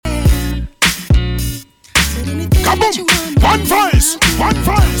One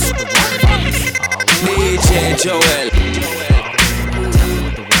voice. DJ Joel.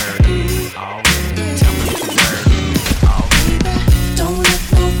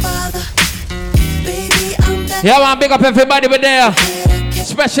 Yeah, man, big up everybody over there.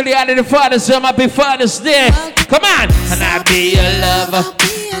 Especially out of the Father's Day, happy Father's Day. Come on. And I'll be your lover.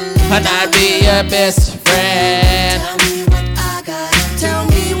 And I'll be your best friend.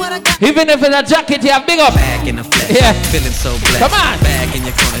 Even if it's a jacket, you have big up. Back in the flesh, yeah. Feeling so blessed. Come on. Back in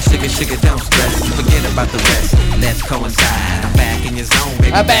your corner, sugar, don't stress. Forget about the rest, let's coincide. I'm back in your zone,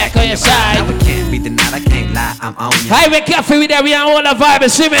 baby. I'm back on your side. Now it can't be denied, I can't lie, I'm on you. Hey, be careful with that, we are all the vibe,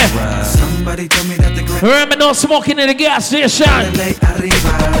 see me? Somebody told me that the great. Remember no smoking in the gas station.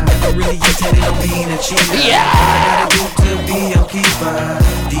 Yeah.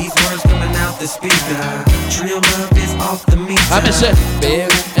 These words coming out the speaker. Real love is off the meter. I'm a say, baby,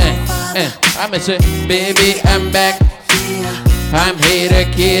 I'm a say, baby, I'm back. I'm here to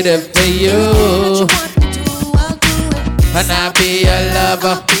cater for you. And I'll be your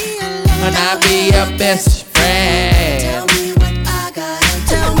lover. And I'll be your best friend. Tell me what I got.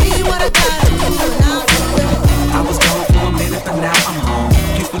 Tell me what I got. I was gone for a minute, but now I'm home.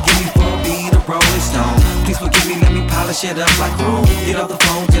 Please forgive me for being a rolling stone. Please forgive me, let me polish it up like chrome. Get off the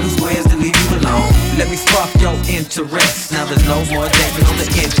phone, tell the squares to leave you alone. Let me spark your interest. Now there's no more dating on the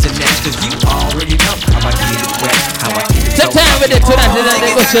internet. Cause you already know how I get it wet. How I get it take time with it tonight,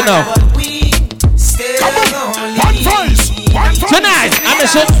 they go to know. Come on, one voice. Tonight, I'm a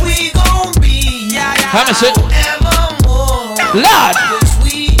shit. I'm a shit. Lord,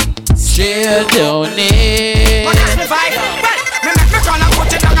 she'll do it.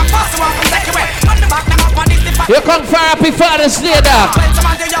 You come for happy Father's Day, dog.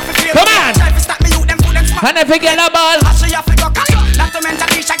 Come on. And if you get a ball,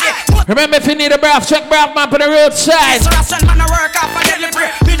 remember if you need a breath, check breath map on the roadside.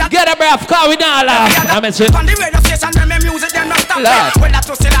 Get a breath, call we down, laugh. I'm a shit. Lord.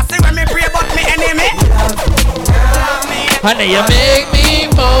 Honey, you make me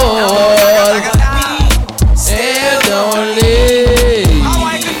more. And don't leave.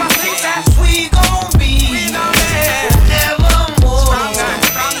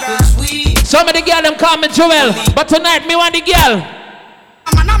 Some of the girl them call me Joel, but tonight me want the girl.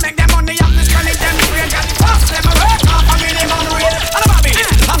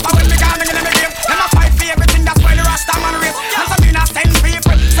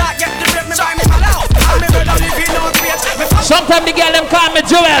 Sometimes the girl them call me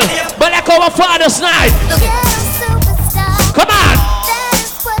Joel, but like our Father's night. Come on.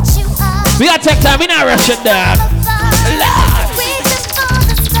 We gotta take time, we not rushing down.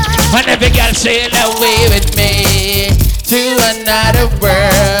 And every girl sail away with me to another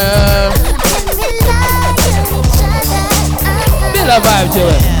world. Feel the vibe,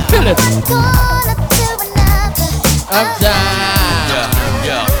 Joel. Feel it. I'm down.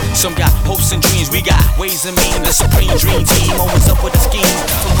 Some got hopes and dreams, we got ways and means. The supreme dream team, always up with the scheme.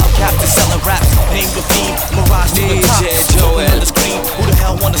 From hubcap to selling rap, name the theme. Mirage to the top, Joel on the screen. Who the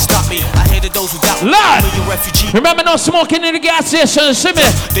hell wanna stop me? I hated those who doubt me. Lord, remember no smoking in the gas station, see me?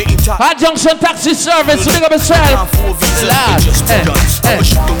 Hot Junction Taxi Service, big up yourself. Lord,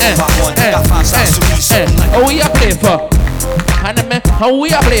 how we a play for? How we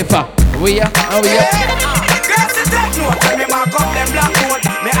a play for? We are.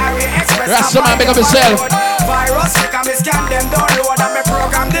 Rastaman, big up yourself.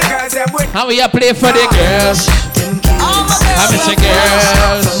 How we a play for the girls? How miss the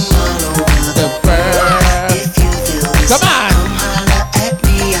girls? The birds. Come on.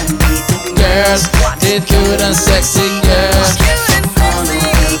 Girls, they're cute and sexy girls.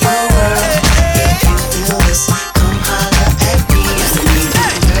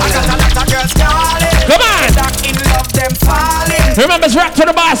 Come on. Remember, it's rock to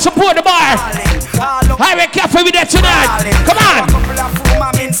the bar, support the bar. Hi, we're careful with that tonight. Come on.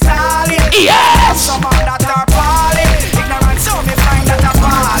 Yes.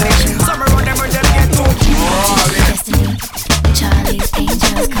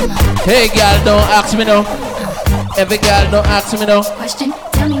 Hey, girl, don't ask me no. Every girl, don't ask me no. Question,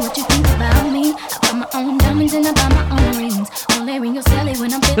 tell me what you think about me. I got my own diamonds and I buy my own rings. Only ring your celly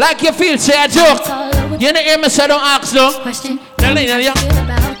when I'm like you feel, say a joke. You know, hear me say don't ask no. Question, come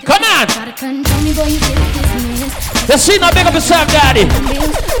on. You see no big up yourself, daddy.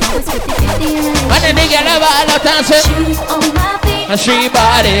 And then they get over all the time, say, and she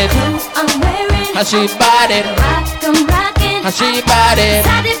bought it. And she bought it. And she bought it.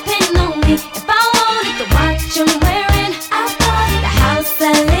 I depend on me if I want it. The watch I'm wearing, I bought it. The house I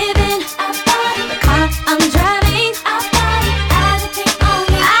live in, I bought it. The car I'm driving, I bought it. I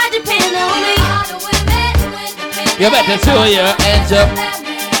You better throw your hands up.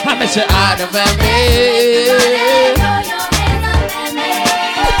 I miss you out of me.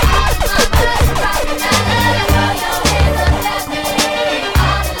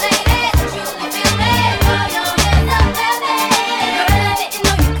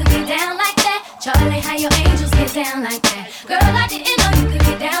 Charlie, how your angels get down like that? Girl, I didn't know you could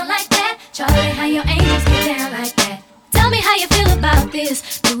get down like that. Charlie, how your angels get down like that? Tell me how you feel about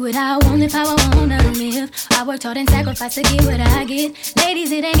this. Do what I want if I wanna live. I worked hard and sacrificed to get what I get.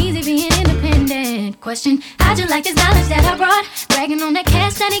 Ladies, it ain't easy being independent. Question, how'd you like this knowledge that I brought? Bragging on that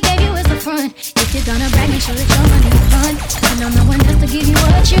cash that he gave you as a front. If you're gonna brag, make sure that your money is fun. I know no one else to give you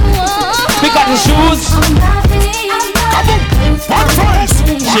what you want. Pick up the shoes.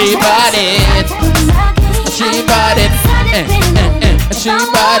 She bought it. She bought it. She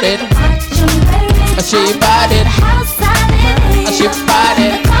bought it. She bought it. She bought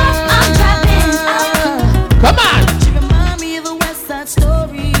it. Come on. She remind me of a West Side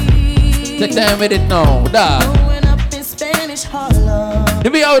Story. Take time with it now, dog. Growing up in Spanish Harlem.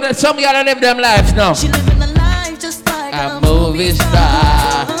 You be out there, some gotta live them lives now. She living a life just like A movie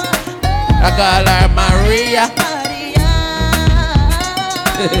star. I call her Maria.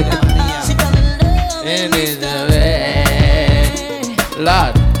 She fell in love In the way,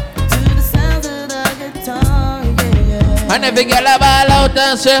 Lord. to the sounds of the guitar, yeah. And if you get a ball out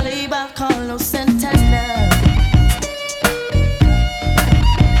and say, Played by Carlos Santana.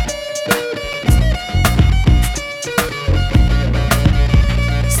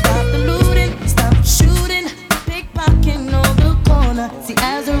 Stop the looting, stop shooting, pickpocketing on the corner. See,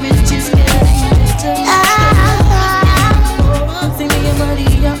 as the rich just get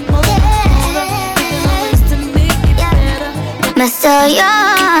I'm so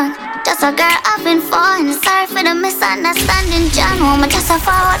young, just a girl having fun. Sorry for the misunderstanding, John. I'm just a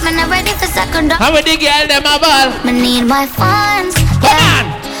forward, man, I'm ready for second round. how many girl them a ball? I need my funds. Come on!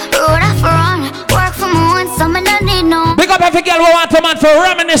 Road off run, work for my own, so I don't need no. Big up every girl who want a man for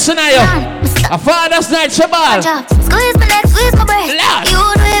reminiscing on you. A father's night, Shabal. Squeeze my neck, squeeze my breast. Lord. You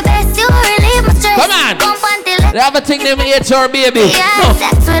do your best, you relieve my stress. Come on. Come on till They have a thing them hates her baby. yeah, No.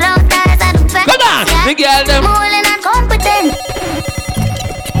 sex without ties, I do best. Come on, Yeah. big girl them. Mulling and competent.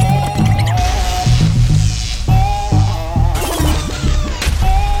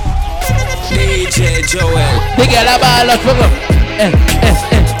 DJ Joel. Big girl a ball out for them. And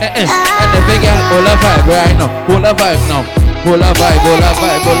the big girl, hold a vibe right now. Hold a vibe now. Hold a vibe, hold a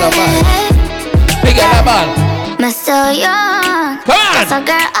vibe, hold a vibe. Big girl a ball. I'm so young. Come on. Just a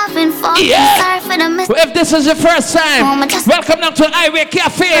girl having fun. Yeah. Sorry for the miss. If this is your first time, welcome down to Highway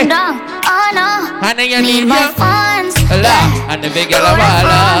Cafe. Oh no. And then you Need need my your funds. and the big girl a ball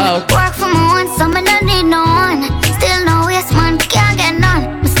out. Work for my own, so I don't need no one. Still no waste, man, can't get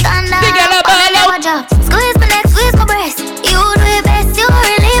none. Stand up, Big girl a ball out. job. Squeeze my neck, squeeze my breast. You do your best, you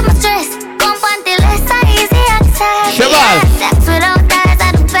relieve my stress. Come until it's so easy access. Shabal. Yeah, sex without ties, I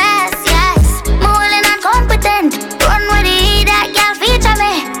do best, yes. Mulling and competent. Run with the heat, that girl feature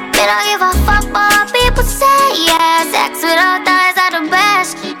me. They don't give a fuck what people say, yeah. Sex without ties, I do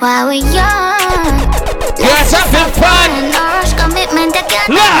best. While we young. Yes, having fun. No rush commitment, I can't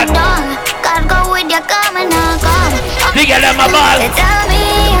Lord. be done. Gotta go with your coming on, come. Big girl a ball. They tell me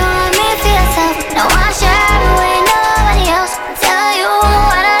you want me for yourself. No one share it with nobody else. Tell you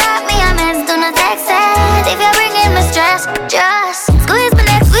what I like me, I'm in. Do not text it if you're bringing me stress. Just squeeze my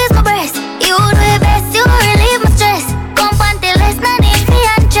neck, squeeze my breast. You do your best, you relieve my stress. Come until it's not need for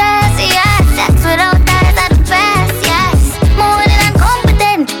undress. Yeah, sex without ties, I the best. Yes, more than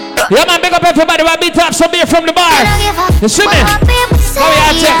incompetent. Yeah, man, big up everybody. We'll beat up some beer from the bar. You see me? Oh,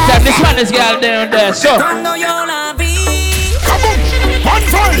 yeah, check that. This one is girl down there. So, Cuando yo la vi, One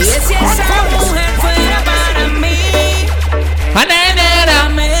voice. y si esa mujer fuera para mí,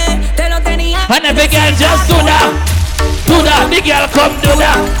 te lo tenía. and the big girl just do that. Do that. Big girl come do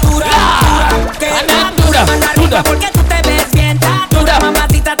that. And then do that. Do that. Porque tú te ves bien tatura,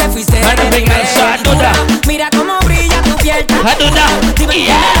 mamacita, te fuiste And the big girl start do that. Mira cómo brilla tu piel And do that.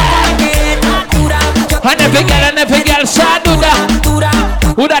 Yeah. And the big girl start do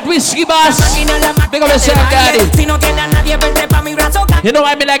that. Who that whiskey boss? Big up yourself, daddy. Si no tiene a nadie, vente pa' mi brazo. You know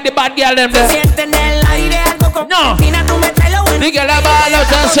why me like the bad girl them there? Siente en el aire algo con No. cocina, tú me traes lo bueno. Big girl a ball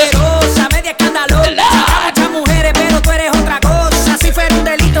out and say, Poderosa, media escandalosa. Muchas mujeres, pero tú eres otra cosa. Si fuera un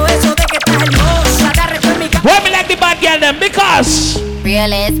delito eso de que estás hermosa. Te arresto en mi casa. why me like the bad girl them? Because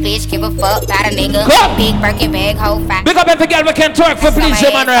Real ass bitch, give a fuck about a nigga. Come. Big Birkin bag, whole five. big up every girl we can twerk for please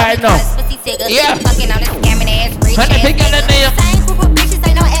your man right now. Yeah. Fucking on this scamming ass rich And the big girl in there. Same group of bitches,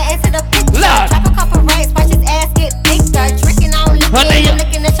 ain't no ass to the picture. Lord. Drop a couple rights, watch his ass get big. Start tricking on Honey, liquor,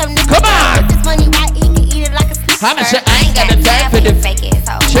 looking at some nigga. come on. Put this money right, he can eat it like a slick. I'm with the fake ass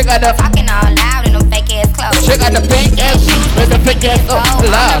hoe. Check out the Talking all loud in them fake ass clothes. check out the pink ass shoes with the pink ass I'm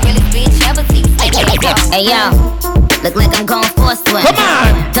loud. the realest bitch ever see. Hey yo, look like I'm going for a swim. Come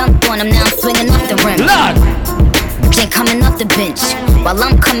on, Dunked on him, now I'm swinging off the rim. Lord. They coming off the bench while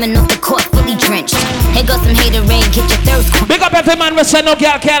I'm coming off the court fully drenched. Here goes some haterade, get your thirst quenched. Big up every man we say no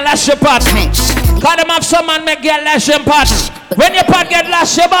girl can't lash your pot. Call them up some man make girl lash your pot. When your pot get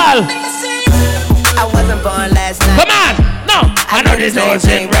lash your ball. I wasn't born last night. Come on, no. I know this don't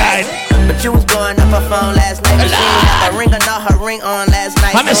seem right. But you was blowing up her phone last night. She had a ring or not her ring on last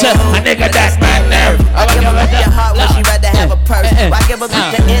night. I'm say a nigga that's my nerve. I give her your heart when she rather have a purse. Why give her the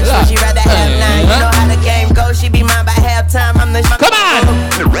inch when she rather have nine? You know how the game goes, she be mine by halftime. I'm the Come on.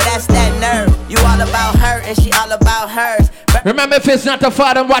 But that's that nerve. You all about her and she all about hers. Remember, if it's not a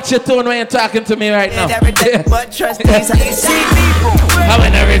father, watch your tone when you're talking to me right now. But trust these how you see me. How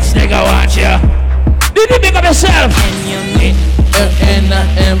when a rich nigga want you? Did you pick up yourself? In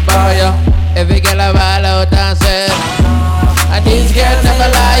empire, every girl a ball out and say, and these girls never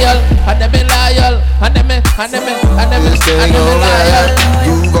loyal, and them loyal, and them loyal.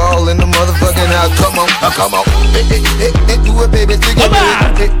 You all in the motherfucking house, come on, come on. Do it, baby, stick it, baby.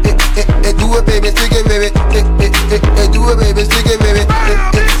 Do it, baby, stick it, baby. Do it, baby, stick it, baby.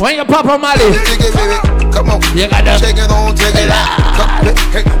 When you pop a Molly, stick it, baby. Come on, you gotta shake it on, take it out.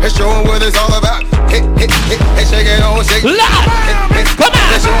 Come, show 'em what it's all about. Hey, shake it on, shake it. Come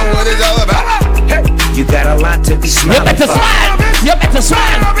on, show 'em what it's all about. You got a lot to be smiling. You better smile. You better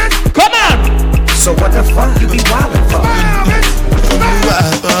smile. Come on. So what the fuck you be wildin' for?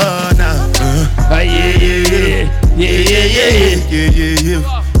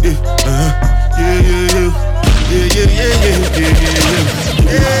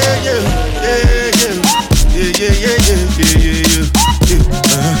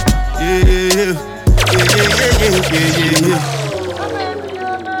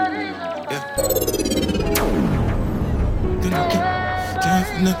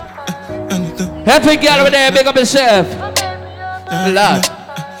 Happy girl over there, big up yourself. Lord.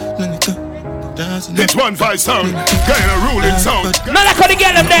 It's 1-5 sound, kind of ruling sound. Now I couldn't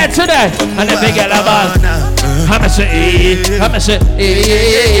get them there today. And the big girl about. I'ma say, I'ma say,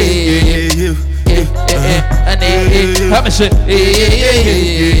 and I'ma say,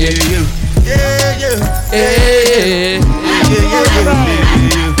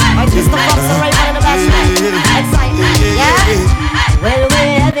 Well,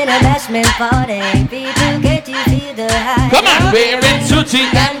 we're having a bashment party. People get to feel the high. come on, wearing Gucci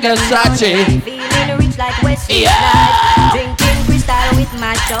and Versace. Feeling rich like Wesley Snipes. Drinking crystal with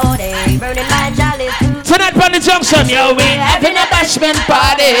my shorty. Burning my jolly food. Tonight on the junction, yo, we having a bashment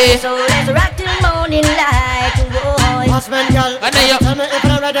party. So let's rock till morning light. Whoa. And then you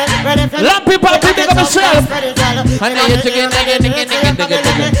Lampy Poppy, pick up yourself. And then you take it.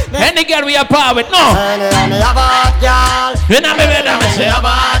 Any girl we are power with, no. Then I'm a bed, I'm say a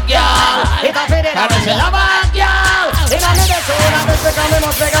bad girl. I'm say a bad girl.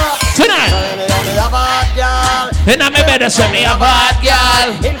 Tonight. And I'm a bed, say me a bad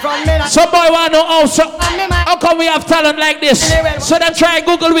girl. Some boy want to know how come we have talent like this? So then try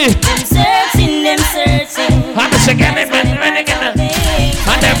Google me. Them searching. I'm just again, and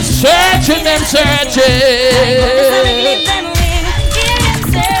them searching.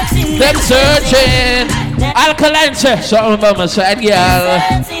 Them searching. Alkaline say something about my side, girl.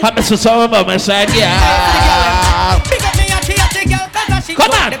 I'm just something about my side, girl.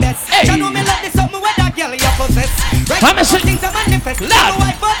 Come on, hey. I'm a sing. Lord.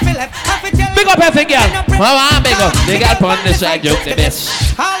 Big up every girl. Mama, big up. The girl on the side, joke the best.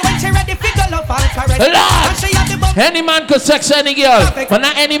 Lord. Any man could sex any girl, but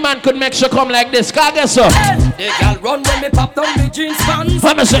not any man could make her come like this. Can't guess so. The girl run when me pop down the jeans pants.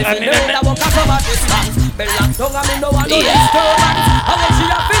 I'm a sing. I walk up over distance. Belong tongue and me no one know disturbance. I want she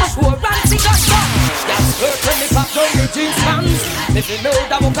a finish for ranting and that's hurt when me pop down the jeans pants. If you know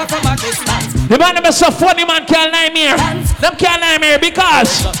that walk up from a distance. The man is so funny, man can't lie me here. Them can't lie me here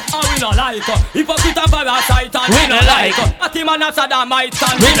because we no like hypocrite and parasite and we no like a team and a sodomite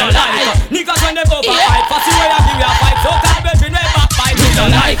and we no like niggas when they go for fight. Pussy where you give you a fight. So can't be never fight. We no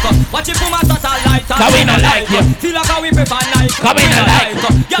like watch it from a satellite. Cause we no like you. Feel like we prefer night. Cause we no like.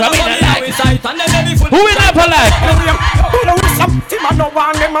 Cause we no like. Who we never like? Team and no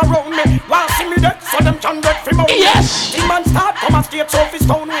one them around me. Want see me dead so them can get free. Yes. Team and start come and straight so fi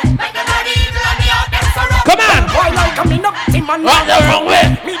stone me. Come on. Why like a me no team and what the wrong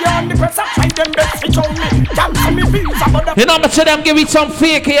way? Me on the press I try them best fi show me. Can't see me feels about the. You know me say them give it some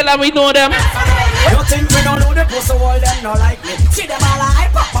fake here and we know them. You think we don't know the pussy all them no like me. See them all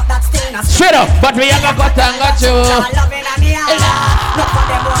hype up but that's still not straight up, but we have got and got you. Not for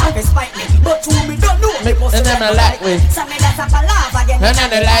them want to spite me, but you me don't know me. And then I like we. So me that's a palaver again. And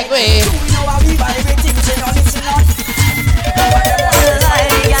then I like we. You know how we buy everything, you know listen up.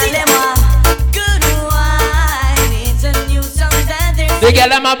 Good wine, it's a new song that they're They get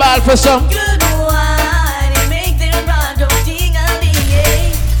them a ball for some. good wine, it make them run, don't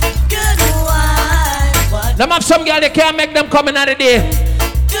ding-a-ling. Good wine, Them have some girl they can't make them come in on the day.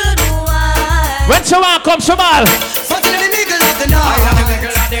 good wine. When someone comes from all,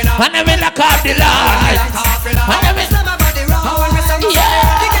 and them in the car the light. And them in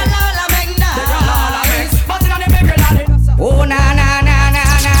Oh na na na na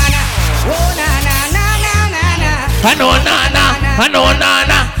na na. Oh na na na na na na. I know nana, I know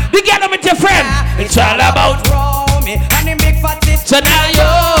nana. You get them with your friend. It's all about me and the big fat tit. so now you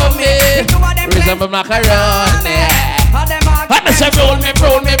me. Resemble macaroni. And I say roll me,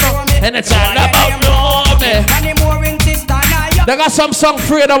 and it's all about me. They got some song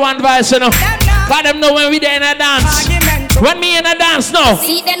free the one voice, you know. Cause them know when we there in a dance. When me in a dance now.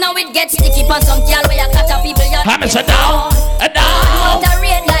 See then now it gets sticky for some girl where you cut up people you. I'm a down, a down. The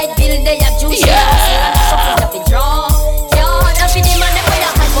red light bill they have juice. Yeah. Up in draw. Yeah, that's the man them where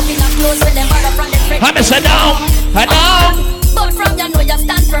you hype up in a clothes with them all from the friend. I'm a down, a down. But from you know you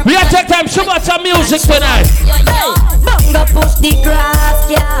stand for. We are take time to watch some music tonight. Bunga push the grass,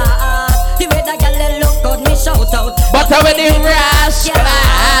 yeah. The way the girl they look good, me shout out. But I with the rascal.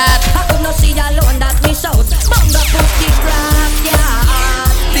 I could not see alone that me shout. Bunga push the grass, yeah.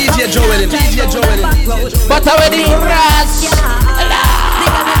 DJ Joel, But I with the rascal.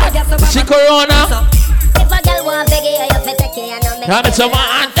 See Corona. If a girl want beg you, you fi take it and no make. I'm a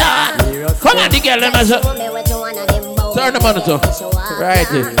man done. Come on, the girl, them as a. Turn the monitor. Right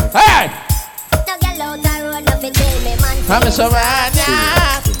here. Hey! I'm a man.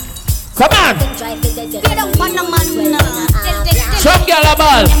 Come on. Some girl a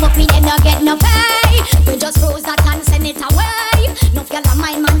ball. We just froze that and send it away. No girl a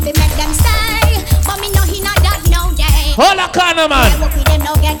my man fi make them stay. But me know he not that no day. Hold a corner, man.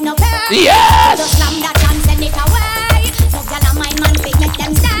 No get no pay. Yes. Just slam that and send it away. No girl a my man fi make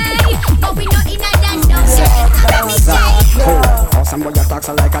them stay. But we know he not that no day. Let me say. Some boy talks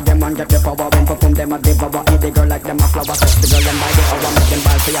like a them and get the power when perform them a devour. Eat the girl like them a flower. Touch the girl and by the hour make them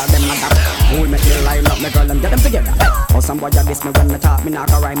ball for y'all them a tap. Who make me line up me girl and get them together. Oh some boy this me when me talk me not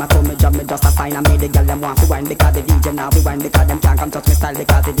a rhyme. I told me job me just a sign. I made the girl them want to wine because the DJ now we wine because them can't come touch me style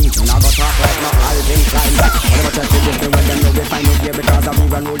because the DJ now go talk like no Alvin Klein. Never touch the DJ when them know we find it here because I we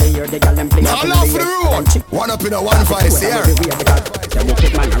run all the year the girl them play. All off the road. One up in a one vice here.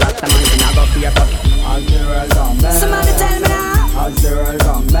 Somebody tell me now. Go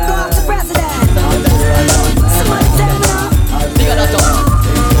up to president. Somebody tell me now.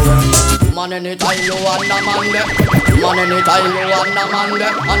 Man anytime you want a man there. Man anytime you want a man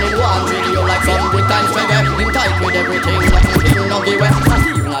there. And in one video like some good times we get. In tight with everything, nothing no give away.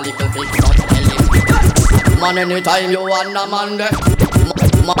 Even a little bit not telling. Man anytime you want a man there.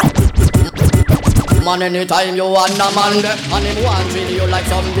 Man anytime you want a man there. And in one video like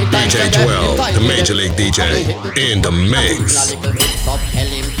some big times DJ Joel, the Major League DJ, in the mix.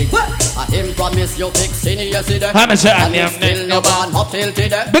 Him promise you fixing yesterday. I'm a shot.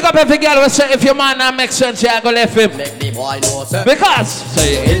 Big up every girl will say if your man not make sense, you go left him. Because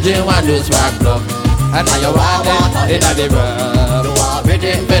say engine one do spark plug. And now you want it in the river. You are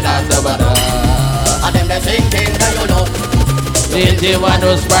ready for that the weather. And them they thinking that you know. The engine one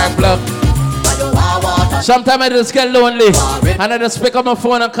do spark plug. Sometimes I just get lonely and I just pick up my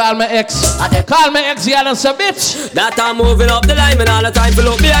phone and call my ex. Call my ex, y'all and say, bitch. That I'm moving up the line, and all the time to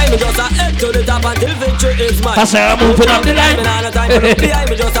look behind me. Just a head to the top until victory is mine. I say I'm moving up the line. And all the time to look behind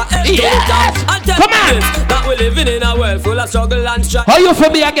me. Just a head to the top. And tell Come on. That we're living in a world full of struggle and strife. How you for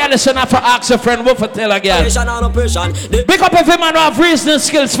be a girl listen for ask a friend what for tell a girl? Pick up every man who have reasoning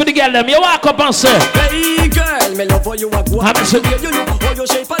skills for the girl them. You walk up and say, hey girl, me love how you walk. I'm a you look how you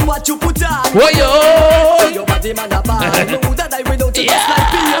shape and what you put on. Oh yo. Your body man a ball. Know that I without you just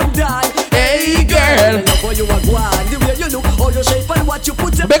like PM doll. Hey girl. Me love how you walk. The way you look, how you shape and what you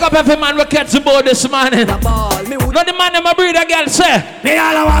put on. Pick up every man who catch the board this morning. Not the man them a breed a girl say. Me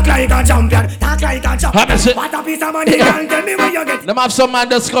all walk like a champion, talk like a champion. I'm a say. What a piece of money, can tell me where you get. Them have some man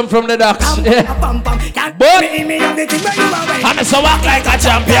that's come from the docks. But I'm a so walk like a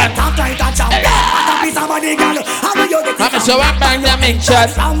champion. Talk like a champion. What a piece of money, girl. How do you get? I'm a so walk bang the mix shot.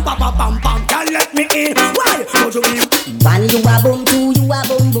 Can't let me in. Why? One you a boom, two you a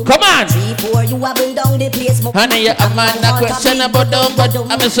boom boom. Come on. 3, 4 you a boom down the place. Honey, you a man a question about them, but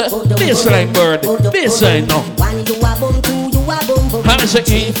I'm a so baseline bird. Baseline no. One you a boom, two you I'm say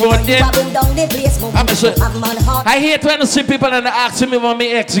E for them. I'm say I hate when I see people and they ask me about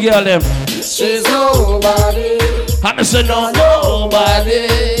me ex girl them. She's nobody. I'm say no nobody.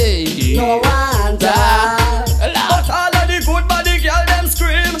 No one die. But all of the good body girl them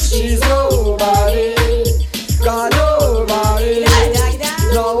scream. She's nobody. Got nobody.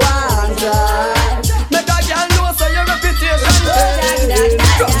 No one die. Make a girl know so your reputation.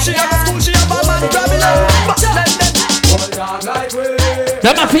 She have a school, she have a man traveling.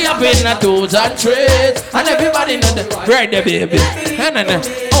 Them a feel up in the 2s and 3s, and everybody know the right there, baby.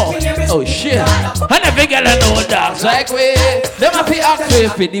 Oh shit. And every girl I know dogs like we. Them a feel act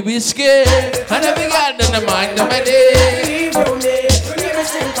for the whiskey, and every girl in the mind them a day.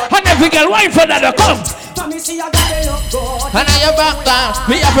 And every girl wine for that to come. And now you're back down.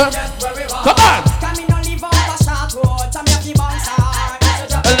 We have a come on.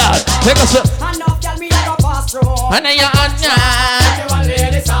 Lord, take us up. And then you're on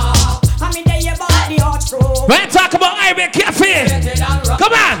when you talk about Ivy Cafe,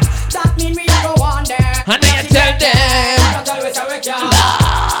 come on. And then you tell them.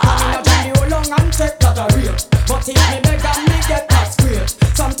 But if me beg and me get that square,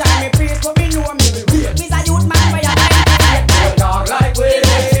 sometimes me praise but me know me will wait. Me's a youth man where you like dog like we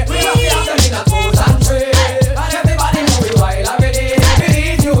have to in a 2s and 3s, and everybody know we wild already.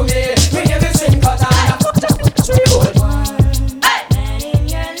 Believe you me never sing cut on a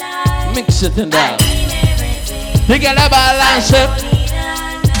mix it in there. You get a balance it.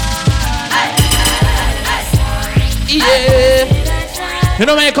 Yeah. You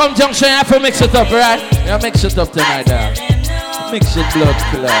know when you come junction, you have to mix it up, right? You mix it up tonight, dog. Mix it blood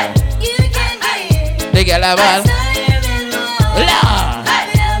killer. They get a ball. Lord.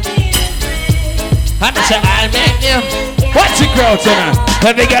 I'm say I'll make you. What's the crowd tonight?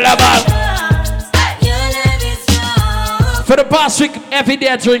 Let me get a ball. For the past week, every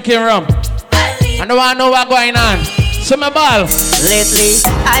day drinking rum. I don't want to know what's going on. See my ball. Lately,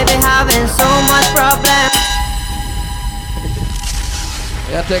 I've been having so much problem.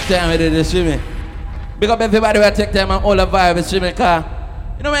 You take time with it, see me. Big up everybody who take time and all the vibe, see me, car.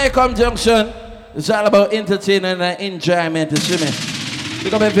 You know when you come junction, it's all about entertainment and enjoyment, see me.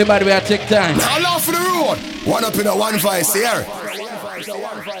 Big up everybody who take time. All off the road. One up in a one voice here.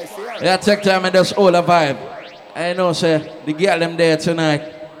 You take time and just all the vibe. I know, sir, the girl them there tonight,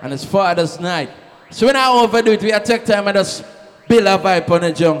 and it's Father's night. So we not overdo it, we take time and just build a vibe on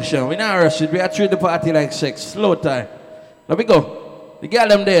the junction. We not rush it, we treat the party like sex, slow time. There we go. The girl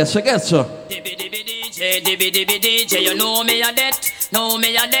them there, so get so. DJ, you know me a debt, know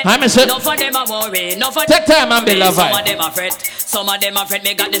me a debt. I'm a no for them a worry, no for take time and build a vibe. Some of them a fret, some of them a fret.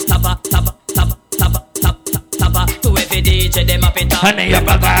 Me got this tapper. To every DJ, them a pit up. Me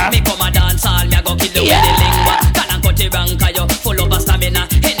come a dance all, me a go kill you with the lingua. Can cut the rank, you full of stamina.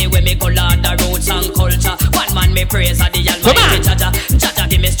 Anyway, me go learn the roots and culture. One man me praise a the Almighty Jaja. Jaja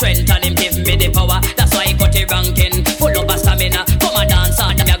give me strength and him give me the power. That's why I cut the ranking, full of stamina. Come a dance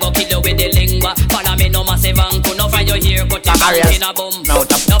all, me a go kill you with the lingua. Follow me no massive anku, no for your hair cut the ranking a boom. No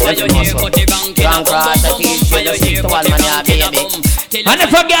for your hair cut the ranking a boom. For your hair cut the ranking a boom. And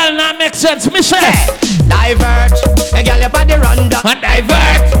if a girl not make sense, me say divert, a girl your body run down and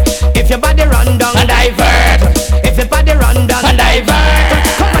divert. If your body run down and divert. If your body run down and divert.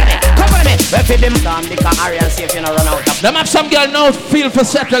 Come on me. Where for them storm the car and see if you no run out of. Them have some girl now feel for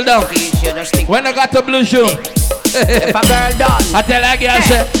settle down. When I got the blue shoe. If a girl done, I tell a girl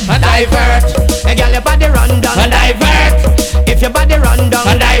say and divert. A girl your body run down and divert. If your body run down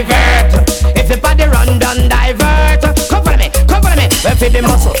and divert. If your body run down divert. Come for me. Where for the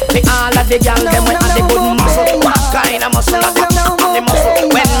muscle? The all of the girl them with the good muscle. What kind of muscle are the muscle?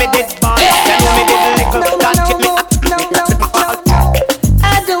 When me did ball, then me did little. Don't keep me up.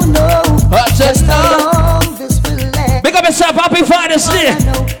 I don't know. Just now. Big up yourself, happy Father's Day.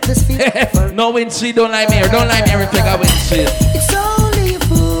 No wind seed, don't like me here. Don't like me here, take a wind seed. It's only a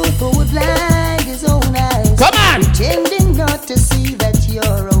fool who would blind his own eyes. Come on. Pretending not to see that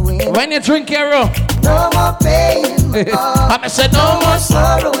you're a winner. When you drink your rum. No more pain. I said no more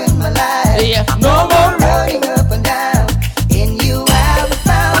sorrow in my life. Yeah. No more running up and down. In you I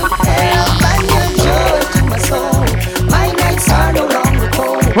found help and your joy to my soul. My nights are no longer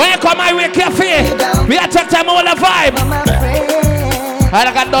cold. When you come my way cafe, we are take time all the vibe.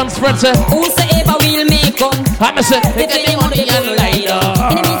 I got done spread say. Whosoever will make come. I say if the money and lie down.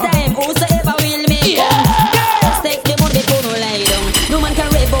 In the meantime, whosoever will make come. Take the money go no lie down. No man can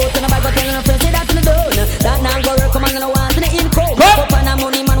rave out and nobody go tell no friends say that in the done. That now go work come and no want to the income. Up on a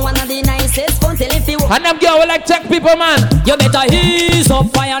money man one of the nicest fun tell if you. And them girl will like check people man. You better ease up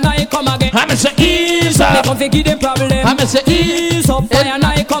fire and I come again. I'm say ease up. Me come fi give them problem. I'm say ease up. Fire and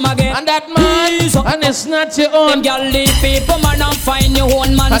I come again. And that man, and it's not your own. Them girl leave people man and find your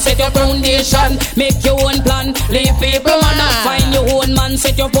own man. Set your foundation, make your own plan. Leave people man and find your own man.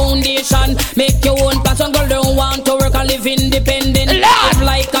 Set your foundation, make your own plan. Some girl don't want to work and live independent. Live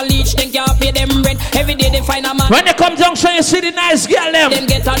like a leech, they can't pay them rent. Every day they find a man. When they come junction, you see the nice girl them. Them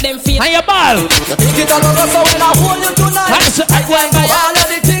get all them feet. And your ball. Think it all over so when I hold you tonight. I go and buy all of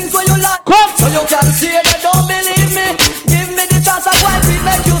the things where you like. Come. So you can see they don't believe me. Give me the chance of why it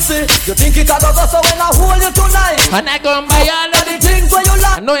make you see. You think it all over so when I hold you tonight. And I go and buy all of the things where you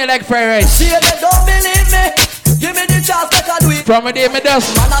like. I know you like fried rice. See they don't believe me. Give me the chance make I do it. From a day me dust.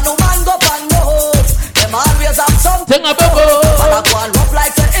 Man and no man go pan no. Them always have something a bubble. Man a go and rough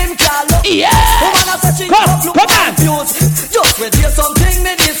like say him can't look. Yeah. Woman a say she look confused. Just wait here something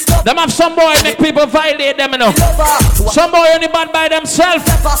me discover. Them have some boy make people violate them enough. Some boy only bad by themselves.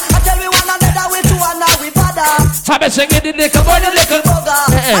 I tell me one another way to and now we bother. I bet you get the liquor boy the liquor.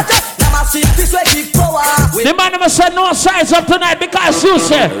 I just never see this way keep power. The man never said no size up tonight because you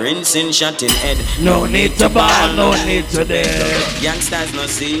say rinsing shot in head. No need to ball, no need to dead. Youngsters no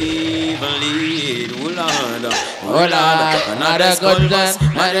see even lead. Oh Lord, oh Lord, another gunman,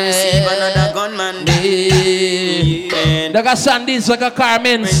 another gunman. They got Sandys, they got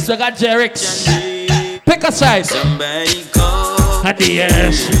Carmen's, they got Jericks. Pick a side. Somebody call. At the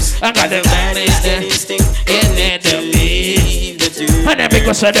yes, I got the man in the lead. And then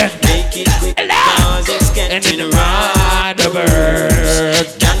because of that, make it quick because it's getting around the bird.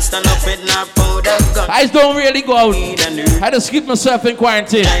 Can't stand up with no powder gun. I don't really go out. I just keep myself in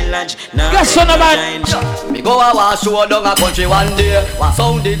quarantine. Guess son of man. Me go a wash show down a country one day. One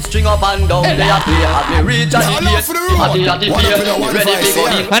sound it string up and down. They a play. Have me reach at the gate. At the pier. Ready to go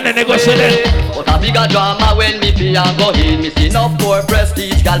in. And then they go say that. But a bigger drama when me pay and go in. Me see enough more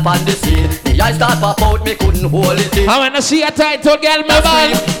prestige gal on the scene. The eyes start pop out. Me couldn't hold it in. I wanna see a title girl, me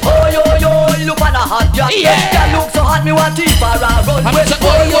ball. Oh yo yo, look at a hot girl. Yeah. Girl look so hot, me want keep her around. I'm say,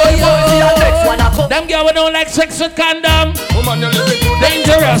 oh yo yo. Them girl we don't like sex with condom.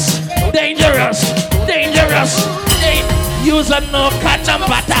 Dangerous, dangerous, dangerous. Use a no condom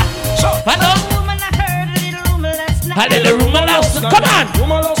butter. I know. I did the rumor last night.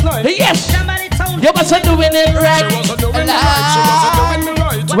 Come on. Yes. You must have doing it right.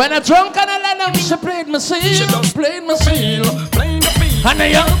 When I drunk and I let them, she played my scene. She just played my scene. And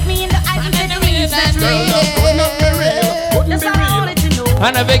then you look me in the eyes and said the real that's real. That's all that you know.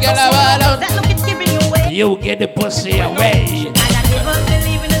 And a big girl that look it's giving you away. You get the pussy away. And I never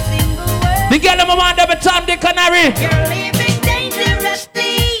believe in a single word. The girl I'm on every time the canary. You're living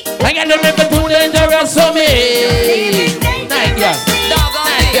dangerously. I got to live it too dangerous for me. You're living dangerously.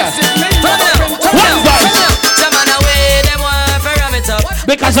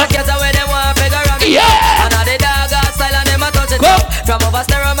 Because I get away them want figure of it. Yeah. And the dog style and them a touch it up. From over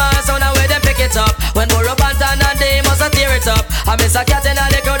stereo man sound away them pick it up. When more up and down and they must tear it up. I miss a cat in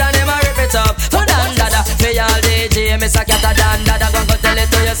the crowd and them a rip it up. For dan dada, for y'all DJ, miss a cat a dan dada. Go tell it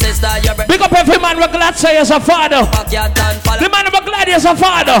to your sister, your brother. Big up every man we're glad say as a father. The man we're glad is a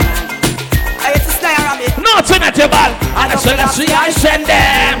father. I hate to snare a bit. Nothing at your ball. And so let's see I send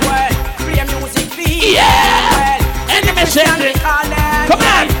them. Free music fee. Yeah. Enemy send it. Come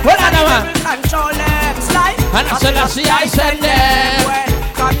on, hold on now. Control them, slide. And I said, I send them.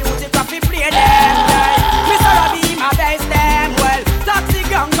 Well, music coffee play them. Mr. Robbie, my best them. Well, taxi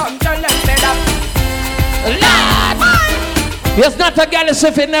gang come tell them better. Lord, there's not a girl as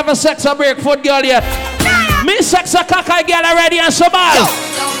if it never sex a break foot girl yet. Me sex a cockeye girl already and so bad.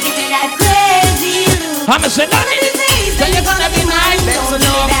 Don't give me that crazy look. I'm saying, so you're gonna be mine. Don't give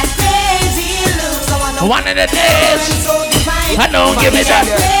me that crazy look. One of the days, I don't give me that.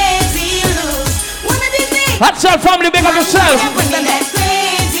 That's your family, big up yourself.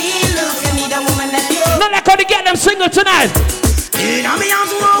 Not like how they get them single tonight.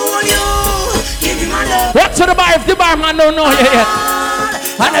 Walk to the bar if the barman don't know you yet.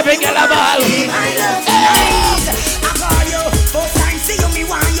 I never get a ball.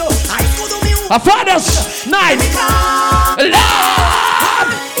 A father's night.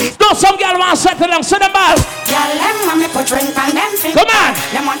 No, some girl want to settle down, sit them ball. Girl, them want me put drink on them finger. Come on.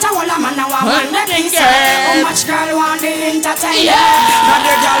 Them want a whole man, now I want the thing. How much girl want the entertainment? Yeah. Now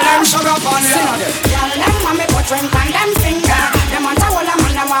the girl, them sugar on you. Girl, them want me put drink on them finger. Them want a whole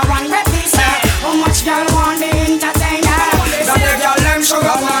man, now I want the piece. How much girl want the entertainment? Now the girl, them sugar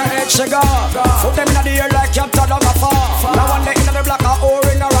on head sugar. Put them in the air like Captain on the farm. Now one day in the black or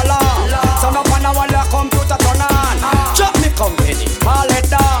in a alarm. Sound up on a wall, the computer turn on. Drop me company, call it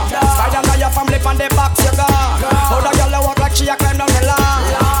down. Style and your family on the box you got. How the girl walk like she a climb down the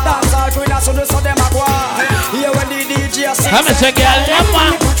line. Dance all through I'm a say, girl, them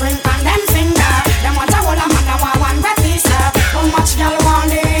want drink on them finger. Them want a whole man, I want one red piece. How much girl want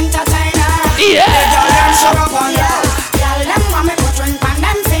the entertainer? Yeah. Girl, them sugar on ya. Girl, them want me put drink on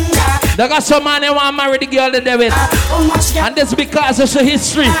them finger. They got some man they want to marry the girl that they with. And this because it's a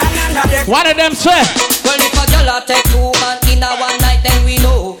history. One of them say, well, if a girl a take 2 man in a one night, then we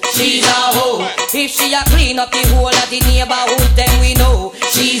know she's a hoe. If she a clean up the whole of the neighborhood, then we know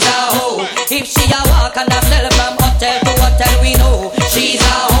she's a hoe. If she a walk and a sell from hotel to hotel, we know she's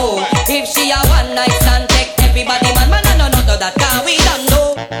a hoe. If she a one night stand, take everybody man, I know none of that, cause we don't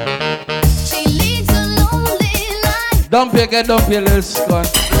know. She leads a lonely life. don't pay little score.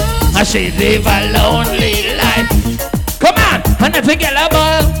 And she live a lonely life. Come on, and if you get a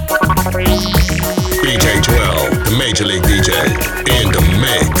ball. DJ 12, the Major League DJ, in the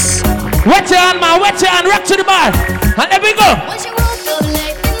mix. Wet your hand, man, wet your hand, rock to the bar. And there we go. When she woke up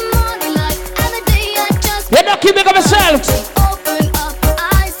late in the morning, like every day I just You don't keep it up yourself. open up her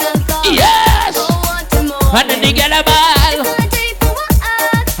eyes and thought, Yes. oh, what tomorrow? And then you get a ball.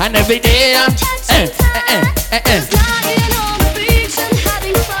 And every day I'm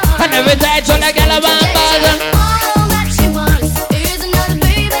and every day so I get a ball. All that she wants is another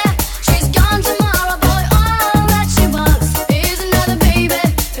baby. She's gone tomorrow, boy. All that she wants is another baby.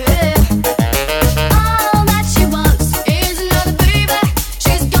 Yeah. All that she wants is another baby.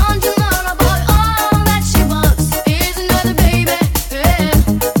 She's gone tomorrow, boy. All that she wants is another baby. Yeah.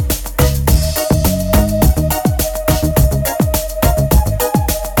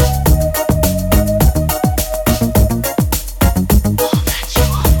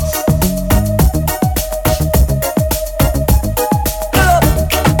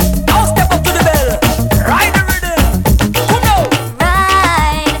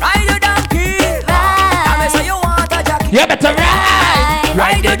 You better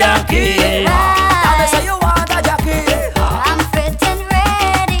ride the donkey. I'm fit and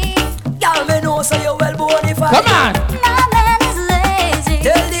ready. Come on. No man is lazy.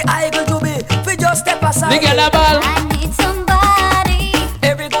 Tell the idol to be, we just step aside. They get a ball. I need somebody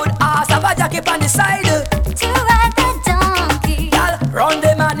Every good ass have a jacket on the side. to ride the donkey. Girl, run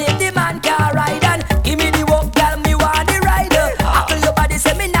the man if the man can ride. And give me the walk, girl, me want the rider. Hackle your body,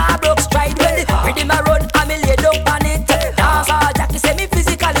 say me nah broke stride. When the rhythm a run, I me lay down on it. Dance all Jackie, say me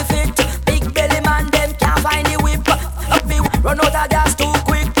physically fit. Big belly man, them can't find the whip. Up me run out of gas too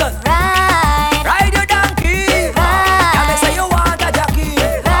quick. Ride your donkey. Can me say you want a jockey.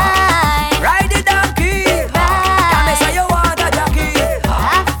 Ride the donkey. Can me say you want a jockey. I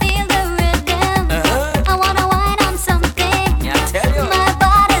feel the rhythm. I wanna whine on something. Yeah, tell you. My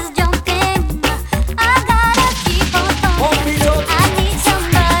body's jumping. I gotta keep on Pump pumping. it up. I need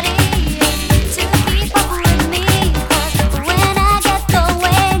somebody to keep up with me. 'Cause when I get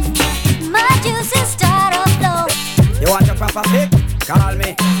going, my juices start to flow. You want a proper pick? Call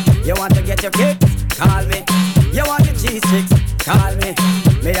me. You want to get your kick? Call me. You want the G6? Call me.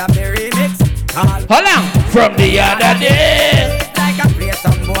 Me have the remix? Call me. Hold on. From the other day. Like I play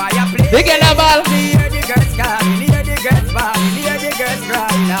some boy, I play. They get a ball. Hear the girls calling, hear the girls bawling, hear the girls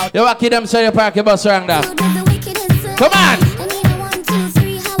crying out. You walk them say you park your bus around there. You did the wickedest of Come on. I need a 1, 2,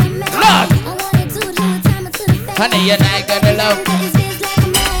 3, how I'm mad. Lord. I wanted to do the time to the fan. Honey, you're not gonna love. That is biz like a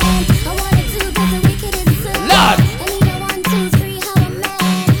man. I wanted to get the wickedest of Lord. I need a 1, 2, 3, how I'm mad.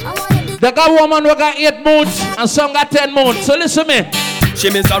 I wanted to They got woman who got 8 months and some got 10 months. So listen me. She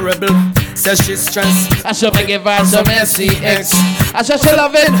miserable, says she's stressed. I should give her some SCX. I said she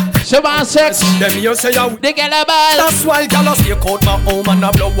love it. She want sex. Them you say you. They get a ball. That's why y'all stay out my home and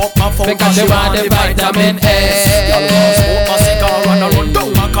I blow up my phone. Because she want the vitamin S. Y'all want smoke my cigar and I run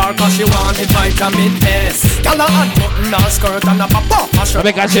down my car cause she want the vitamin S. Y'all a hand button her skirt and a pop off my shirt.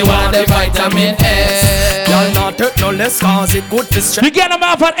 Because she want the vitamin S. Y'all not take no less cause it good to stress. You get them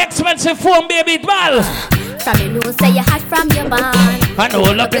off an expensive phone, baby, ball. From you know say you hot from your band. I know,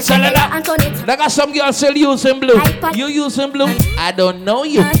 look at cellular. And turn it. They got some girls still using blue. You using blue? I don't know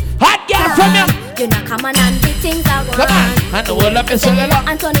you. Hot girl from you. You know come on and the things are Come on. I know, look at cellular.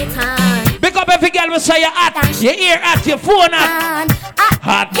 And turn it on. Pick up every girl will say you're hot. Your ear hot, your phone hot.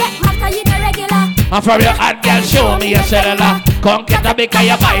 Hot. Get master you the regular. And from your hot girl, show me your cellular. Come get a big of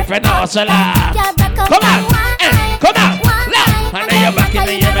your boyfriend hustler. Come on. Come on. Look. And then you're back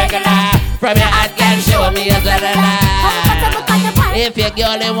in your regular. From your hot girl, show me your cellular. If your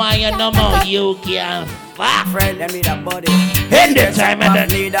girl ain't want you no more, you can fuck. Friend, them need a body. In the time of the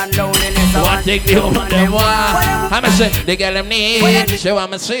need and loneliness. one thing the woman them want. I'ma say the girl them need. She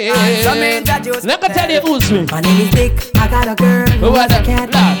want me see. Let me tell you who's me. My name is Dick. I got a girl Who was a that?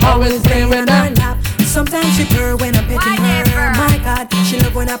 cat. Lord, Always playing with her. Sometimes she purr when I'm petting her. My God, she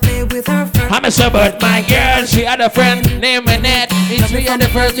love when I play with her fur. I'm a but my girl, she had a friend named Annette. It's me and the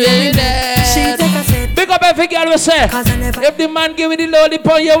first day there. She take a set. Big up every girl we say. If the man give you the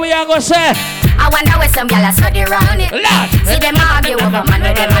lollipop on you, we are gonna say. I wonder where some gyal are study round it. Lord. See them argue over man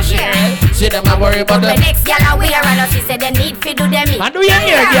with them a share. See them a worry about the them. next gyal are wear and us say they need fi do them it. And do you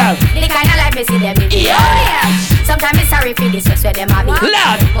hear, girl? The kind of life me see them in. Yeah. Sometimes me sorry for this where them have it.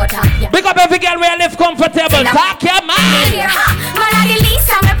 Lord. But big up every girl where live comfortable. Talk your man. Man are the least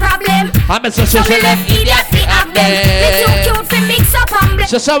of my problem. I'm a social left idiot. We have them. They too cute for mix up and blend.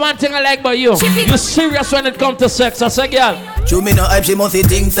 So one thing I like about you. You serious when it comes to sex. I say, girl. You me no hype, she must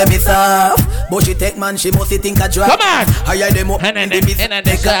think say me soft. But she take man, she must think a drop. Come on. I hear them up, and me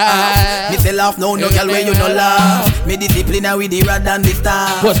take her off. Me say laugh, no girl where you no laugh. Me discipline her with the rod and the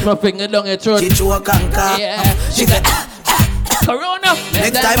staff. Push my finger down your throat. She choke and cough. She say Corona.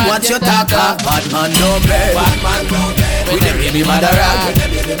 Next time watch your talk. Bad man no bed. With them baby mother rock.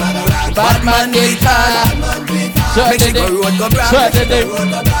 Bad man get hard. Mexico road go brown.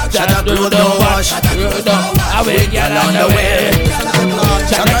 Shut up, road don't wash. I will get on the way.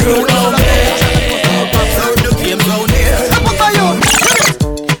 Shut up, road don't wash. So the game down here.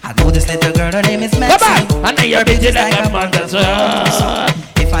 I know this little girl, her name is Maxine. Come on. I know you're busy like a mother's son.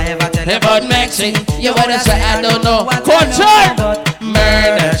 If I ever tell about Maxine, you wanna say I don't know. Concert.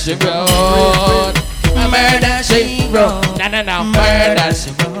 Murder she wrote. Murder she wrote. No. Murder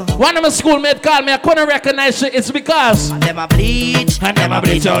she wrote. One of my schoolmates called me, I couldn't recognize it. It's because I never bleach. I never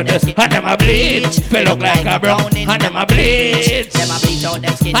bleach out this. I never bleach. Feel look like a brown. I never bleach. Never bleach out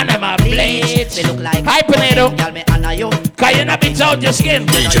them skin. I never bleach. They look like Hi, Pinedo. Y'all me honor you. Cause you not bleach out your skin.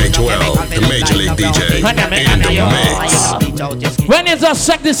 DJ 12, the Major League DJ, in the mix. When is a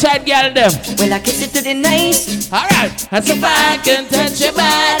side girl them? Well, I kiss it to the nice. Alright. That's if I can touch your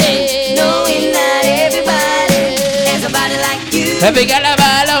body. Knowing not everybody has a body like you. Every girl a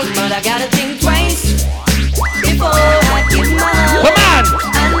ball out. But I gotta think twice before I give my heart. Come on.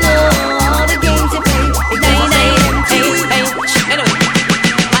 I know all the games you play.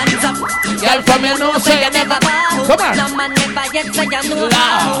 Hands up. Girl from your nose, so you never bow. Come on. No man never yet say you know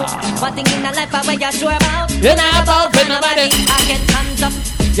how. One thing in the life I you sure about. You're not about for nobody. I get hands up.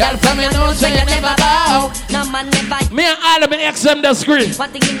 Girl from your nose, so you never bow. No man never. Me and all of my ex them the screen.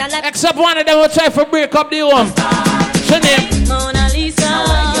 One thing in the life. Except one of them will try to break up the home. She name Mona Lisa.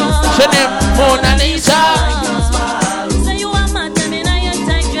 She name Mona Lisa. So you are mad, tell me now your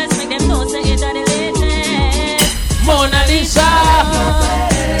tight dress, make them know say it's the latest. Mona Lisa.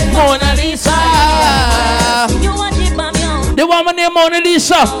 Mona Lisa. You want the bomb, the woman named Mona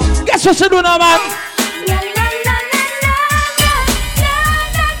Lisa. Guess what she do now, man?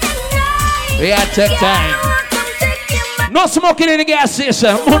 We had take time. No smoking in the gas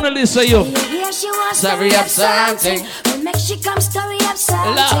station. Mona Lisa, you. Sorry up something. Make she come story up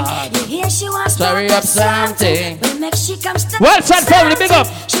something. Lord. You hear she wants Story up something. Make she come story Well said, family, big up.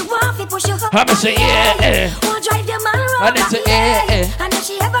 She want to push you up. I'ma say yeah. Want drive your man around. And it's a yeah. And if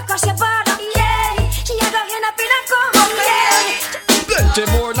she ever cross your border, yeah. She ever end up in a coma, yeah. Plenty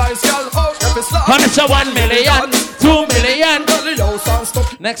more nice girl out of Islam. And it's a 1 million, 2 million.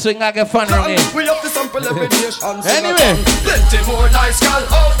 Next thing I get fun on it. We have to sample elimination. Anyway. Plenty more nice girl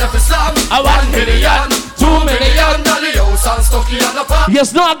out of Islam. A 1 million, 2 million.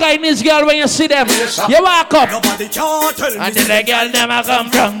 Yes, no guy in this girl when you see them. You walk up. Nobody can tell me. And then the girl them a come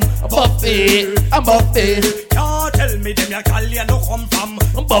from Buffy, I'm Buffy. Can't tell me them ya call you no come from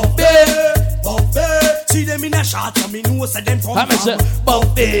Buffy. See them in a shot so me know say them come from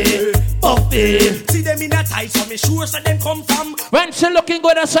Buffy, Buffy. See them in a tight so me sure say them come from. When she looking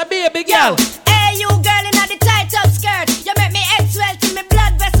good as a baby girl. Hey you girl in the tight up skirt, you make me head swell till me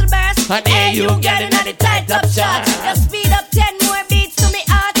blood vessel burst. And hey you girl in the tight up shirt, you speed up 10 more beats to me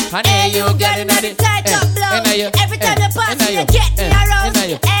heart. And hey you girl in the tight up blow. Every time you pass me you get me around.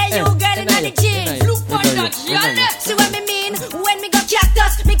 Hey you girl in the jeans, look for that girl. See what me mean when me go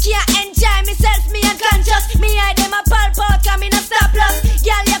cactus, me can't enjoy myself, me unconscious. Me I dem a pal pot, come in a stop loss.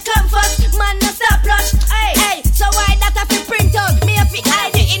 Girl you come first, man no stop rush. Hey, so why that I feel print out? Me a fit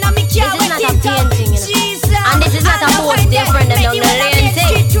hide it in a me can't wait it out. Jesus, and this is not a boat different than down the lane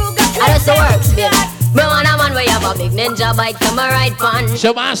thing. I just works, baby. Me want a man where you have a big ninja bike to my right pan. She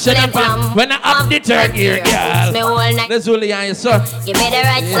wants to them when I up the third gear, girl. Me whole night. Let's only on your son. Give me the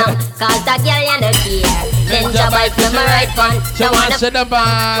right song, cause that girl you no care. Ninja bike to my right pan. She wants to them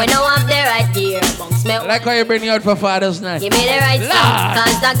when I have the right gear. Like how you bring you out for Father's Night. Give me the right song,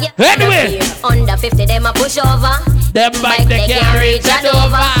 cause that girl anyway. Under 50 them a push over. Them bike they can't reach it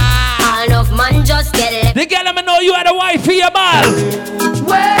over. Enough man just get it. The girl let me know you are the wife for your ball.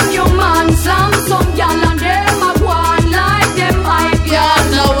 When you man some y'all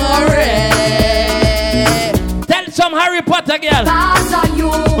a girl. Cause of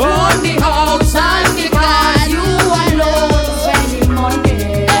you own the house and the car. You alone spending money.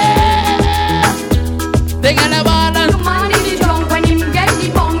 They got a ball and you man in the drunk when him get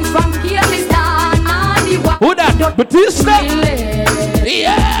the bombs from Kyrgyzstan and the one. who that? Batista?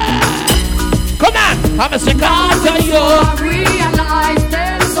 Yeah. Come on. I'm a second to you.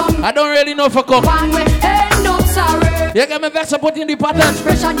 I don't really know for cook. You got me vex up putting the pattern.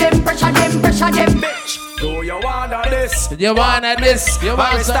 Pressure them, pressure them, pressure them. Bitch, do you wanna this? You wanna this? You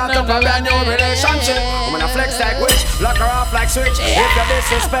want to start up a brand new relationship? I'm gonna flex like witch, lock her off like switch. If you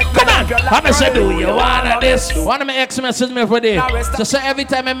disrespect, come on. I'm gonna say, do you wanna this? One of my ex message me for day. So say every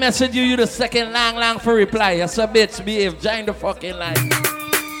time I message you, you the second long for reply. I say, bitch, behave, join the fucking line.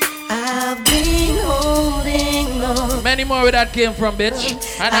 I've been holding on. Many more where that came from, bitch.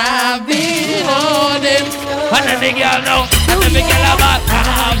 And I've been holding. And the big girl know. And the big girl about.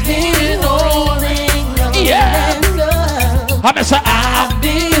 I've been holding on. Yeah. I'm say I've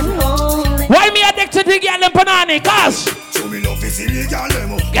been holding. Why me addicted to girl and panani? Cause so me love to see the girl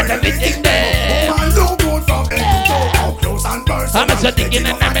them. get everything there. Man look good from head to toe, up close and personal. I'm a thinking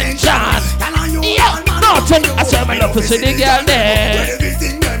in a mention. Yeah. No, tell you. I say I love to see the girl there.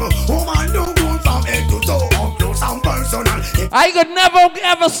 I could never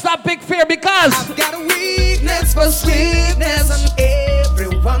ever stop Big Fear because I've got a weakness for sweetness and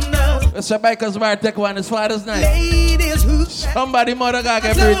everyone knows. Mr. Bikers Bar take one his Father's night. Ladies who somebody mother got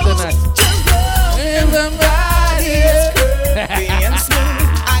get married tonight. Somebody is curvy and smooth.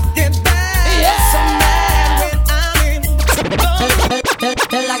 I get back so mad when I'm in.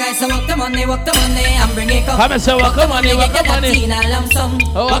 Tell the guys to walk the money, and bring it come. Come and say walk the money, walk the money.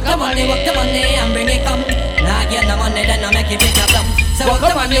 Walk the money, and bring it come. Nah, get the money, then I make it pick up them. So walk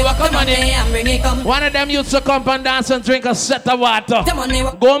the money, and bring it come. One of them used to come and dance and drink a set of water. The money,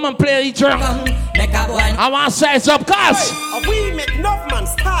 go home and play each drunk. I want to size up cause we make enough man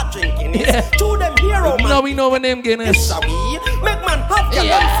start drinking it. To them hero man. Now we know what name Guinness. Make man have your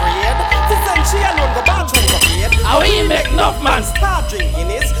afraid. To send she alone go bathroom go bed. We make enough man start drinking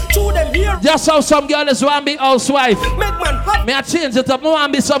it. To them hero. Just how some girls want to be housewife. Make man have. Me I change it up. I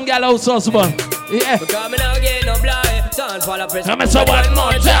want to be some girl house husband. Yeah. Because me now get no blind. Don't fall up. I'm so one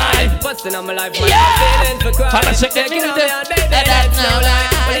more time. Busting on my life. Yeah. I'm a sick taking it. That's no lie.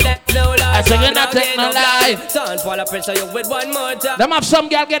 I say you're not taking no lie. Don't fall up. Pressure you with one more time. Them have some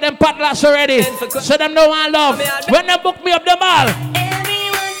girl get them potlash already. So them know I love. When they book me up them all.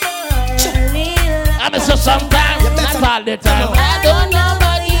 I'm so sometimes, not all the time. I don't know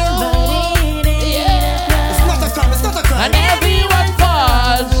about you. Yeah. It's not a crime, it's not a crime. And everyone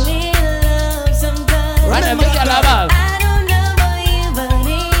falls. Right, every girl about. I don't know about you, but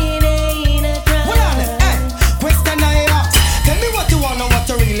it ain't a crime. Hold on, hey. Question I ask. Tell me what you wanna, what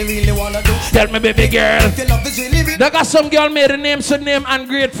you really wanna do. Tell me, baby girl. If your love is really real. They got some girl made the name so name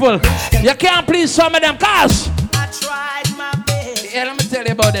ungrateful. You can't please some of them cause I tried my best. yeah, let me tell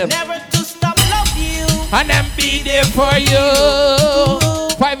you about them. Never to stop love you. And them be there for you.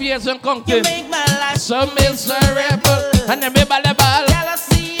 5 years in Conklin. Make my life so miserable. And them be ball.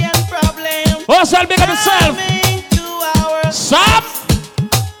 jealousy and problem. Oh, so I'll make up yourself. Stop.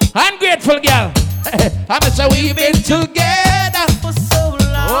 Ungrateful girl. I'm say we've been together For so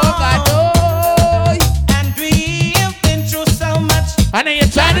long. oh God, oh. And we have been through so much. And then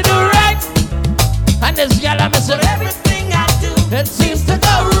you're trying to do right. And this girl, I'm say But everything I do, it seems to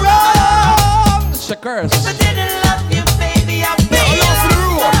go wrong. It's a curse. if I didn't love you, baby, I'd be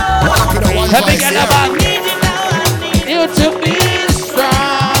alone. Let me get about Need you now, I need you to be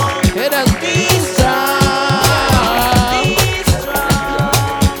strong. It has be strong. be strong.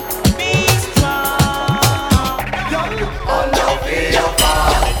 Be strong.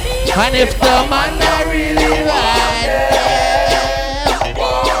 And if the man I really want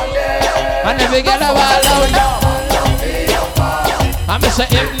and if we get about love, I'm say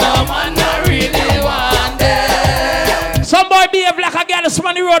if no man I really want them. Some boy behave like a girl is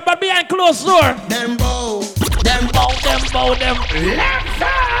on the road but behind closed door. Them bow. Them.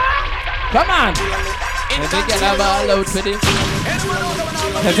 Come on. If we get about love for this.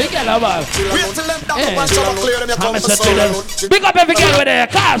 If we get about. I'm say to them. Big up every girl with their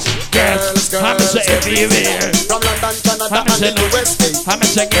cars. Girls. I'm say everywhere. I'm say no. I'm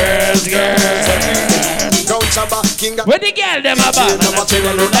say girls. Where the girl them about? I'm say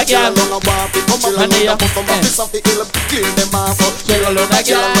the girl. And they are.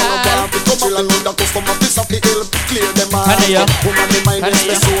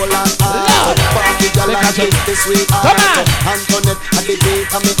 Come on! Antoinette at the gate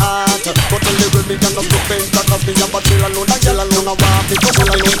of me heart. But the little bit of the pain that of me but chill alone, chill alone, walk it, chill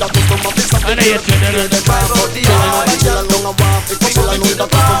alone, that was from my face of the long a walk. If you know the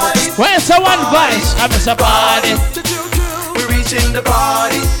party. Where's the one voice? I'm a party. We're reaching the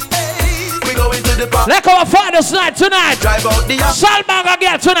party. We going to the party. Like our father's night tonight. Drive out the Salbang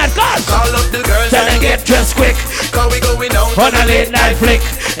again tonight, cause call up the girls tell them get dressed quick. Cause we going out on a late night flick.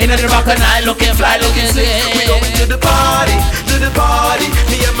 In the back of night, looking fly, looking slick. We going to the party, to the party.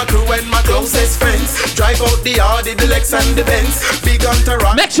 Me and my crew and my closest friends. Drive out the Audi, the Lex and the Benz. Big on to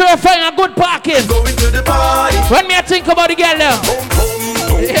rock. Make sure you find a good parking. Going to the party. When me I think about the girl there. Boom, boom,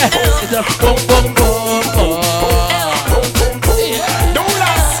 boom. Yeah. It's a boom, boom, boom, boom.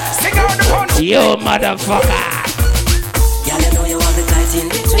 You motherfucker. Girl, you know you have the tight in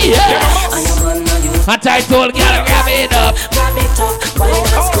between. Yes. And your man know you. And I told girl, grab it up. Grab it up, why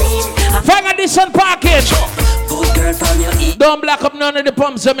not scream? Find a decent parking. Good girl from your eat. Don't block up none of the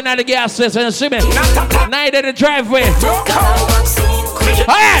pumps in the gas station. You see me? Neither the driveway.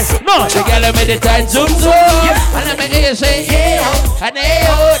 Alright, no. The girl made the tight zoom zoom. And let me hear you say yeah. And hey,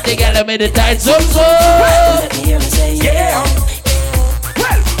 the girl made the tight zoom zoom. Let me hear you say yeah.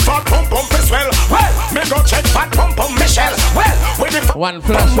 Fat pum pum is well. Well, me go check fat pum pum Michelle. Well, we the one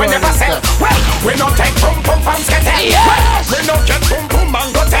flash. We never sell. Well, we no take pum pum from Sketel. Well, we no get pum pum and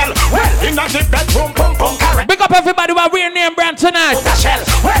go tell. Well, in a deep bedroom pum pum carry. Big up everybody with real name brand tonight.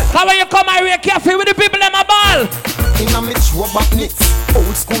 Well, how when you come I real cafe with the people in my ball. In a mix rubber knits.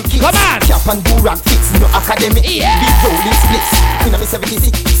 Old school kids. Come on. Cap and durag fix. No academic. Yeah. Big rolling splits. In a me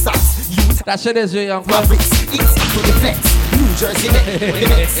 76 sats. Youth. That's it is you young man. Fabrics. It's to the flex. New Jersey net. The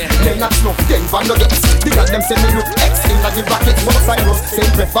Nets. They're not snuff. Denver Nuggets. They got them say me look X. In the brackets. One Cyrus.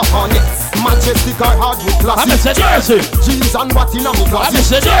 Same prefer Hornets. Majestic or hardwood classic. I'm a Jersey. Jeans and what in a me classic. I'm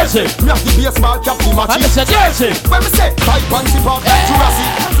a Jersey. Me have the baseball cap the magic. I'm a Jersey. When me say tight pants if out like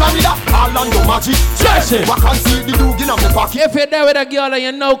Jurassic. Florida. Orlando magic. Jersey. What can see the dog in a me pocket. If you're there with a girl and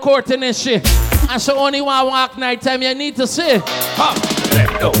you know courting and shit, and so only one walk night time, you need to see. Ha!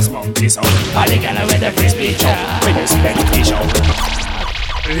 Let those monkeys out. All the girl with the frisbee shot. With the spanky show.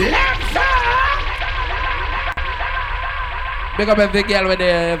 Big up every girl with the,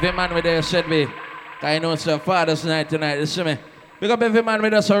 every man with the said me. I know it's a father's night tonight, you see me? Big up every man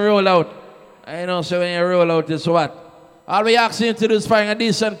with us a roll out. I know so when you roll out is what? All we ask you to do is find a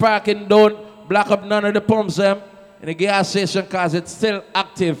decent parking, don't block up none of the pumps them in the gas station cause it's still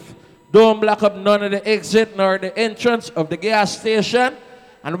active. Don't block up none of the exit nor the entrance of the gas station.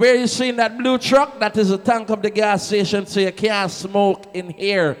 And where you seen that blue truck, that is the tank of the gas station, so you can't smoke in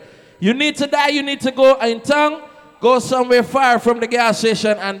here. You need to die, you need to go in town, go somewhere far from the gas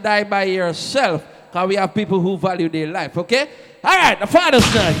station and die by yourself. Because we have people who value their life, okay? All right, the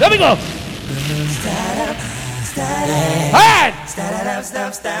Father's Night, there we go. All right.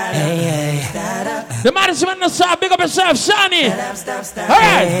 The management of the song, big up yourself, Sonny. All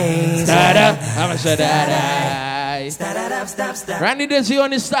right. I'm say that. Randy, this is the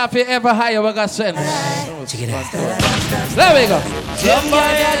only staff you ever hire we got sense. There we go.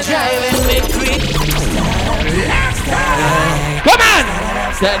 Somebody driving me crazy. Come on.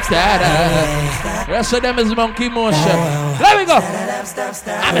 The rest of them is monkey motion. There we go.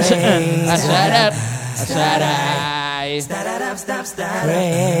 I'm saying that.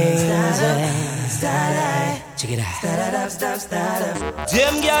 Check it out.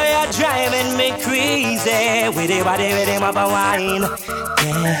 Them girl are driving me crazy with their body, with them up a wine.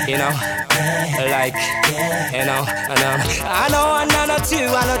 You know, like, you know, I know another 2,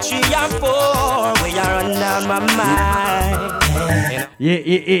 I know 3 and 4. We are run down my mind. You know?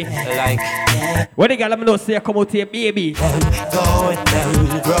 Yeah. Like, when the girl them know say come out here, baby. Go with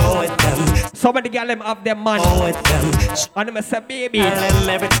them, grow with them. Some of the girl them have them man. Go with them. And them say, baby, me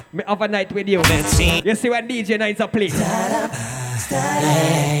have a night with you. You see when DJ nights are playing.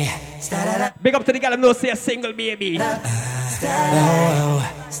 Big up to the girl them know say a single, baby.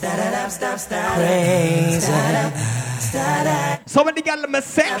 Some of the girl them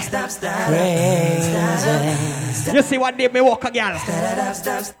say you see one day me walk a girl.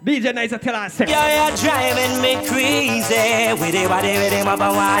 DJ nights tell her say you're driving me crazy with it, with him up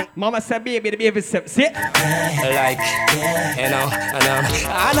a wine. Mama said, baby, the baby said, see? Like, you know,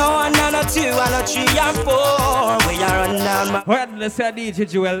 I know another 2, I know 3 and 4. We are on down my. Alright, let's say DJ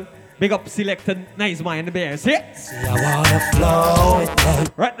Joel. Big up selected nice man in the bear, see? I wanna flow with them.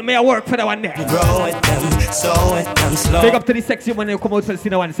 Right, may I work for that one there. Grow with them, so with them slow. Big up to the sexy woman who come out to see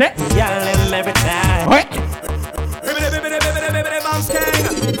the one, see? Yell him every time. Alright.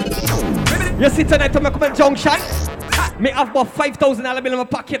 You see tonight to me come in junction? Me have about $5,000 bill in my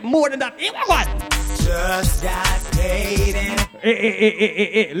pocket, more than that. Hey, what? Just that dating.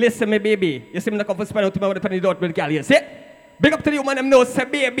 Hey, listen me, baby. You see me come for spend out to me with the penny dot with girl, you see? Big up to the woman them know, say,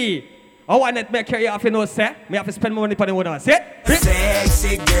 baby. I want to make carry off, you know, sir. Me have to spend money on the woman, see?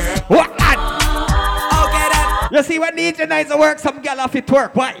 Sexy girl. What? You see, when the engine work, some girl off it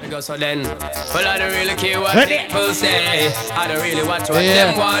work. Why? Because so then, well, I don't really care what people say. I don't really watch what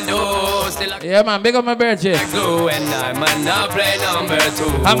them want to do. Still, yeah, man, big up my birthday. Glue and I might not play number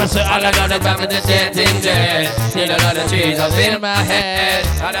 2. I'ma say all I got the time to jet in jet. Need a lot of trees up in my head.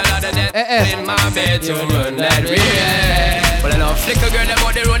 Had a lot of death in my bed to run that real. Well, I know flicker girl, them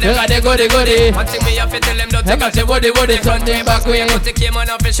on the road. They got the goody. One thing me have to tell them, don't take out the woody. Turn them back way. Put the came on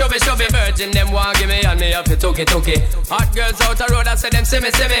up and show me. Virgin, them want give me and me have to took it. Hot girls out the road, I say them see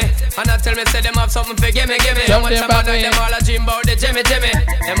me. And I tell me, say them have something for gimme. How much about them all a dream about the Jimmy. Them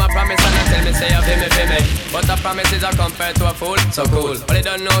a promise and I tell me, say you feel me. But the promises are compared to a fool, so cool. But they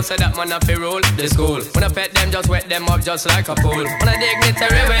don't know, say that man have to rule the school. When I pet them, just wet them up just like a pool. When I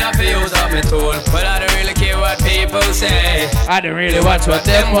dignitary way, I have to use up my tool. But I don't really care what people say. I don't really watch what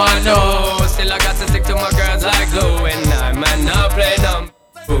them want know. Still I got to stick to my girls like glue. And I might not play number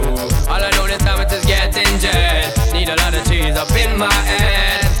 2. All I know this time it is getting jet. Need a lot of cheese up in my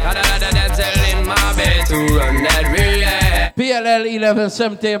head. Got a lot of dental in my bed to run that relay. PLL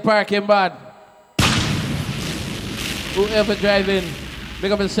 1170 parking bad. Whoever driving,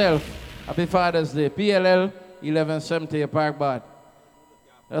 pick up yourself. Happy Father's Day. PLL 1170 park bad.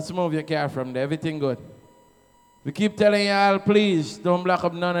 Let's move your car from there. Everything good. We keep telling y'all, please don't block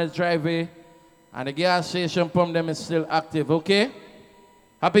up none of the driveway. And the gas station pump them is still active, okay?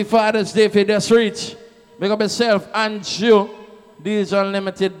 Happy Father's Day for this reach. Make up yourself and you. These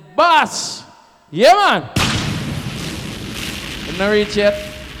Unlimited boss. Yeah, man. You not reach yet?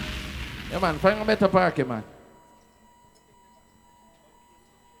 Yeah, man. Find a better parking, man.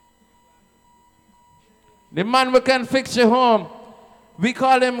 The man who can fix your home. We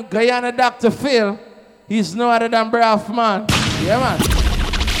call him Guyana Dr. Phil. He's no other than Braff, man. Yeah, man.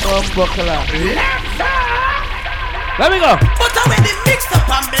 Buckler. Let me go. But I when they mix up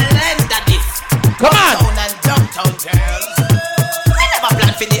and blend at this. Come on. Uptown and downtown girls. I never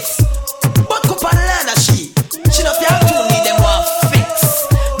planned for this. But Cooper Lana, she not feel to need them one fix.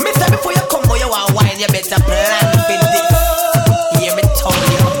 Me say before you come, boy, you want wine, you better plan for this. Hear me tell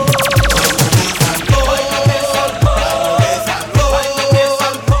you.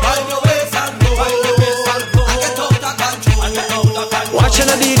 Watching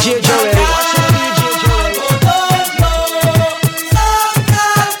a DJ Joel.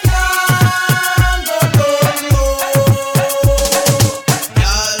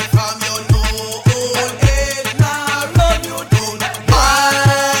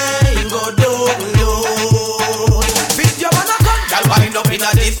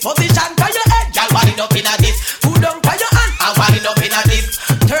 Position for your head, y'all wind up in a this. Put down for your hand, and wind up in a this.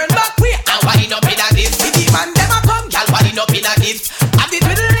 Turn back way, and wind up in a this. If the man them a come, y'all wind up in a this. Have it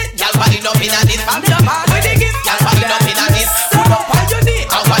with the lit, y'all wind up in a this. From your man with the gift, y'all wind up in a this. Put down for your knee,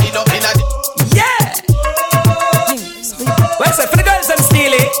 and wind up in a this. Yeah. Well, so for the girls and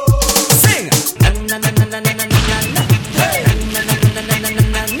Steely, sing.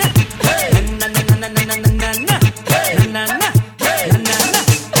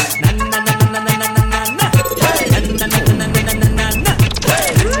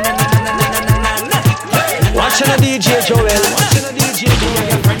 Watching a DJ Joel. Watching a DJ Joel.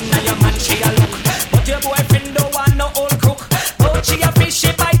 Your friend and your man, she a look. But your boyfriend don't want no old crook. But she a fish,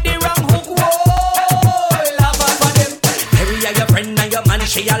 she bite the wrong hook. Whoa, love her for them. Harry, your friend and your man,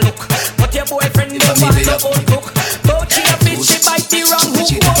 she a look. But your boyfriend don't want no old crook. But she a fish, she bite the wrong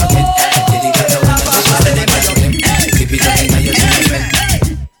hook. Whoa, love her for them.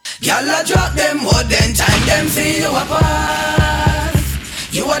 Y'all a drop them more than time them see you apart.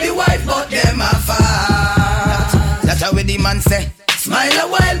 You are the wife but them a fat. That's how the man say. Smile a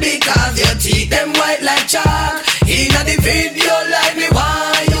while because your teeth them white like chalk. Inna the video like me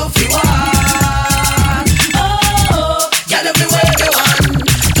why you feel want. Oh, y'all every way you want.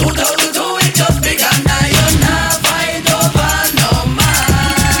 2002 it just begun now you not find over no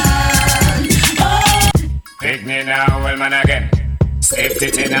man. Oh. Pick me now, well man again. Save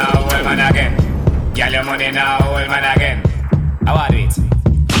titty now, well man again. Get your money now, well man again. How are it?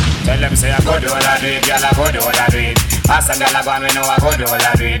 Tell them say I go do all I do it, girl I go do all I do it. Ask a girl I go and me know I go do all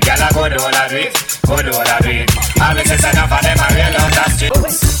I do it. Girl I go do all I do it, go do all I do it. All me say enough of them I real out that street.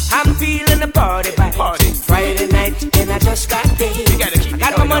 I'm feeling the party vibe. Friday night and I just got paid.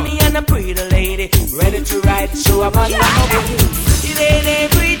 Got my money and a pretty lady ready to ride, so I'm on my way. It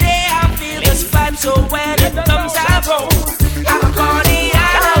ain't every day I feel this vibe, so when it comes I roll. I'm a party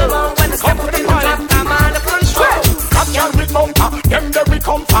animal. When I step up in the club, I'm on the control. Up your with bumper, them the we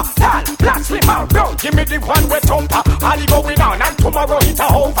come for. Blast me man down. Give me the one with thumper. All he going on and tomorrow it's a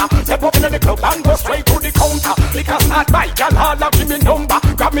over. Step up in the club and go straight to the counter. Because not my girl, all give me number.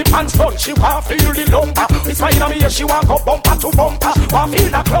 Grab me pants down, she want feel the lumber. It's fine on me, she want go bumper to bumper. Want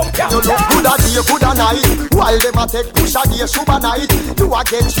feel a clump, yeah. You look good a day, good a night. While them a take push a day, shoot a night. You a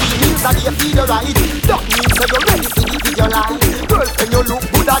get 3 meals a day, feed the right. That means that you're ready to live your life. Girlfriend, you look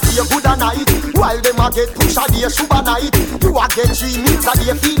good a day, good a night. While them a get push a day, shoot a night. You a get 3 meals a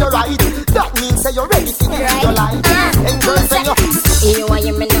day, feed the right. That means that you're ready to live your life. And girlfriend, you want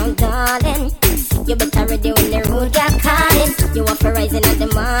you me now, darling. You better ready when the road got calling. You want for rising in the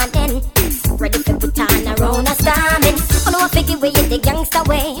morning. Ready for put on a round of storming. I know I figure way you the gangsta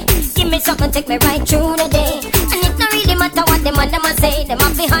way. Give me something, take me right through the day. And it don't really matter what them and them a say. Them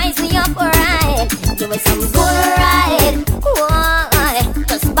up behind me up right. Give us some good ride. Whoa,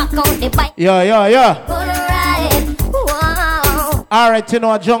 just back out the bike. Yeah. Good ride. Whoa. Alright, you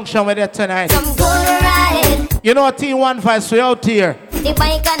know a junction with it tonight. Some good ride. You know a T15, we out here. The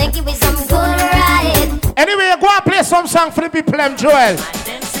bike gonna give me some good ride. Anyway, go and play some song for the people, Joel.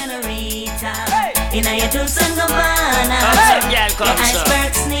 In a Tucson Gabbana,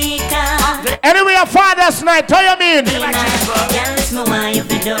 iceberg sneaker. Anyway, a Father's night, how you mean?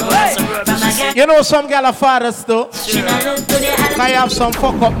 You know some girl a fathers too. I have some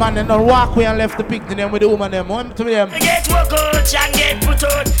fuck up man and they'll walk away and left the picture them with the woman them. What to them? Get work out and get put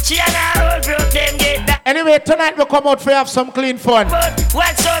out. She and her old broke them get that. Anyway, tonight we come out for have some clean fun.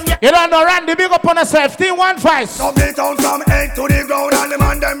 You don't know, Randy, big up on yourself. T15. Some they down from head to the ground and the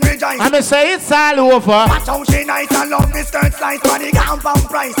man them rejoice. I'm going to say it's all over. Watch how she nice and love me skirt slice for the compound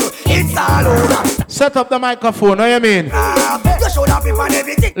price. It's all over. Set up the microphone, what you mean? You should have been on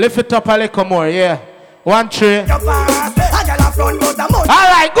everything. Lift it up a little more, yeah. 1 3.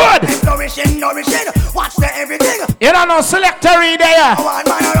 Alright, good. Nourishing. Watch the everything. You don't know, selector read there.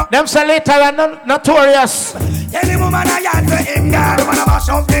 Them say later and notorious. Any woman I had for him, girl. The man about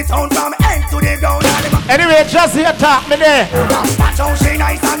shove the town from end to the ground. Anyway, just here talk me there. Watch how she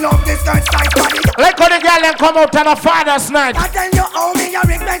nice and love this skirt slice body. Like how the girl then come out on a Father's night. I tell you how me I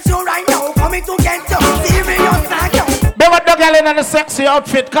regret you right now. Coming to get you. Serious like you. They want the girl in the sexy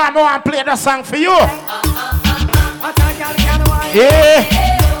outfit. Come on and play the song for you. Yeah.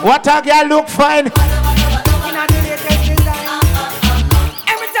 What a girl look fine.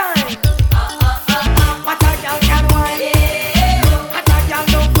 Every time. What a girl can wine. What a girl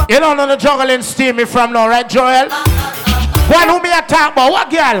look. You don't know the juggling steamy from now, right, Joel? One who me a talk about,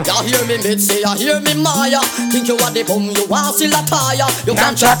 what girl? You hear me Mitzi, you hear me Maya. Think you want the bum, you want still a tire. You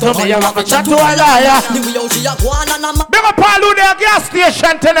can't chat to me, you want to chat to a liar. The way out you go on and I'm big up all who there gas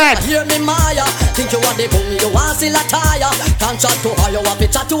station tonight. You hear me Maya. Think you want the bum, you want still a tire. Can't chat to her, you want to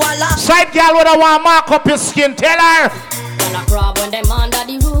chat to a liar. Side girl with a one mark up his skin, tell her. When I grab when them under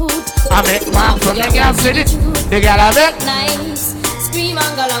the root. I make mark from the girl city. The girl I make nice. Scream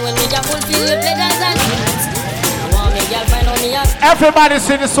and go along when me just fulfill the pleasures and needs. Everybody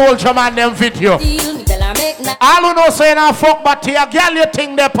see the soldier man them video. All who know say na fuck but here girl you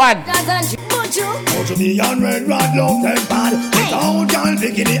think they pan. Go to me and red rod long them bad. Without girl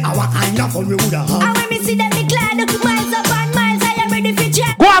bikini our eye na fun we woulda have. And when me see them me glad miles up and miles I am ready for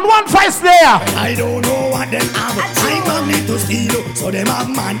jet. Go on one face there. I don't know what them have. I come need to steal so them have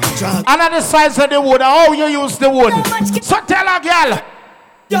man attract. And on the size of the wood how you use the wood. So tell a girl.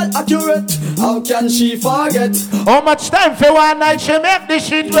 Girl accurate, how can she forget? How much time for one night she make this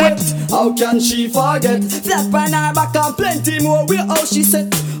shit wet? How can she forget? Flap on her back and plenty more where how she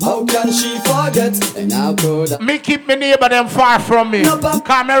said. How can she forget? And how could me keep me neighbor them far from me?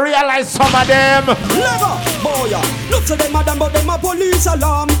 Can me realize some of them? Never, boy. Look for them madam but them a police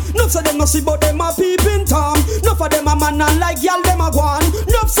alarm. Look for them no see but them a peeping tom. Look for them a man and like y'all them a gone.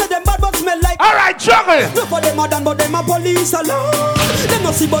 Look for them bad but smell like. Alright, juggle. Look for them madam but them a police alarm. Them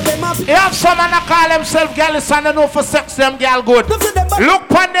no see but them a. You have some man that call themselves girls and they know for sex them girl good. Look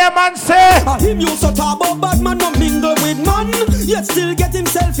pon them and say. Him used to talk about bad man no mingle with man. Yet still get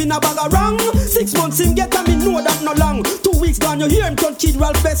himself in a bag of wrong. 6 months him get and me know that no long. 2 weeks gone you hear him turn Kid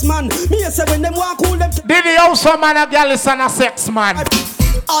Ralph best man. Me say when them walk cool them. Did he also man a girl is and a sex man?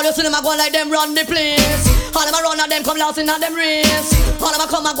 All you see them a go like them run the place. All them a run and them come lost in a them race. All them a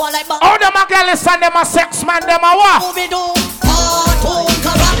come and go like back. Oh them a girl is and them a sex man them a what? Movie do cartoon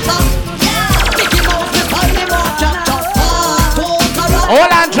character. Mickey Mouse the call me more chapter. Cartoon character.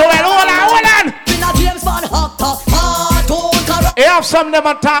 Hold on Joel, hold on. Been a James Bond actor. Cartoon character. You have some of them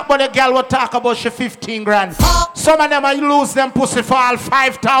a talk but the girl will talk about she 15 grand. Some of them a lose them pussy for all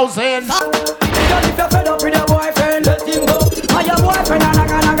 5,000. If you're fed up with your boyfriend, let him go. Or your boyfriend a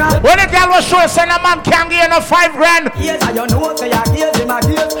naga. When the girl was showing say a man can't get no 5 grand. Yes, I don't know say I give him a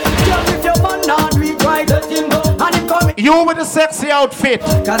gift. Just if your man You with the sexy outfit.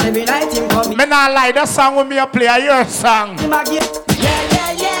 Cause every night him come. Me not like that song with me a play your song.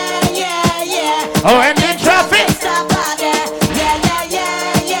 Oh, and the traffic.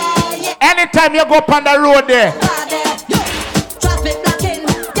 Anytime you go up on the road there.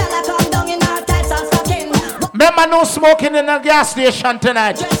 Remember no smoking in the gas station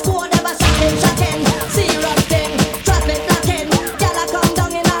tonight.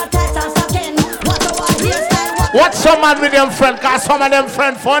 What's some man with them friend? Cause some of them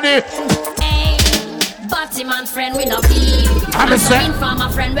friend funny. Hey, Batty man friend we love leak. I'm a farmer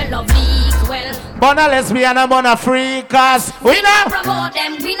friend we love leak. Well, Bona lesbian and bona free. Cause we know promote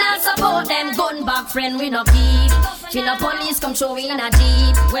them, we not support them. Gun back friend we not keep. Till the police come show in a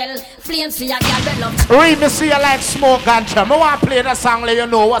jeep. Well, flames for your girl we love. Read me see you like smoke ganja. Me want play the song let you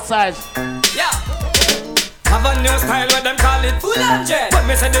know what size. Yeah. Have a new style where them call it full on jet. But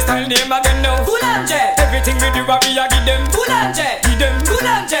me say the style name again now. Full on jet. Everything we do, we a give them full on jet. Give them full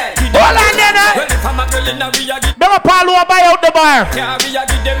on jet. Hold on there now. Well, if I'm a girl in a we a give. Them a Paul who buy out the bar. Yeah, we a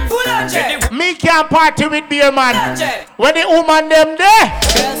give them full on jet. Me can't party with beer man. When the woman them there.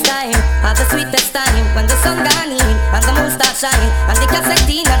 Girls time, at the sweetest time. When the sun gone in, and the moon start shining. And the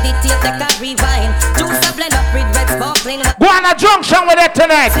cassette and the tape they can rewind. Juice a blend up with red sparkling. Go on a junction with it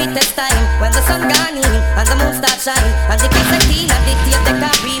tonight. Sweetest time, when the sun gone in, and the moon start shining. And the cassette and the tape they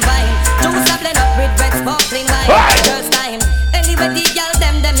can rewind. Juice a blend up with red sparkling wine. Girls time, anyway the girl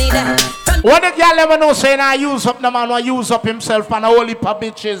them need them. What the girl ever know saying I use up the man or use up himself and a whole heap of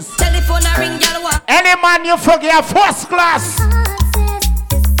bitches. Telephone a ring, girl what? Any man you forget first class.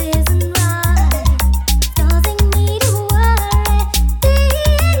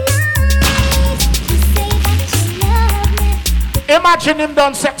 Imagine him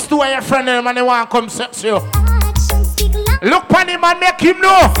done sex to your friend and he want to come sex you. Look on him and make him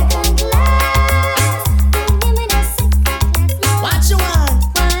know. What you want?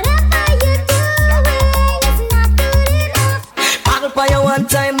 Paddle for your one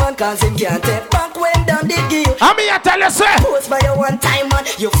time man, cause him can't take back when down the give. I mean I tell you sir. Post for your one time man,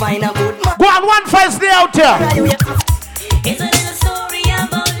 you find a good man. Go on one first day out here. It's a little story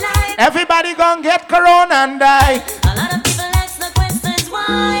about life. Everybody gonna get corona and die. A lot of people ask the questions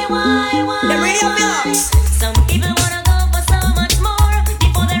why? They really have blocks. Some people wanna go for so much more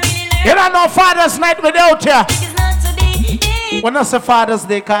before they really learn. You don't know Father's Night without you. It's not to be. When I say Father's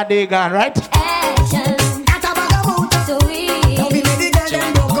Day, cause they gone, right? Action. So we. Don't be made the girl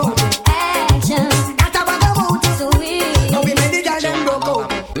them broke out. Action. So we. Don't be made the girl them broke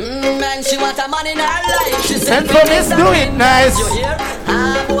out. Man, she want a man in her life. She And for this do it nice. You hear?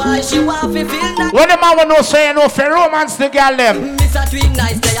 Ah, boy, she want to feel nice. When the man will know say no for romance the girl them. Mr. Tweet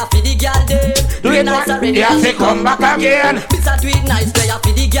nice, they are for the girl them. Do it nice already, you have to come back again. Mr. Tweet nice, they are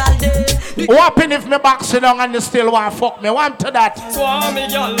for the girl them. What happen if me back sit down and you still want to fuck me? Want to that? Swami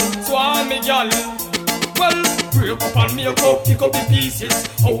girl. Well, break up and make up, pick up the pieces.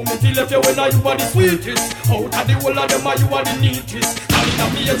 How me feel if you when you are the sweetest. Out of the whole of them you are the neatest. And in a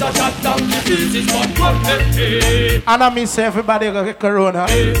me as a shot down the pieces. But hey. And I mean say everybody gonna get corona.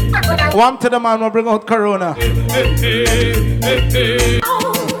 One to the man will bring out corona.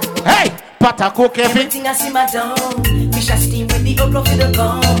 Hey, pata cook everything I simmer down. Fish a steam with the okra for the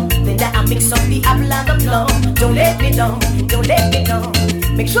gum. Then that I mix up the apple and the plum. Don't let me down, don't let me down.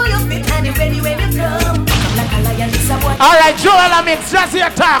 Make sure you're fit and you're ready when you come. I'm like a lion, this a what. Alright, Joel, I mix just your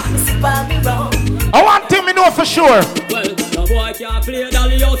talk. I want to me know for sure. Well, no boy can't play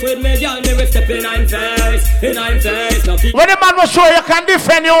dolly house with me, girl. Me will step in I'm face, in I'm face. When the man will show you can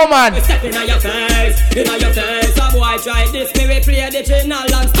defend your woman. Step in your face, in your face. A boy try this, me will play the channel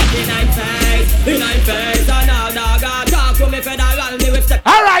and step in I'm face, in I'm face. And all dog talk to me federal, me will step.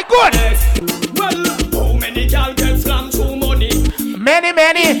 Alright, good. Well, how many girl get slammed through money? Many.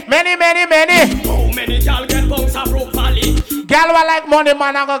 How many girl get bounce a broke valley? Girl will like money,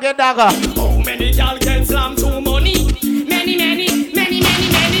 man, I go get dagger. How many girl get slammed through money? Many.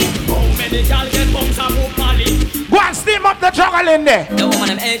 How many girl get bounce a broke valley? Go and steam up the juggle in there. The woman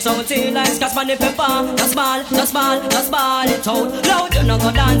them eggs on tea like scotch on the pepper. Just ball it out. Loud, you know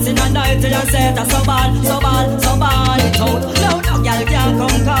go dancing and dirty and set a so ball it out. Loud, no girl can't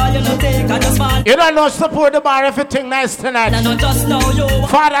come call you no take and just ball. You don't know support the bar, everything nice tonight. I don't just know you.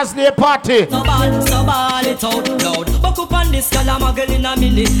 Father's Day party. So ball it out. Loud, buck up on this girl I'm a girl in a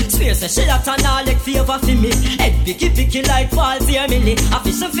minute. Swear say she that and all like favor for me. Head picky like falls here milli. A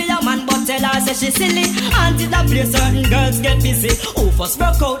fish for your man but tell her say she silly. Auntie that play certain girls get busy. Who first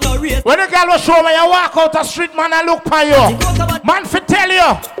broke out no race. When the girl will show me you walk out the street, man, I look for you. Man, for tell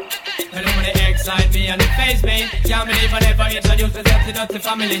you. Hello, the eggs inside me and it phase me. Can't believe I never introduce myself to Dirty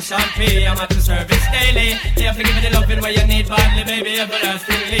Family Sean P. I'm at the service daily. They have to give me the loving where you need badly, baby,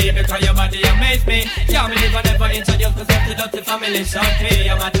 everlastingly. Because your body amaze me. Can't believe I never introduce myself to Dirty Family Sean P.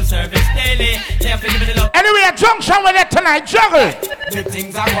 I'm at the service daily. They have to give me the love. Anyway, a junction with it tonight, juggle. The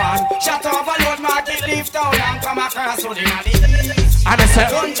things I want. Shut up and load market, leave town and come across to the east. And I said,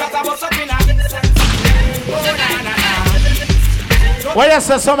 don't chat about something I oh, na, na, na. What you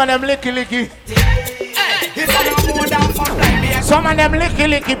say, some of them licky. Some of them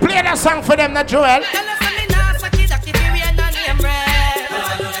licky. Play the song for them, not Joel.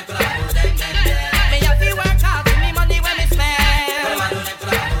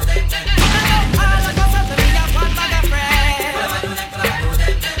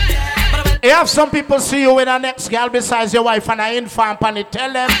 You have some people see you with a next girl besides your wife and an infant and they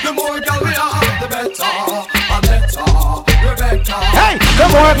tell them the more girl we have, the better, and better. Hey, the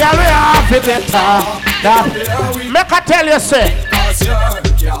more girl we have, the better. Make I tell you, say, cause your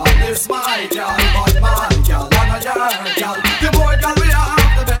girl is my girl, but my girl, and your girl. The more girl we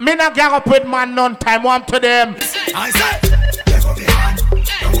have, the better. Me not gang up with man none time, one to them. I said, level me hand,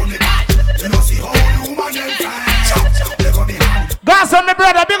 you hold me back. You know see how you woman them fine. Chop, level me hand. Gaza, my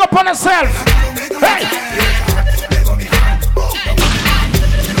brother, big up on yourself. Hey.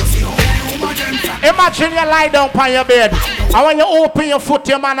 Imagine you lie down on your bed, and when you open your foot,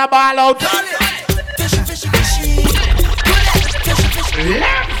 your man a ball out.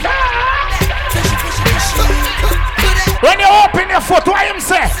 When you open your foot, what him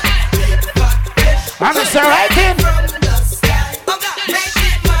say? I'm gonna say right in.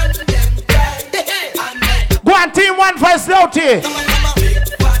 Go on, team 1 verse out here.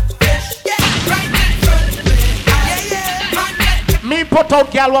 Me put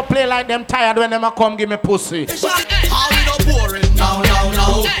out girl who play like them tired when them a come give me pussy. How we not boring? Now.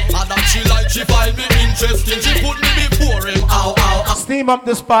 And that she like she find me interesting. She put me before him. Ow. Steam up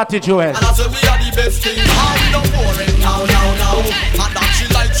this party, Joel. And I say we are the best thing. How we not boring? Now. And that she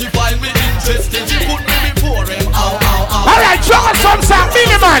like she find me interesting. She put me before him. Ow. Alright, show us some song,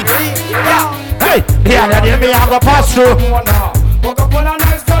 Billy man. Hey, here me I go pass through.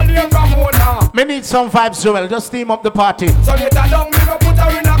 Me need some vibes, Joel. Just steam up the party. So get her down, we go put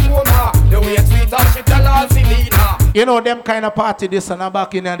her in a coma. The way sweet as she tell her Selena. You know them kind of party this and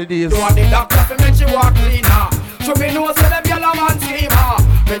back in the days. You want the doctor to make she walk cleaner. So me know say them yellow man steamer.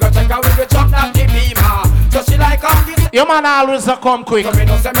 Me go check her with the truck that the beamer. So she like all this. Your man always a come quick. So me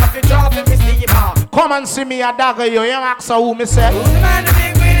know say me have to drop me steamer. Come and see me a dagger you. You ask her who me say. Who's the man to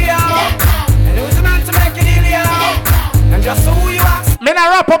make video? And who's the man to make it illegal? And just who you ask. Me na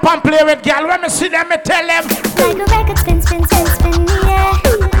wrap up and play with girl. When me see them, me tell them. Like a record spin, yeah. Spin, yeah.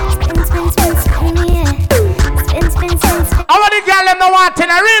 Spin. How the girl them no want in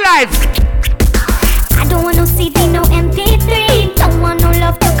a real life? I don't want no CD, no MP3. Don't want no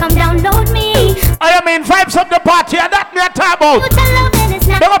love to come download me. I mean vibes up the party, and that me a talk about.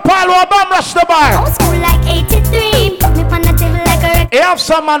 They go Paul who bomb rush the bar. Old school like 83. Put me on the table like a record. You have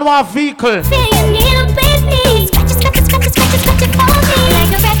someone want vehicle. Feel you need a baby. Scratch it for me.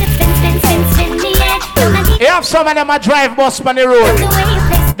 Like a record spin, yeah. You have some of them a drive bus on the road.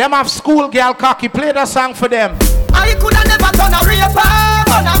 Them have school girl cocky. Play the song for them. I coulda never done a raper.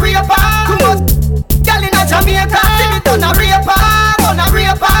 Come on, girl in a Jamaica. See me done a raper.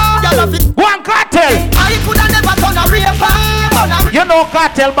 Go on, Cartel. I coulda never done a raper. You know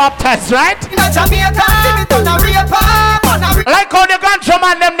Cartel baptized, right? In a Jamaica. See me done a raper. Like how the ganja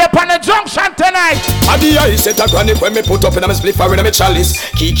man them up on the junction tonight. I be I set a granny when me put up in a split fire in a chalice.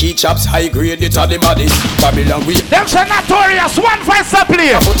 Kiki chops high grade it are the maddest. Babylon we. Them say notorious one voice a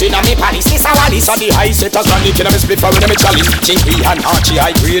play. Put in a me palace. This a Wallis. A the high set a granny in a split fire in a chalice. Chinky and Archie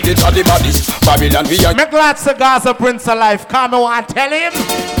high grade it are the maddest. Babylon we are. Me glad cigars a prince of life. Come on, tell him.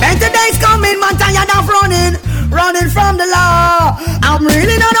 Better days coming, man, tired of running from the law. I'm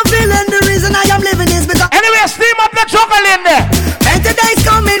really not a feeling. The reason I am living is because. Anyway, steam up the juggle in there. Better days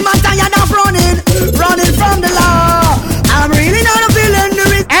coming, man, tired of running from the law. I'm really not a feeling. The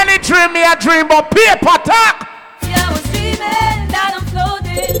reason. Any dream me a dream, but paper talk. Yeah, I was dreaming that I'm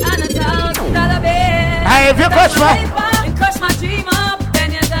floating on $1,000 bill. Hey, if you crush my dream up,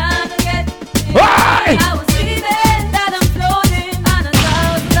 then you're done to get. Why? I was dreaming that I'm floating on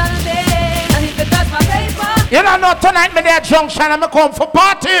 $1,000 bill. And if you touch my paper. You don't know tonight me there junction and me come for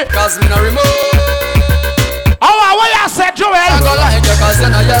party. Cause me no remove. Oh, what you said, Joel? I go like you cause you're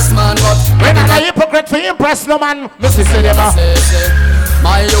not yes man, but we're not a hypocrite for impress no man. Mrs. Cinema.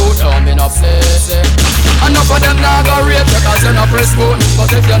 My youth don't mean up say. Enough of them now go rape you cause you're not press button.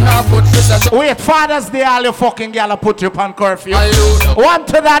 But if you're not put research. Wait, Father's Day all your fucking gal put you on curfew. My youth. One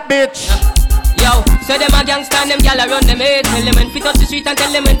to that bitch. Yo, so them a gangsta and them gal a run them head. Tell them when fit up the street and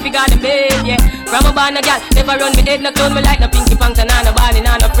tell them when fi got them bed, yeah. From a born a gal, never run me head, no clone me like no Pinky Pants and no Barney,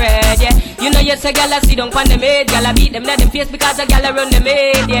 no Fred, yeah. You know yes a gal a sit down pon them head, gal a beat them let them face because a gal a run them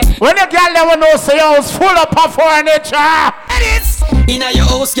head, yeah. When a gal never know say your house full of furniture. It is. Inna your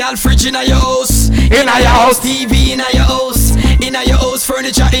house, gal, fridge inna your house. Inna your house, TV inna your house. Inna your house,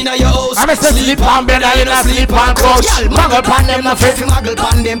 furniture inna your house. I'm a sleep on bed, I not sleep on couch. Muggle pan them, no afraid fi muggle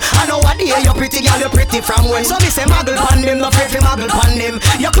pan them. I know what day you pretty, gal, you pretty from when. So me say muggle pan them, no afraid fi muggle pan them.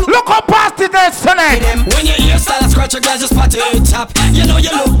 Look how past it is tonight. When your hairstyle scratch your glass, just pat it top. You know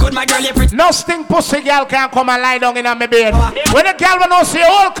you look good, my girl, you pretty. No stink pussy gal can come and lie down in my bed. When a gal will not see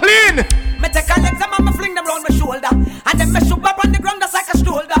all clean. Me take a legs and me fling them round my shoulder, and then me shoot up on the ground just like a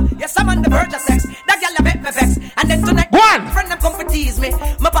shoulder. Yes, I'm on the verge of sex. That girl a make me vex, and then tonight one friend them come to tease me.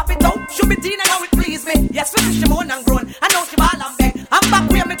 Me pop it out, shoot me teen and how it please me. Yes, we she moan and groan, I know she ball and beg. I'm back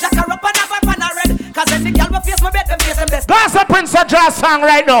where me jack her up and have her pan her red. Cause then the girl will face my bed, them face them best. That's a Prince of Jazz song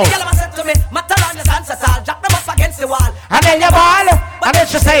right now. The girl said to me, matter on the dance at all, jack them up against the wall. And then you ball, and then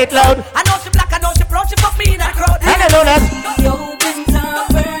she say it loud. I know she black, I know she proud, she fuck me in a crowd. And I know that.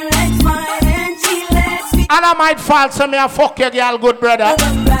 And I might fall, so me a fuck your girl, good brother. And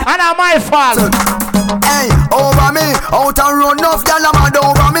I might fall. Hey, over me, out and run enough gal a mad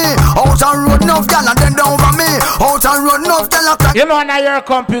over me. Out and run enough gal and then over me. Out and run enough gal a crack. You know on your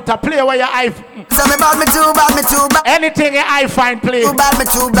computer, play where your eye. Say me bad, me too bad, me too bad. Anything your eye find, play. Too bad, me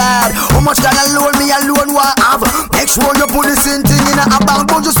too bad. How much gal alone me alone want have? Make sure you put the same thing in a bank.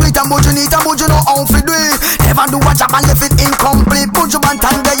 But you sweet and but you neat and but you know how to do it. Never do a job and leave it incomplete. Put your band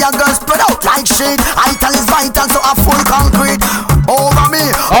and there your girl spread out like shit. Ital is vital, so a full concrete. Over me.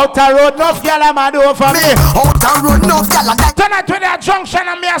 Out the road, enough gal a mad over me. Out the road, enough gal a like. Tonight with that junction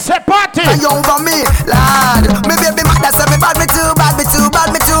and me a say party. And you over me, lad. Me baby mother say me bad, me too bad, me too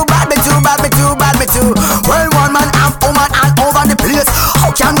bad, me too bad, me too bad, me too bad, me too. Well, one man have woman all over the place.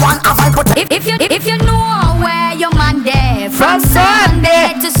 How can one have I put? If you know where your man there from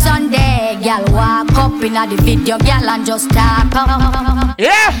Sunday to Sunday, girl walk up in the video, girl and just talk.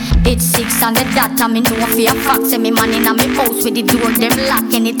 Yeah. It's 6 on the dot, and me know for a fact. Say me man in a me house with the door them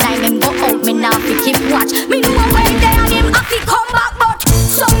lock. Anytime them go out, me now fi keep watch. Me know where they and him have to come back, but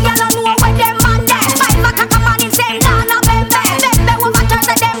some girl know where them man there. 5 o'clock a man him say nah nah baby. Baby woman turn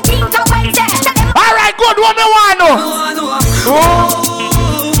to them think to Wednesday. All right, good. What me want to?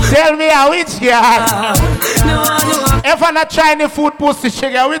 Tell me how it's here. If I'm not trying the food pussy, she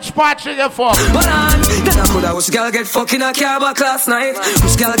get which part she get fuck? But on, then I coulda wish girl get fuck in a car back last night.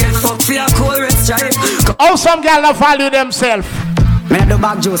 Wish girl get fuck for a cold red stripe. How some girl not value themselves? Me not do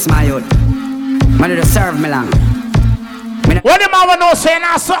back juice my youth. Me not do serve me long. What the man know say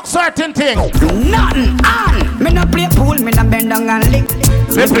I suck certain things? Nothing on. Me no play pool, me no bend down and lick.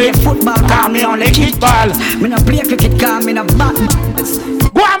 Me play football, cause me only kick ball. Me no play cricket, cause me no bat.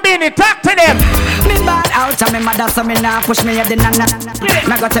 Go and be in it, talk to them. Me bad out and me mother, so me nah push me head in and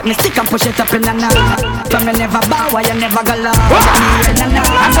me go take me stick and push it up in and so me never bow, you never go low.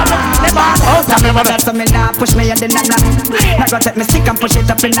 Me bad out and me mother, so me nah push me head in and me go take me stick and push it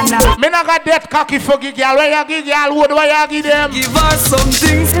up in and me nah got that cocky for give girl. Where you give girl wood, where you give them? Give her some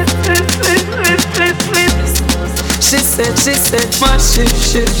things. She said, man, shit.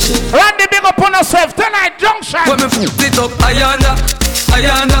 Randy, big up on herself tonight, junction. When me put it up, Ayana,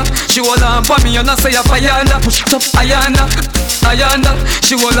 she hold on for me and I say Ayana. Push it up, Ayana,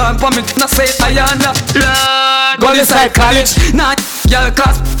 she hold on for me and I say Ayana. Lord, go inside college, nah, girl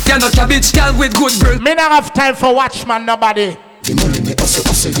class, girl no cabbage, girl with good brain. Me not have time for watchman, nobody. The money, me hustle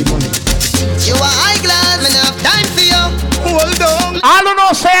the money. You are high class, me not have time for you. Hold on. All who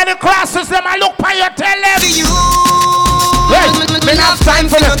know say any crosses them, I look by you, tell them. For you. Me not have time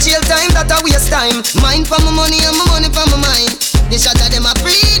for no chill time, that a waste time. Mine for my money and my money for my mind. The shot of them a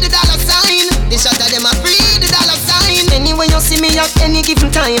free the dollar sign. The shot of them a free the dollar sign. Anyway you see me at any given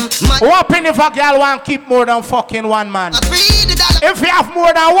time. What if a girl want keep more than fucking one man? If you have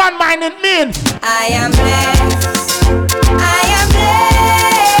more than one man, it means I am blessed. I am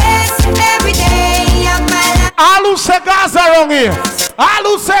blessed every day of my life. All who say Gaza wrong here. All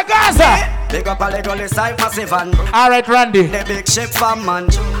who say Gaza. Big up a little massive van. Alright, Randy. The big ship from man.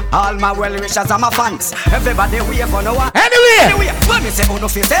 All my well wishers and my fans. Everybody wait for no one. Anyway. When me say uno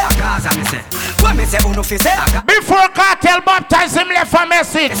fi say Gaza me say. When me say uno fi say before Cartel baptize him left a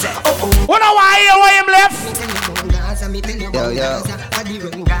message. Who know why hear why him left? Yo.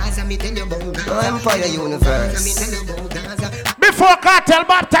 Empire Universe. Before Cartel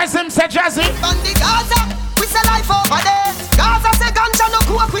baptize him say Jazzy. On the Gaza, we say life over there. Gaza say ganja no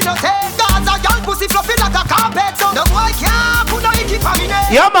cook we no take. Gaza girl pussy fluffy like a carpet. So no boy can't put no icky for me.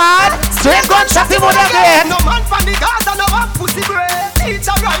 Yo man, straight gunshot Hollywood again. No man from the Gaza, no one pussy bread.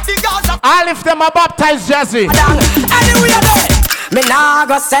 Teacher right the Gaza. All if them are baptized, Jazzy. Anyway, me nah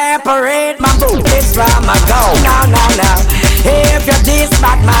go separate my booties from my gold. No. If you're this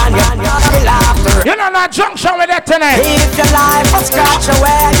bad man, you're laughter. You know not junction with that tonight. If your life was scratch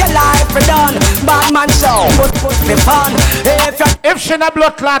away, your life for done. Bad man show, put me fun. If she not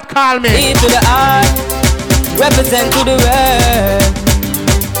blood clot, call me. E to the R, represent to the world.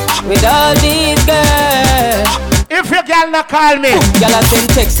 With all these girls. If your girl not call me. Y'all have send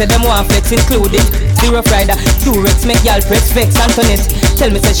text, say them want flex included. Zero Friday, Durex, make y'all press vex Antoinette. Tell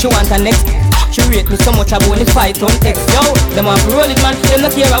me say she want a next. She rate me so much I only 5 ton X. Yo, them want to roll it man, them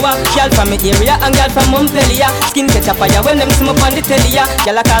not care about. Y'all from my area and y'all from Montpellier. Skin catch a fire when them see me on the telly.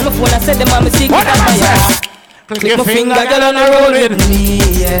 Y'all a call my phone and say them want me secret fire. Click my finger, girl, on the roll with me,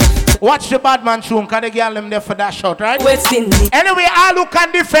 yeah. Watch the bad man tune, cause the girl them there for that shot, right? Anyway, all who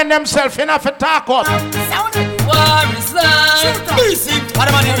can defend themselves enough to talk up.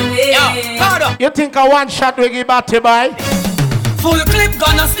 You think a one shot will give batty by? Full clip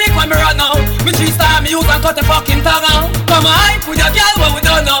gonna stick when me run now. Me 3-star me use and cut the fucking tongue out. Come on, put your girl what we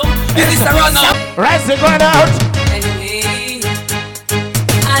don't know. This is the run now. Rise the gun out. Anyway,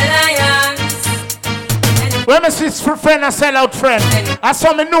 alliance. When me see friend and sell out friend, I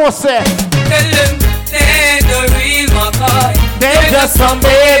saw me know say. Tell them they ain't the real McCoy. They just some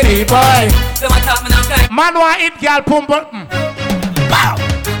baby boy. They want talk me now guy. Man want eat girl pum pum. Wow.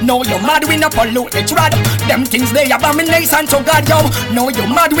 No, you mad we no pollute the trad. Them things they abomination to God, yo. No, you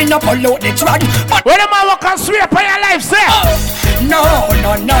mad we no pollute the trad. But where them a walk and swear for your life, sir? No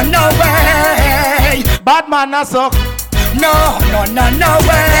way. Bad man, that's up. No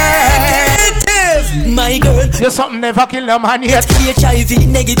way. My girl, you something never kill no man yet. HIV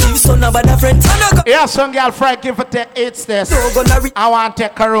negative, son of a friend. Yeah, some girl frightened for take AIDS test. I want to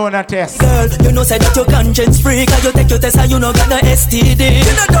take corona test. Girl, you know say that your conscience free. Cause you take your test and you no got no STD.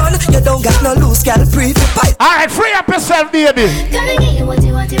 You know done, you don't got no loose girl free. Alright, free up yourself, baby. Gonna get you what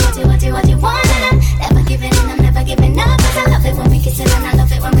you want. Never giving in, I'm never giving up. Cause I love it when we kiss it and I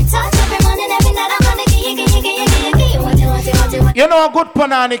love it when we touch. Every morning, every night, I'm gonna get you what you want. You know a good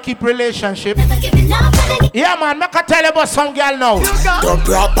punani keep relationship. Yeah man, make I tell you about some girl now. The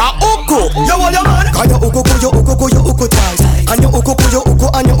proper uku. You want your man? Cause your uku tight. And your uku and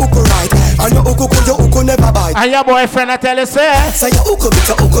your uku right. And your uku never bite. And your boyfriend I tell you say your uku bit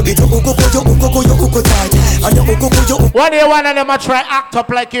your uku tight. And your uku. What do you want them to try act up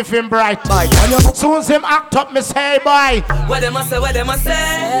like if him bright? Soon as him act up, me say boy. What them a say?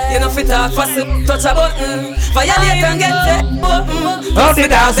 You know fit talk fast, touch a button. Violate and get it. How the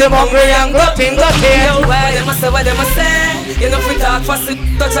dance them hungry and gutting. What them a say? You know fit talk fast,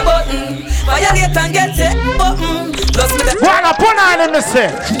 touch a button. Violate and get it. Wanna put on him, me say.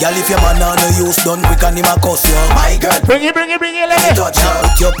 Girl, if your man on no use done quick and him a cuss you. My girl, bring it, let me touch you.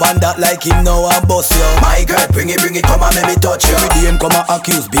 Put your pan that like him now and bust you. My girl, bring it, come on, let me touch you. Every day him come and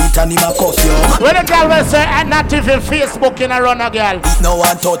accuse, beat and him a cuss you. When the girl will say, I'm not even Facebook in a run a girl. No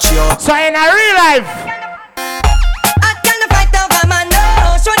one touch you. So in a real life, I can't fight over man,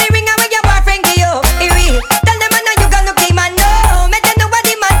 no. Show the ring away your boyfriend give you. Be real. Tell them man you gonna look him man, no. Make them know what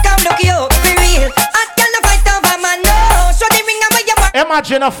the man come look you. Be real. I can't fight over man, no. Show the ring away your boyfriend.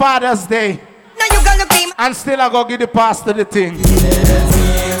 Imagine a Father's Day. Now you gonna look him. And still I go give the pastor the thing.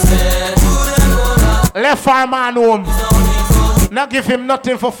 Left our man home. Not give him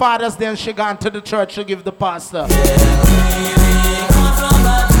nothing for Father's Day and she gone to the church to give the pastor.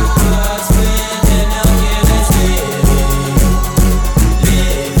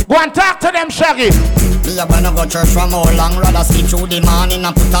 Go and talk to them, Shaggy. Me a gonna go church from how long. Rather sleep through the morning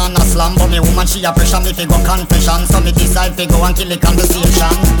and put on a slam. But me woman she a pressure me fi go confession. So me decide fi go and kill the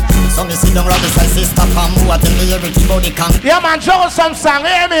conversation. So me sit down right beside sister Pam who a tell me everything about the camp. Yeah man, show us some song,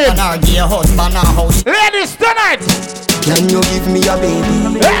 hear me. And our dear husband and house. Ladies tonight. Can you give me a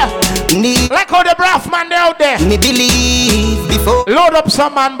baby? Yeah. Like how the braff man they out there. Me believe before. Load up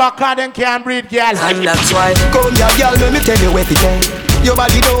some man back and then can't breathe, girl. And that's why. Come here, girl, let me tell you where to go. Your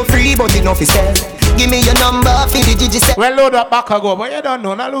body don't free, but enough is said. Give me your number, for the Gigi set. Well, load up back a go, but you don't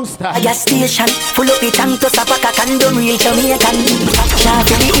know, not lose time. A gas station, full up the tank to Sapaka condom, real Jamaican. Sharp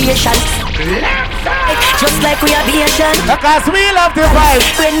aviation. Just like we aviation. Because we love the vibe.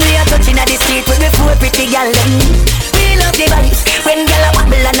 When we are touching at the street with the four pretty gal them. We love the vibes. When gal a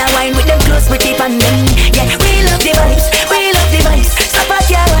wobble and a wine with them close pretty pan them. Yeah, we love the vibes. We love the vibes.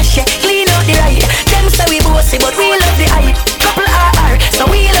 Sapaka wash it, clean out the ride. Them say we bossy, but we love the hype. Couple RR, so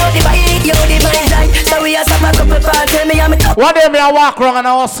we love the vibe. Yo, the vibes. So we are some a couple parts. Tell me I'm a top. What them I walk around and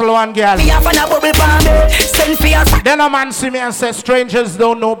I hustle one girl. Then a man see me and say, strangers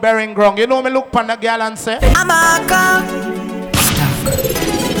don't know bearing ground. You know me look upon the girl and say, I'm a girl.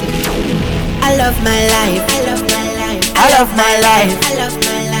 I love my life. I love my life. I love my life. I love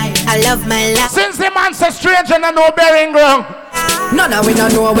my life. I love my life. Since the man says stranger and no bearing ground. None of we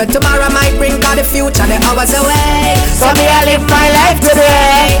don't know what tomorrow might bring, cause the future the hours away. So me I live my life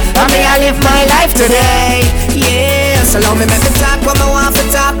today. So me I live my life today. Yeah, so long me make me talk when I want to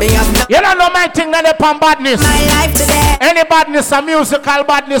talk. Me have no. You don't know my thing that upon badness. My life today. Any badness, a musical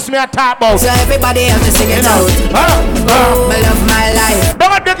badness me I talk about. So everybody have to sing it out. Me love my life.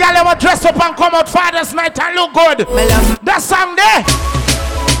 Don't want the girl ever dress up and come out Father's night and look good. Me love that song there.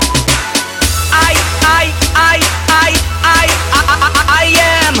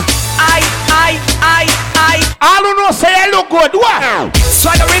 I don't know, say I look good. Wow.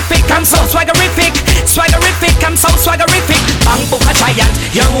 Swaggerific, I'm so swaggerific. Swaggerific, I'm so swaggerific. Bang book a giant,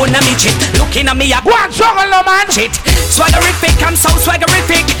 you're one of me chit. Looking at me, I go and juggle no man. Shit. Swaggerific, I'm so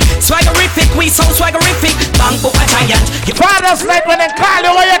swaggerific. Swaggerific, we so swaggerific. Bang book a giant. Father's night when they call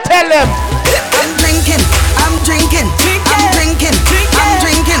you, what you tell them? I'm drinking, I'm drinking, I'm drinking, I'm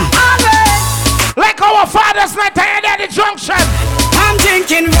drinking. Like our Father's night at the junction. I'm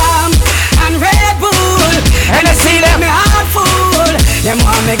drinking rum and Red Bull, and I see them heart full. Them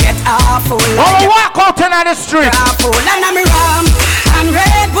want me get awful. Oh, walk out in the street. Awful, and I'm rum and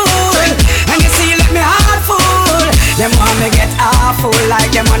Red Bull, and you see let me heart full. Them want me get awful,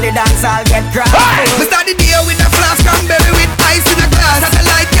 like them on the dance I'll get grappled. We start the day with a flask cranberry with ice in a glass. That the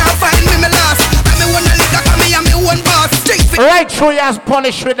light can't find me, me last. And me wanna lick up me and me one boss. Right through you as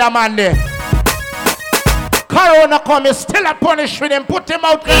punished with the man there. Corona come, is still a punish with him. Put him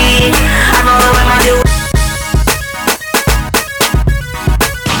out.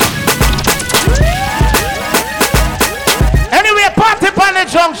 Anyway, party on the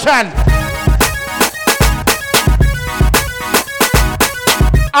junction.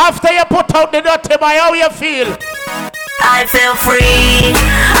 After you put out the dirty boy, how you feel? I feel free.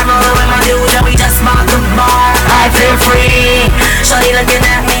 I'm rolling with my dude and we just bought the bar. I feel free. Shorty looking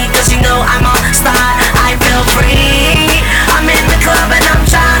at me cause you know I'm a star. I feel free. I'm in the club and I'm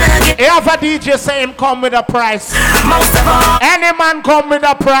trying to get. You have a DJ say him come with a price. Most of all, any man come with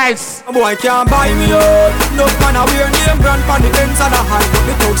a price. A boy can't buy me up. No man a wear name brand on the ends and a high.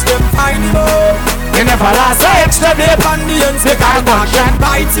 The thugs them find him up. You never lost an extra day on the ends because gunshot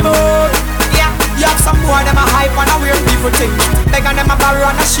bites him up. You have some boy them a hype and a weird people thing. Like and them a borrow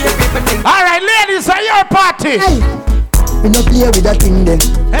and a share people thing. Alright ladies, are your party? Hey, we no play with that thing there.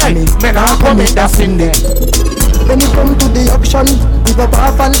 Hey, me not come with that thing there. When you come to the auction, give up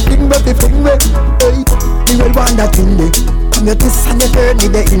half and fling back the fling back. Hey, we will want that thing there. Come your twist and your turn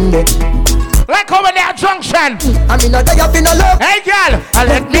in the in there. Like over there junction. I mean I have been a love. Hey girl,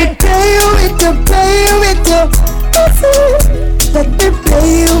 let me play with you, play with you. Let me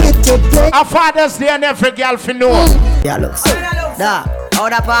play with you, play. A Father's Day and every girl for know. Yeah, look so. Da, how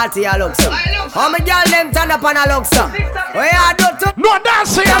the party ya look so. How my girl them turn up and a look so. Where you do to? No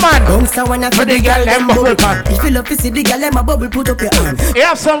dance here man. Gangsta when I for the girl them bubble pan. If you love to see the girl them a bubble, put up your hand. You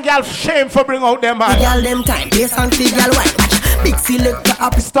have some girl shame for bring out them man. The girl them time, place on the girl white. Big selector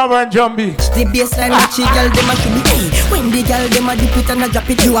up, stubborn jumbie. The baseline watch the girl them a kill me. Hey, when the girl them a dip it and a drop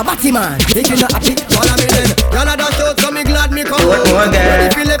it, you a batty man. If you not happy, follow me then. Y'all a dash out, so me glad me come out.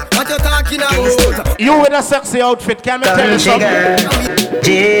 If you left, what you talking about? You with a sexy outfit, can me tell you something?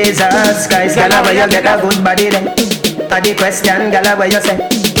 Jesus Christ, girl, where you get a good body then? A the question, girl, where you say?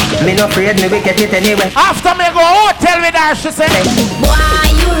 Me no afraid, me we get it anyway. After me go hotel with her, she say.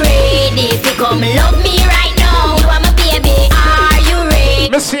 Boy, you ready to come love me right now? You are my baby. Are you ready?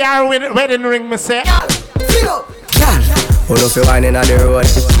 Me see her wedding ring, me say. Girl, hold up your wine in the road.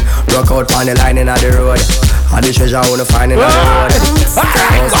 Rock out on the line in the road. All the treasure I wanna find in the road.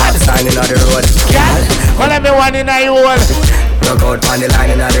 Sign in the road. Girl, well let me one in the road. Rock out on the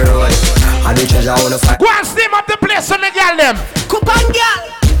line in the road. All the treasure I wanna find. Go and steam up the place so me girl them. Coupon girl.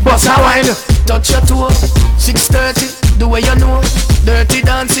 Bust a wine, touch your toe. 6:30, the way you know. Dirty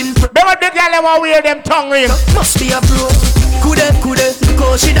dancing. They want the girl them want wear them tongue ring. Must be a pro. Coulda, look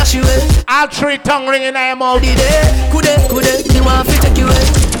how she dash you away. All three tongue ring in her mouth. Coulda, you want to take you away.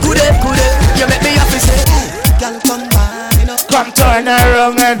 Coulda, you make me happy say. Girl, come wine up. Come turn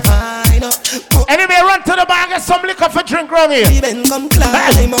around and wine up. Anyway, run to the bar, get some liquor for drink round here. Even come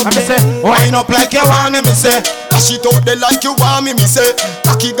climb up there. Say, wine up like you want me say. Dash it out there like you want me say.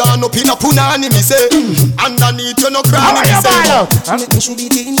 Cock cocky gone up in a punani, me say. Underneath you no cranny, me say. Make me should be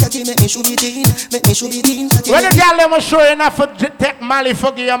teen, catty, make me should be teen, make me should be teen. When the girl them show you enough for take Mali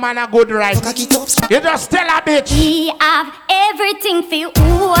for give your man a good right. You just tell a bitch. He have everything for you,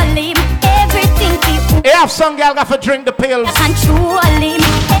 him. Everything for you. You have some girl got to drink the pills. Control him.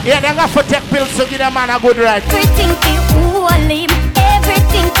 Yeah, they got to take pills to give the man a good right. Everything for you, him.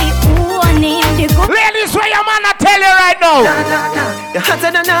 Everything for you, him. Ladies, what your man a tell you right now? You're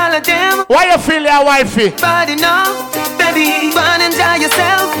hotter than all of them. Why you feel your wifey? Body now, baby, go and enjoy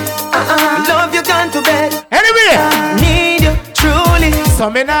yourself. Love you gone to bed. Anyway, need you truly. So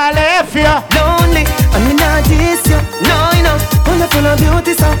me not left you lonely, and me not diss you. No, you know, full of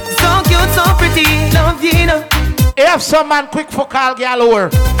beauty, so cute, so pretty. Love you, know. If some man quick for call girl over,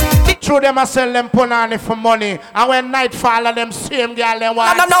 through them I sell them punani for money, and when night fall and them same girl them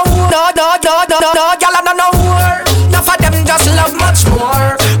want. No, girl, I don't know. Enough of them just love much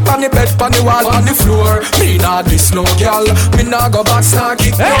more. On the bed, on the wall, on the floor. Me not this no girl. Me not go back, start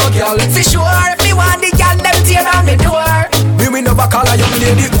kick no girl. For sure, me want the girl them tear down me door. Me we never call a young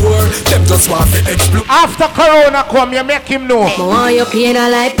lady whore. Them just want to explode. After Corona come, you make him know. Me want you clean a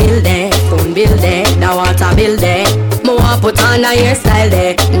light bill there, phone bill there, the water bill there. Me want put on a hairstyle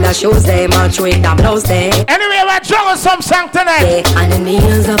there, the shoes there, match with the blouse there. Anyway, we're juggling some song tonight. And the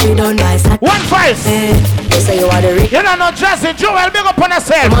nails up it done by Sat. 1-5. You say you are the rich. You don't know Jazzy Joel, big up on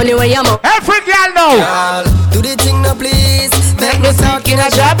yourself. Money where you up. Every girl know. Do the thing now please. Make me talk in a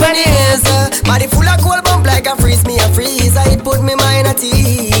Japanese. Body full of cold bump like a freeze me a freezer. It put me mind at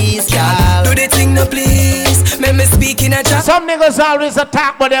ease. Girl, do the thing now please. Make me speak in a Japanese. Some niggas always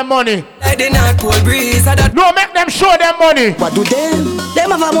attack with their money. Like they not cold breeze. No, make them show them money. What do them?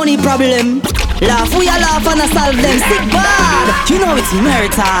 Them have a money problem. Laugh, we a laugh and a solve them. Sick bad. You know it's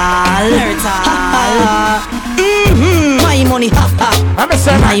marital. My money, ha ha. I'm a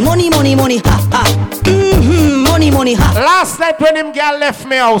son. My money, ha ha. Money, ha. Last night when him girl left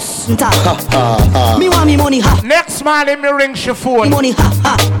me house, me want me money, ha. Next morning me ring she phone. Money, ha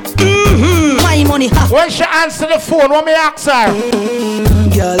ha. My money, ha. When she answer the phone, what me ask her?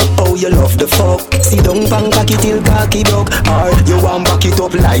 Girl, oh you love the fuck. See don't bang cocky till cocky dog. Or you want back it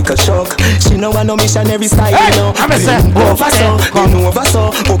up like a shock. She know I no missionary style, hey, you know. I'm a say, over so, bend over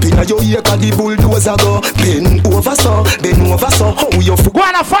so. Up in your ear, cause the bulldozer go. Bend over so, how you go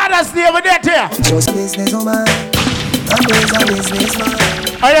on a Father's Day with that here. Just business woman, I'm a businessman.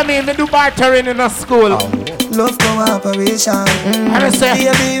 Oh, you mean me do bartering in a school? Love cooperation. I'm a say,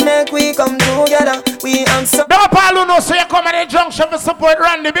 baby, make we come together. We answer. Don't Paul know, so you come at the junction to support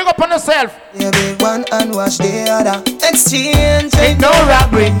Randy. Big up on yourself. Baby, one and wash the other. Exchange ain't no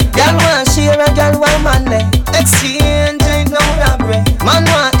robbery. Girl want share a girl want money. Exchange ain't no robbery. Man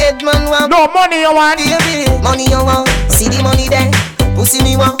want head, man want. No money you want. Baby, money you want. See the money there. Pussy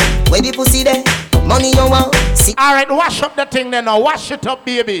me want. Where the pussy there? Money you want. See. Alright, wash up the thing then now. Wash it up,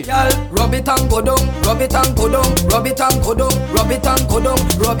 baby. Girl, rub it and go down. Rub it and go down. Rub it and go down. Rub it and go down.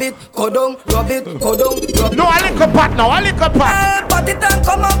 Rub it, go down. Rub it, go down. No, a little pot now. A little pot. Pat it and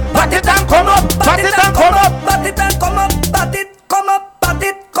come up. Pat it and come up. Pat it and come up. Pat it and come up. Pat it, come up. Pat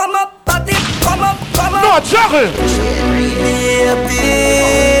it, come up. Pat it, come up. Come up. No, juggle. Baby,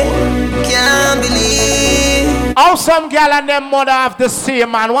 can't believe. How some girl and them mother have the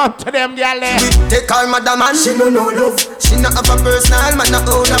same man. One to them girl take her mother man. She no love. She not have a personal man not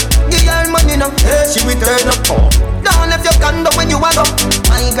own up. Give her money now. She will turn up. Don't let your condo when you walk up.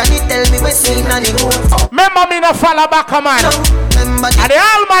 My granny tell me we seen and it goes. Remember me no follow back a man. And the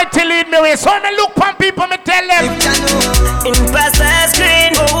Almighty lead me way. So me look on people, me tell them. Impress the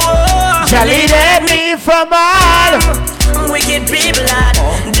screen. Shall lead me from all wicked people lad.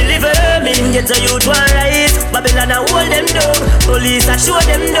 Deliver them in, get a youth one right. Babylon a hold them down. Police a show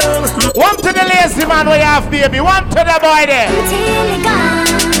them down. One to the lazy man we have, baby. One to the boy there. Till he gone.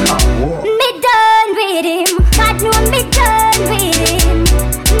 Me done with him. God know me done with him.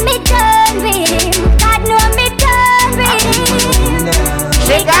 Me done with him. God know me done with him.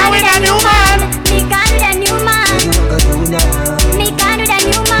 She gone with a new man. Me gone with a new man. Me gone with a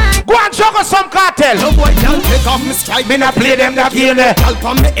new man. Go and juggle some cartel. No boy can't take off me strike. Me not play them that game there. Help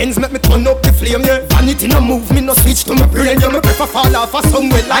on me ends make me turn up the flame, yeah. Vanity no move, me no switch to my brain, yeah. Me prefer fall off a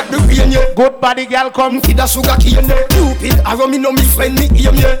somewhere like the rain, yeah. Good body girl come. See the sugar cane, yeah. Cupid arrow me no miss when me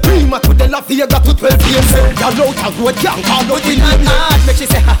aim, yeah. Prima to the La Vega to 12 p.m. Girl out a road, can't call out the name, yeah. Make she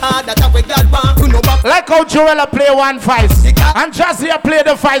say, haha, that a way God want to know back. Like how Joella play one fight and Jazzy play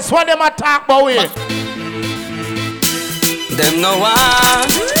the fights. What them attack about it? Them no one,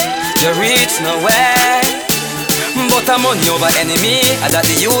 you reach nowhere. But I'm on over enemy, and that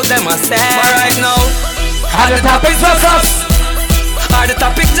the youth them a stand. But right now, and the top is just us. Or the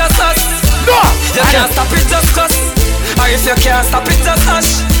topic just us? No! You can't stop it just us. Or if you can't stop it just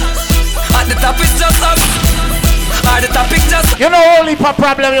us. At the top it's just us. Or the topic just. You know only for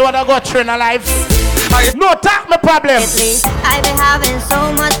problem you wanna go through in a life. No, talk my problem. I've been having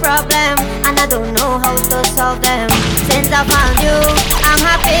so much problem and I don't know how to solve them. Since I found you, I'm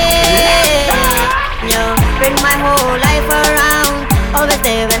happy. You bring my whole life around. Always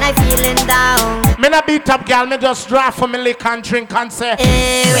there when I feeling down. Me not beat up girl, me just draw for me lick and drink and say,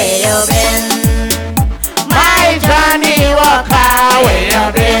 hey, where you been? My Johnny Walker, where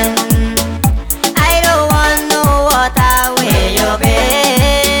you been? I don't want no water, where you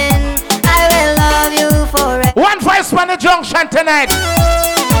been? I will love you forever. One voice on the junction tonight.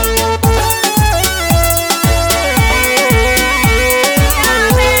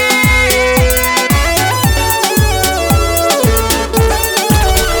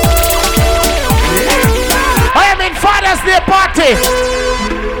 I am in Father's Day party.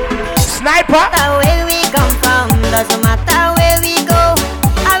 Sniper. Where we come from, doesn't matter where we go.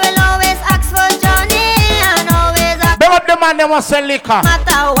 I will always ask for Johnny and always ask. Big up the man that wants sell liquor.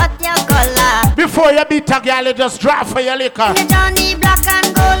 Matter what your color. Before you beat a girl, you just drop for your liquor. The Johnny black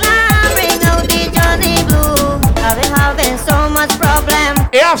and gold, bring out the Johnny blue. I've been having so much problem.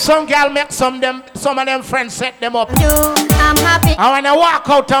 You have some girl make some of them friends set them up. I'm happy. And when I walk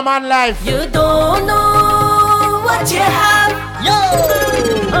out of man life, you don't know what you have,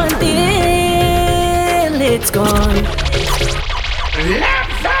 until it's gone.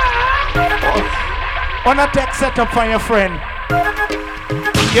 Wanna take set up for your friend.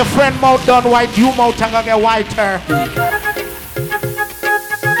 Your friend mouth done white, you mouth and gonna get whiter.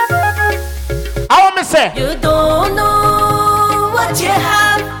 I want me say, you don't know what you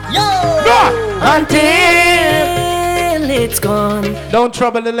have, until it's gone. Don't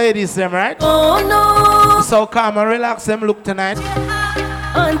trouble the ladies them, right? Oh no. So calm and relax them look tonight.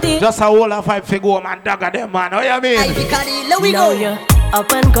 Until just a whole of 5 figure home and dagger them, man. What you mean? Now you're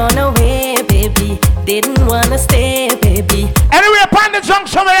up and gone away, baby. Didn't wanna stay, baby. Anyway, upon the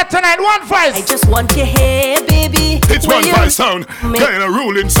junction here tonight, one voice. I just want you here, baby. It's one voice sound, kind of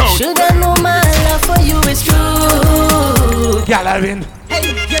ruling sound. Should I know my love for you is true? Galavin. Hey,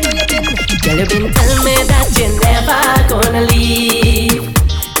 you know you been. Girl, you been tell me that you're never gonna leave.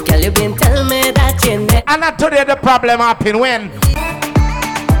 Girl, you been tell me that you're never. And not today the problem happen when.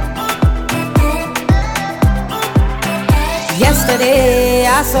 Yesterday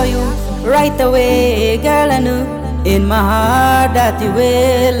I saw you right away, girl. I knew in my heart that you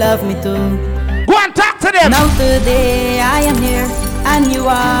will love me too. Go and talk to them. Now today I am here and you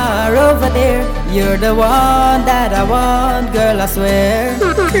are over there. You're the one that I want, girl, I swear.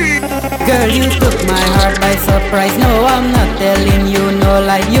 Girl, you took my heart by surprise. No, I'm not telling you no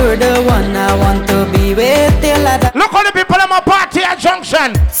lie. You're the one I want to be with till I die. Look all the people in my party at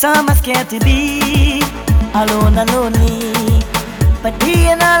Junction. Some are scared to be alone and lonely, but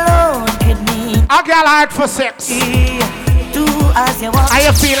being alone could mean a girl hard for sex. Do as you want. How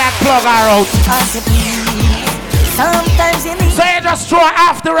you feel like plug her out? As you please. Sometimes you need. So you just throw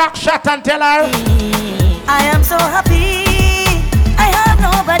half the rock shot and tell her I am so happy. I have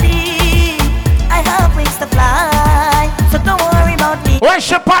nobody. I have wings to fly. So don't worry about me. When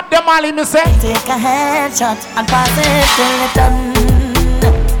she pop the molly, me say take a headshot and pass it till it's done.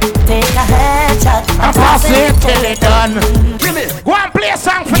 Take a headshot and pass it till it's done. Go and play a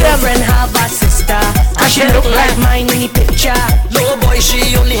song for them. Friend have a sister and she look like mine in the picture. No boy,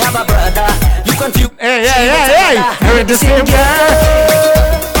 she only have a brother. You confuse. Hey, you're the same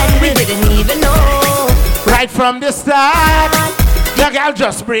girl. And we didn't even know. Right from the start, the girl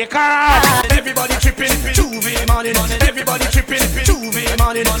just break her heart. Everybody tripping, Juve morning. Everybody tripping, Juve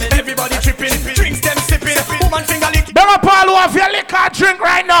morning. Everybody tripping, drinks them sipping. Woman finger lick. Don't up all who have your liquor drink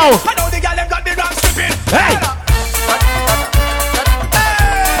right now. I know the girl them got the wrong stripping. Hey.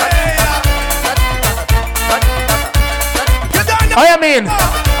 What you mean?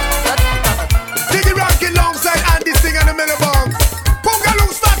 Diggy rocking alongside Andy Sting and the Millibongs. Punga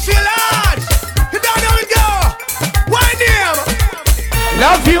look start she large. You don't know it go. Why name?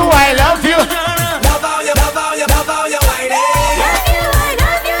 Love you, I love you. Love how you, love how you, love how you whining. Love you, I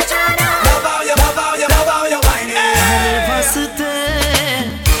love you, Jana. Love how you, love how you, love how you whining.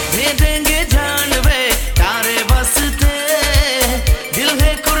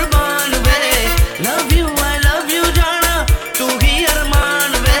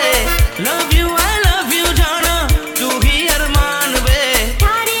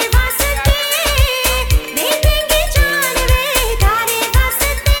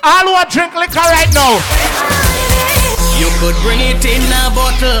 All who drink liquor right now. You could bring it in a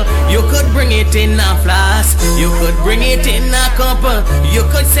bottle, you could bring it in a flask, you could bring it in a cup, you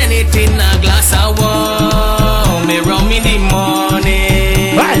could send it in a glass. I want me rum in the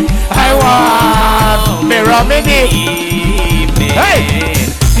morning. I want me rum in the evening. Hey,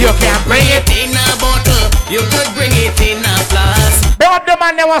 you can bring it in a bottle, you could bring it in a flask. They want the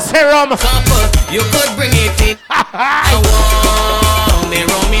man that was serum. Cup, you could bring it in. I want me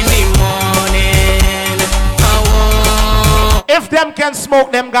rum in the morning. I want. If them can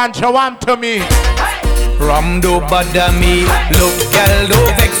smoke them ganja, want to me. Rum do bother me, look girl do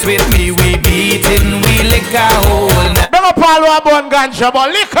vex with me. We beatin', we lick a hole. Bring up all our bone ganja, but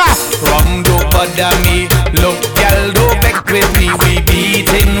liquor. Rum do bother me, look girl do vex with me. We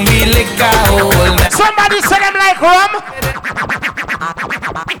beatin', we lick a hole. Somebody say them like rum.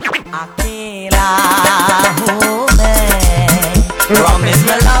 Rum is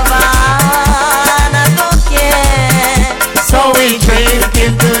my lover, and I don't care. So we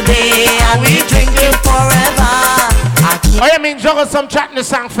drinking today, and we drinking forever. Oh, you mean juggle some chat in the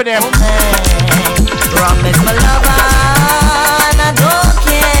song for them? Rum is my lover, and I don't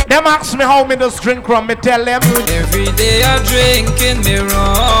care. Them ask me how me just drink rum, me tell them. Every day I'm drinking me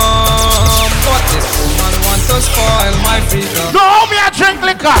rum, but this woman want to spoil my freedom. No, me I drink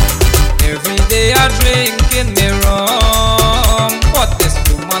liquor. Every day I'm drinking me rum, but this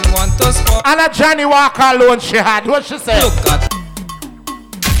woman want to spoil. And a Johnny Walker alone she had. What she said? Look at.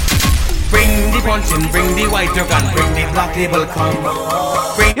 Bring the punching, bring the white dragon, bring the black label come.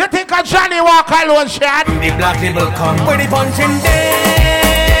 Bring. You think a Johnny Walker alone she had? Bring the black label come. Where the punching day?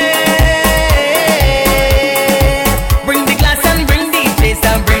 Bring the glass and bring the chase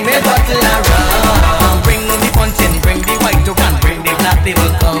and bring the bottle of rum. Bring the punching, bring the white dragon, bring the black label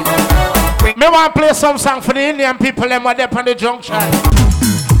come. Me want to play some song for the Indian people them are there on the junction.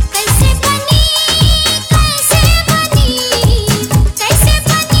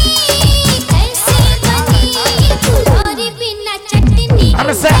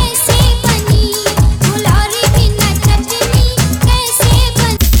 I'm say.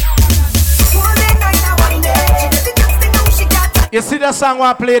 You see the song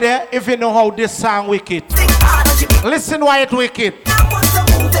I play there? If you know how this song wicked, listen why it wicked.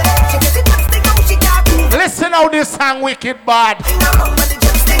 Listen how this song wicked bad.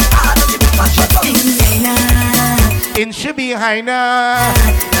 In she behind her.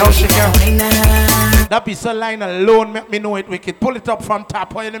 Now she can. That piece of line alone make me know it wicked. Pull it up from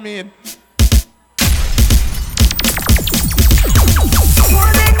top. What do you mean?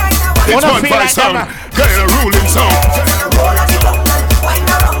 It's one by sound. Get a ruling sound.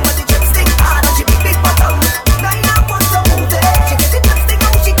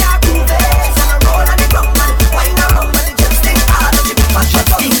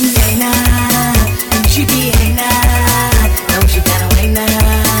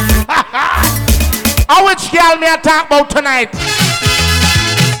 How which girl me I talk about tonight?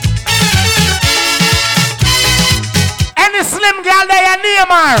 Any slim girl there you name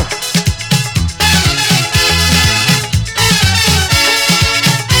her?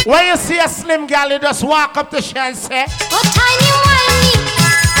 When you see a slim girl, you just walk up to she and say, oh tiny whiny,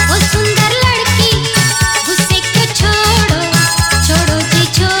 oh sundar ladki, gusse ko chodo, chodo ji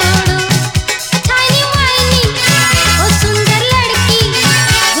chodo. Tiny whiny, oh sundar ladki,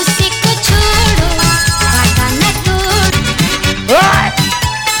 gusse ko chodo, kaata na tod.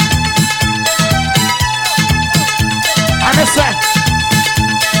 And I say,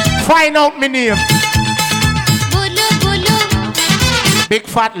 find out my name. Bolo bolo, Big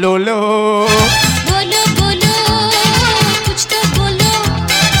Fat Lolo. bolo bolo, kuch to bolo.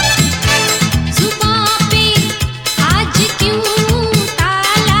 Zubaan pe aaj kyun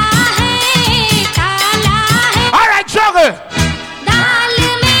taala hai. All right, juggle. Daal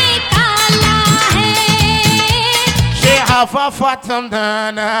mein taala hai. She have a fat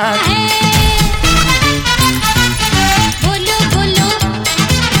bandana. Bolo bolo,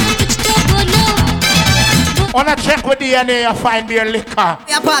 kuch to bolo. Wanna check with DNA and find their liquor.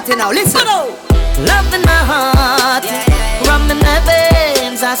 We are party now, listen. Love in my heart, rum in my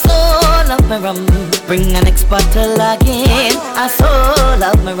veins. I so love my rum. Bring an next bottle again. I so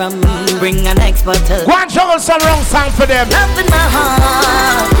love my rum. Bring an next bottle. Go and juggle some wrong song for them. Love in my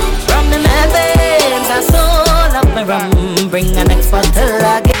heart, rum in my veins. I so love my rum. Bring an next bottle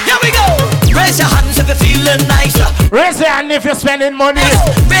again. Here we go. Raise your hands if you're feeling nicer. Raise your hand if you're spending money.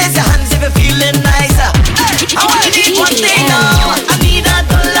 Raise your hands if you're feeling nicer. I want to need one thing now. I need a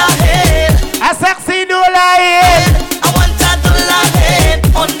dollar head. A sexy dollar head. I want a dollar head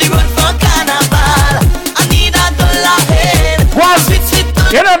on the road for carnival. I need a dollar head. What?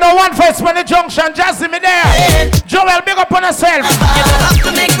 You don't know one face when the junction, just see me there. Joel, big up on yourself. You don't have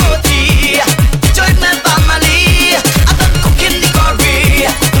to make roti. Join my family. I don't cook in the curry.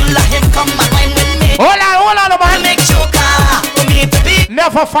 You let him come and wine with me. Hold on, man. Make choker for me to be.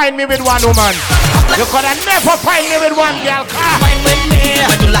 Never find me with one woman. You coulda never find me with one girl. Wine with me.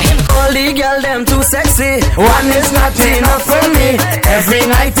 All the girl them too sexy. One is not enough for me. Every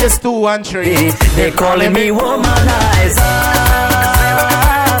night is 2 and 3. They calling me womanizer,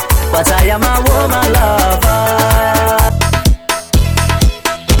 but I am a woman lover.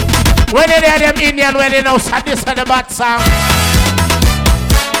 When they hear them Indian, when they know this is the bad song.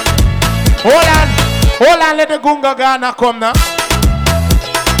 Hold on, let the Gunga Ghana come now.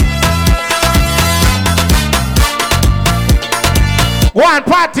 One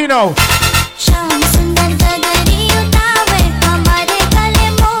party now.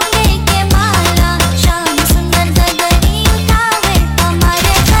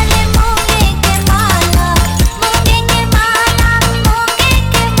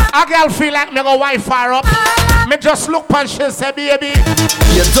 A girl feel like me go wife her up. Me just look and she say, baby.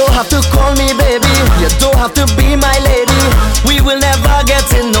 You don't have to call me baby. You don't have to be my lady. We will never get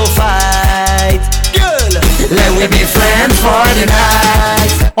in no fight. Girl, let we be friends for the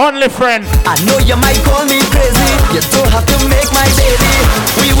night. Only friend. I know you might call me crazy. You don't have to make my baby.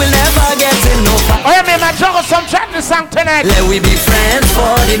 We will never get in no fight. Oh, yeah, me my juggle some chat the song tonight. Let we be friends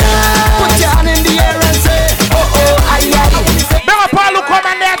for the night. Put your hand in the air and say, oh, oh, aye, aye. Big up all who come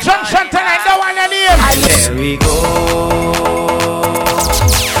on their junction tonight. Don't want your name. There we go.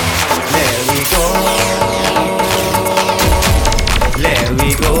 There we go. There we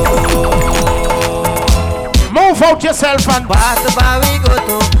go. Move out yourself and pass the bar we go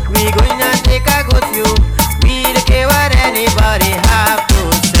to. We going to take a good view. We don't care what anybody have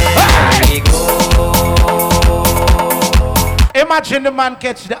to say. There we go. Imagine the man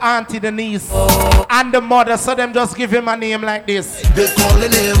catch the auntie, the niece, and the mother, so them just give him a name like this. They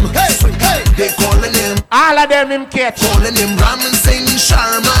calling him, hey, hey, they calling him. All of them him catch. Calling him Raman Singh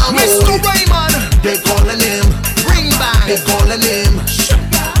Sharma. Mr. Raymond. They calling him, bring back. They calling him,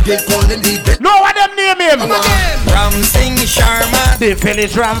 they calling the. No one them name him. Ram Singh Sharma. The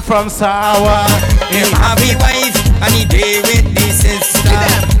village ram from Sawa. Him have a wife and he day with the sister.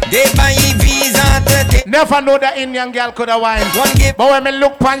 They buy visa to take. Never know that Indian girl could have wine. But when me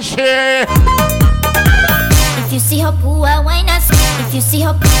look pan she. If you see her poor, why not? If you see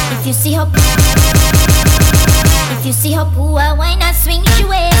her, if you see her, if you see her poor, why not swing your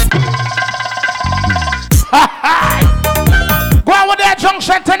waist? Go on with that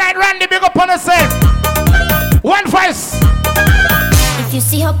junction tonight, Randy. Big up on yourself. One voice. If you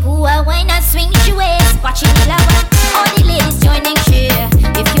see her poor, why not swing your waist? Watching the lava, all the ladies joining share.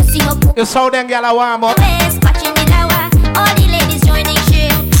 If you see her poor, you saw them girl a warm up. Watching the lava, all the ladies joining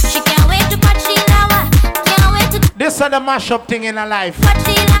share. She can't wait to watch the lava. Can't wait to. This is the mashup thing in her life.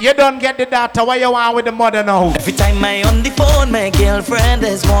 You don't get the daughter. What you want with the mother now? Every time I on the phone, my girlfriend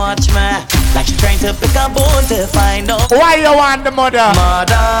is watch me. Like she trying to pick a bone to find out. Why you want the mother?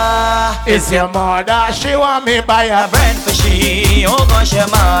 Mother, it's your mother. She want me buy a bread for she. Oh gosh, your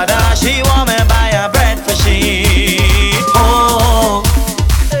mother. She want me buy a bread for she. Oh,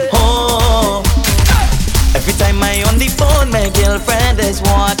 oh. Every time I on the phone, my girlfriend is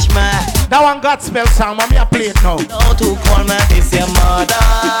watch me. That one got spell song, mommy I play it now. No to call me, it's your mother.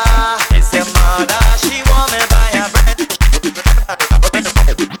 It's your mother. She want me buy a bread.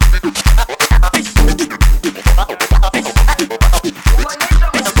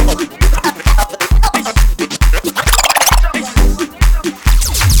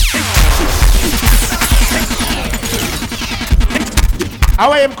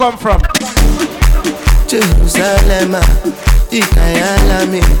 Where him come from? Jerusalem,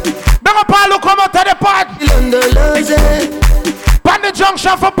 Ikayalami. Big up all who come out to the party. Pan the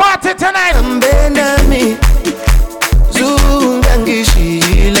junction for party tonight.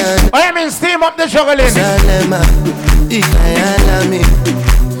 Oh, you mean steam up the juggling?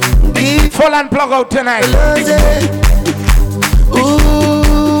 Full and plug out tonight.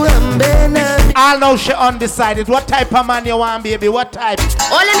 I'll know she undecided. What type of man you want, baby? What type?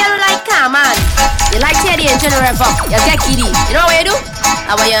 All of you like calm, man. You like Teddy and General Pop. You take it. You know what you do?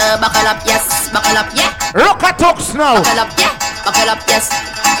 I want you buckle up, yes. Buckle up, yeah. Look at Tux now. Buckle up, yeah. Buckle up, yes.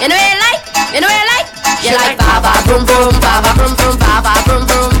 You know what you like? You know what you like? You like baba boom boom, baba boom boom, baba boom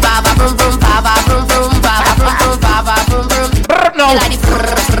boom, baba boom boom, baba boom boom, baba boom boom, baba boom boom. No. You like the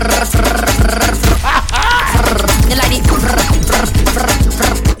you like the.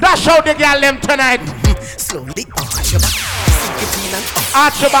 That's how the girl them tonight. Slowly arch your back, sink it in and up.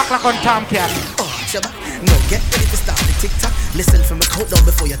 Arch your back like on Tom Cat. Arch your back, no get ready to start it. tick-tock. Listen for me countdown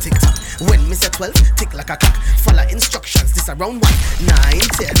before you tick-tock. When me say 12, tick like a clock. Follow instructions, this around 1, 9,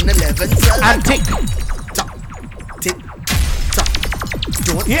 10, 11, 12. And tick. Tock, tick, tock.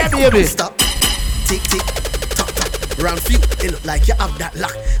 Don't baby. Stop. Tick, tick, tock, tock. Round few, it look like you have that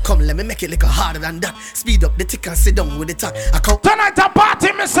lock. Come, let me make it little harder than that. Speed up the tick and sit down with the talk. I count. Tonight a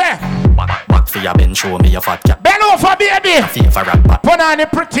party, me say. Back for your bench, show me your fat cat. Bend over, baby. Fever rap back. Put on the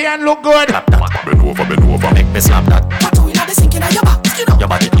pretty and look good. Clap that. Bend over, make me slap that. What do you know the sinking of your back? Your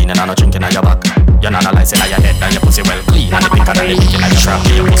body clean and no drinking on your back. You're not a license on your head and your pussy well clean. And the pinker than the picking on your trap.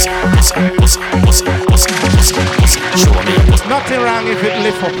 Your pussy. Show me your pussy. Nothing wrong if it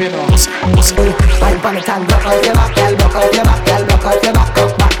lift up, you know. Pussy. Right on it and block out your back, girl. Block out your back, girl. Block out your back, back.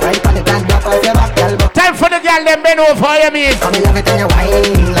 Right on it and block out your back, girl. Time for the girl them bend over, you mean? Come in love it and you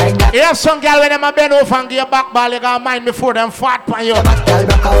whine like that. You have some girl when them a bend over and give your back ball, you gotta mind before them fart pan you. Back, girl.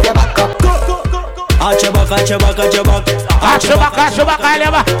 Block out your back, go. Arch your back, arch your back, arch your back. Arch your back, arch your back, arch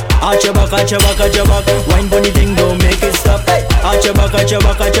your back. Arch your back, arch your back, arch your back. Wine bunny thing, don't make it stop. Arch your back, arch your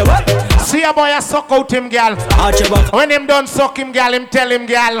back, arch your back. See a boy a suck out him, girl. Arch your back. When him done suck him, girl, him tell him,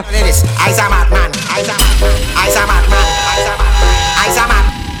 girl. Ladies, I's a mad man. I's a mad man. I's a mad man. I's a mad man. I's a mad.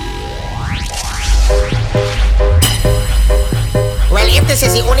 Well, if this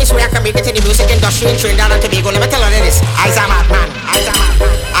is the only way I can make it in the music industry in Trinidad and Tobago, let me tell you this. I's a mad man. I's a mad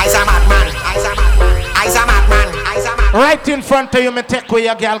man. I's a mad man. I's a mad man. I's a mad man. I's a mad man. Right in front of you, me take away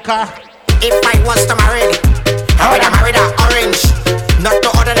your girl car. If I was to marry, I would have married an orange. Not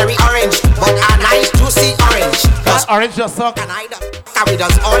the ordinary orange, but a nice juicy orange. Plus orange just suck. And I can we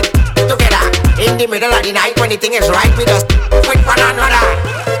just all together in the middle of the night when the thing is right. We just with one another.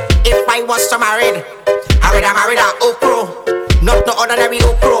 If I was to marry, I would have married an okra. Not the ordinary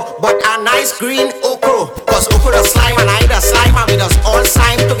okra, but a nice green okra. Cause okra does slime and I does slime and we just all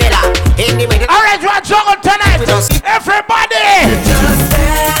slime together in the middle. Alright, we're juggle tonight. Everybody!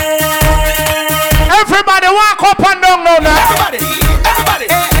 Everybody walk up and down now. Everybody.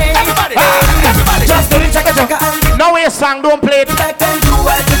 Just do it, check it. No way song, don't play it.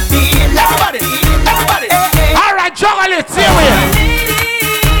 Everybody. Alright, juggle it, see we.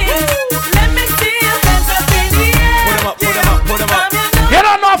 You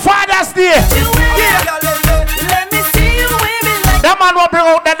don't know Father's Day. The man will bring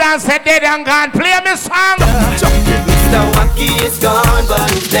out the dance head dead and gone. Play me song. The wacky is gone,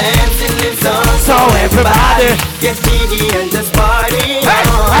 but dancing lives on. So everybody get giddy and just party.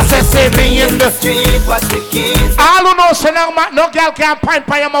 I said save me in the street, watch the kids. All who know so no girl can pint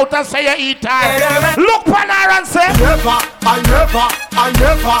by your mouth and say you eat time. Look pan her and say I never,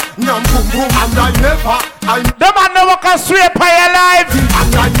 nyam boom boom, and I never. The man never can sweep by your life.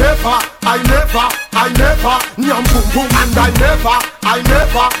 And I never, nyam boom boom, and I never.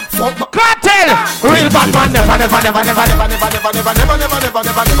 Fuck my cartel. Real bad man never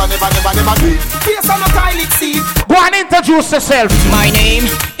do. Face on a tile seat. Go and introduce yourself. My name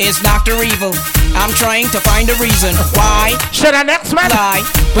is Dr. Evil. I'm trying to find a reason why should I next man lie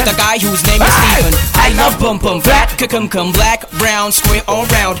with a guy whose name is Stephen. I love bum bum flat, cum black, brown, square all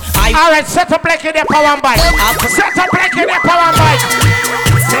round. Alright, set up like in the power and bike. Set up like in the power and bike.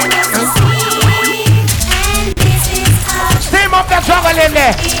 Steam up the jungle in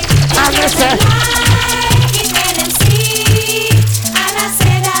there. And listen.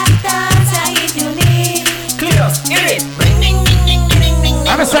 Clear, hear it.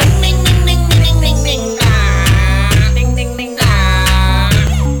 I'm a say.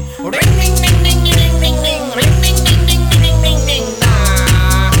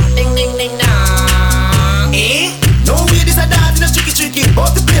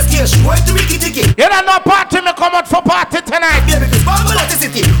 You don't know party, me come out for party tonight.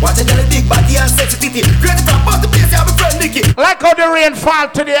 Watch a girl big body and sensitivity. Great to talk about the place, I have a friend Nicky. Like how the rain fall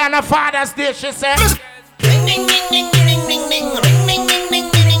today on a Father's Day, she said. Ring ding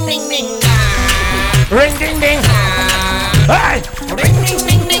ding. Hey.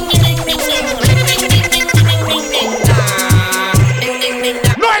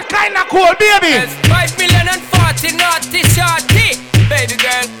 No, it kinda cool, baby. 5 million and 40 naughty shorty. Baby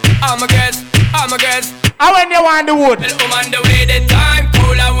girl, I'm a guest. I when you want the wood. Well, I'm on the way, the time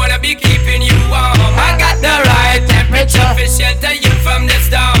cool. I wanna be keeping you warm. I got the right temperature for shelter you from the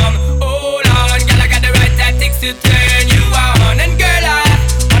storm. Hold on, girl, I got the right tactics to turn you on. And girl, I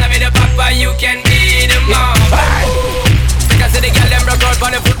wanna be the papa, you can be the mom. Because the girl them broke out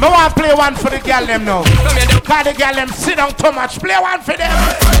on the foot. No one play one for the girl them now. Cause the girl them sit down too much. Play one for them.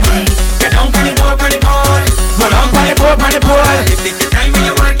 Get down on the board, Go down on the board, If this is time when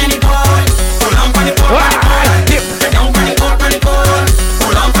you work in the board. Go down on the board, Get down on the board, Go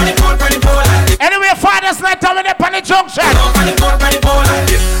down on the board, Anyway, Father's night, I'm in the junction.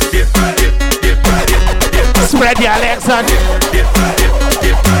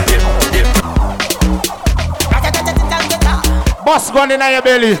 gun in your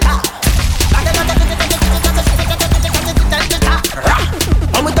belly.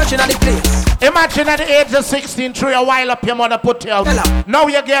 And we touching at the place. Imagine at the age of 16, through a while up your mother put you out. Now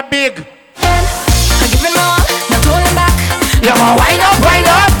you get big. Give me more, not holding back. You want wind up, wind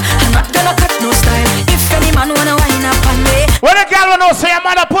up. I'm not gonna cut no style. If any man wanna wind up on me, when a girl wanna say your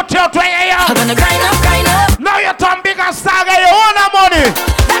mother put you out where you are, I'm gonna grind up, grind up. Now you turn big and start get your own money.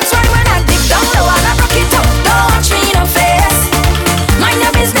 That's why when I dig down low and I rock it up, don't watch me in the face. Mind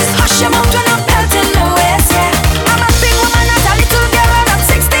your business, hush your mouth when I'm belting the waist, yeah. I'm a big woman, not a little girl, and I'm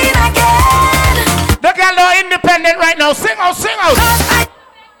 16 again. The girl are independent right now. Sing out, sing out.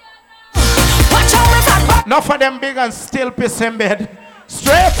 Watch out with that. Enough of them big and still piss in bed.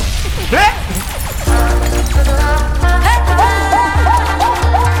 Straight. Yeah.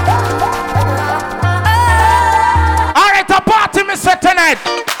 Alright, a party me set tonight.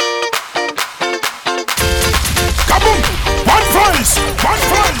 Come on. One voice. One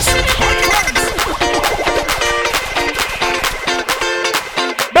voice. One voice.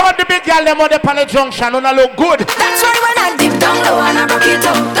 Don't the big girl them on the panel junction on look good. That's why when I dip down low and I rock it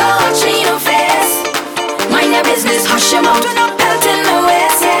up, don't watch me in the face. Mind your business, hush your mouth when I'm belting the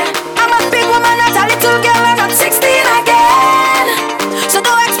waist, yeah. I'm a big woman, not a little girl, I'm not 16 again. So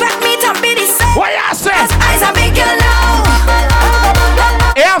don't expect me to be the same. What you say? Cause eyes are big girl now.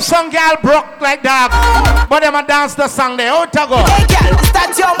 You have some girl broke like that, but them a dance the song they out to go. Hey girl,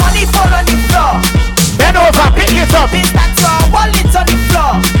 start your money fall on the floor. Bend over, pick it up. Start your wallet on the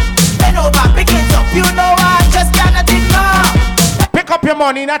floor. Bend over, pick it up. You know I just cannot ignore. Pick up your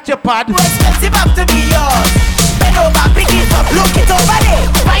money, not your pad. Too expensive have to be yours. Bend over, pick it up. Look it over there.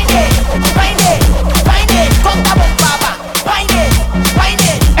 Find it, find it, find it. Come down, Baba. Find it, find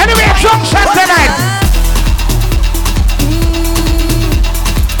it. Anyway, junction tonight.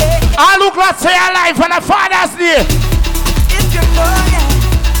 I look like say alive on a Father's Day. If you know, yeah,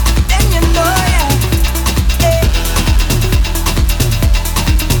 then you know, yeah. Hey.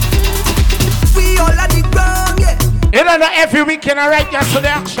 We all on the ground, yeah. You don't know every weekend I write just to the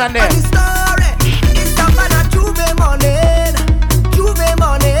action there. It's up on a Juve morning. Juve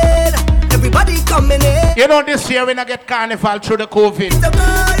morning. Everybody coming in. You know this year we not get carnival through the COVID.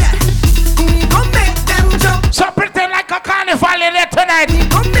 We gon' make them jump. So pretend like a carnival in there tonight. We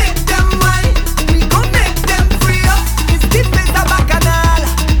gon' make them wine. We gon' make them free up. It's different as a bacchanal.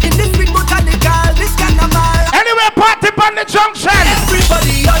 In this big botanical, this carnival. Anyway, party on the junction.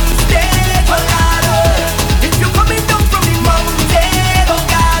 Everybody on stage, oh God. If you coming down from the mountain, oh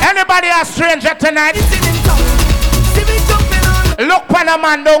God. Anybody a stranger tonight? Look on a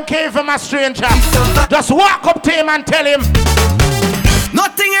man, don't care if I'm a stranger. Just walk up to him and tell him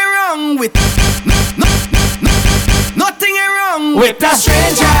nothing is wrong with nothing is wrong with a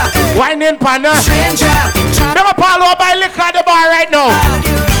stranger. Whining partner. Stranger. Them up all over by liquor at the bar right now.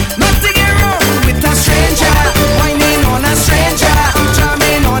 Nothing is wrong with a stranger. Whining on a stranger.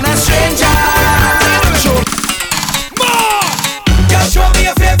 Charming on a stranger. More. Just show me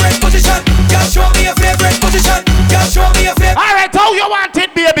your favorite position. Just show me your favorite position. Just show me your favorite. All right, how you want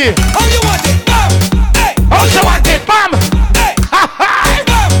it, baby? How you want it? Bam. Hey. How you want it? Bam. Hey. Hey,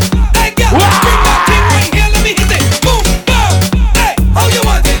 bam. Hey, girl. Bring that thing right here. Let me hit it. Boom. Bam. Hey. How you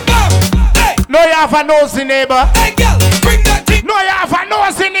want it? Bam. Hey. No, you have a nosy neighbor. Hey, girl. Bring that thing. No, you have a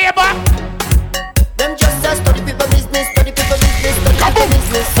nosy neighbor. Them just a study people business, study people business, study people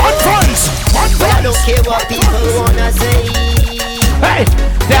business. One voice. One voice. I don't care what people wanna say. Hey,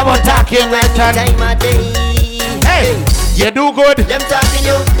 they were talking right on time of day. Hey, you do good. Them talking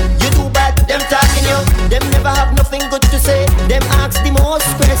you do bad. Them talking you, them never have nothing good to say. Them ask the most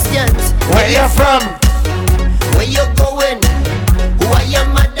questions. Where you from? Where you going? Who are your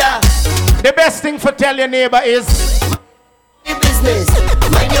mother? The best thing for tell your neighbor is business.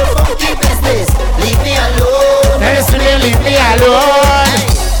 Mind your funky business. Leave me alone. Leave me alone.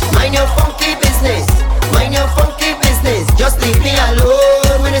 Hey, mind your funky business. Mind your funky business. Just leave me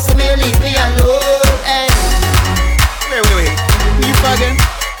alone. When you see me, leave me alone. Hey. Wait. You again?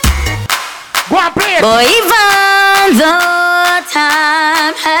 Go and play it. Boy, even though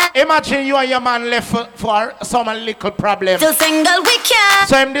time has Imagine you and your man left for some little problem. still single, we can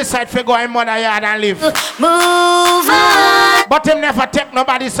So him decide to go in mother yard and live. move on. But him never take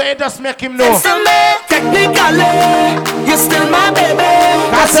nobody, so you just make him know. Technically, you're still my baby.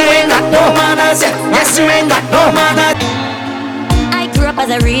 Cause you ain't got no manners. Yes, you ain't got no manners. I grew up as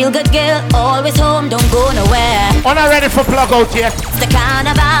a real good girl, always home, don't go nowhere. I'm not ready for plug out yet. It's the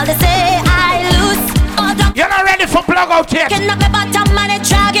carnival, they say I lose. Oh, don't You're not ready for plug out yet. Can up my bottom and it's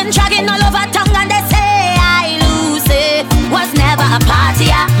dragging all over tongue and they say I lose it. was never a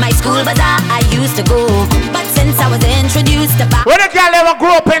party at my school bazaar. I used to go, but since I was introduced to back, when a girl ever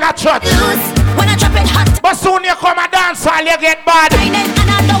grew up in a church, loose, when I drop it hot, but soon you come and dance while you get bad. And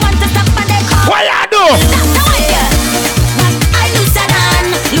I don't want to stop when they call. What you do? I looser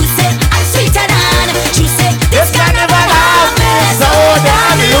than, loose it, I'm sweeter than. She said, this carnival of me so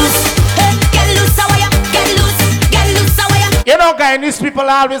damn loose. Get loose, how you? Get loose, how you? You know, guys, these people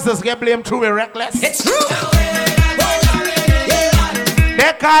always just get blamed through with reckless. It's true.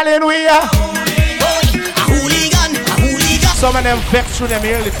 They calling we a hooligan. Some of them vex through them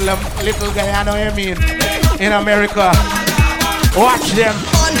here, little guy, I know what I mean. In America, watch them.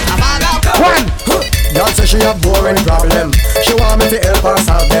 One. Y'all say she a boring problem. She want me to help her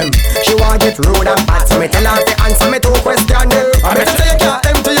solve them. She want get rude and bad, so me tell her to answer me two questions. I better say you can't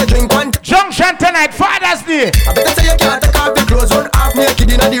empty your drink one. Junction tonight, Father's Day. I better say you can't take off your clothes, run half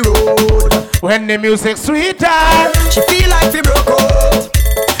naked inna the road. When the music's sweeter, she feel like she broke out.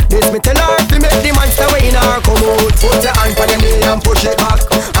 This me tell her to make the monster way in her come out. Put your hand on your knee and push it back.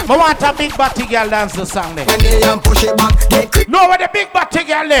 I want a big body girl dance the song there. And push it back. No, where the big body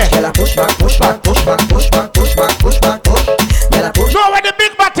girl there. Push back, push back, push back, push back, push back, push back, push. No, where the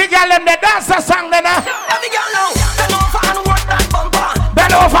big body girl them they dance the song there now. Every girl now, bend over and work that bumper.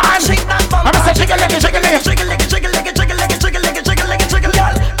 Bend over and shake that bumper. I'm say shake a leg, shake a leg, shake a leg, shake a leg, shake a leg, shake a leg, shake a leg, shake a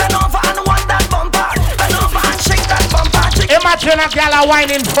leg. Bend over and work that bumper. Bend over and shake that bumper. Imagine a girl a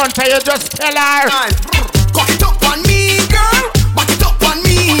wine in front of you, just tell her. Cock it up on me, girl. Back it up on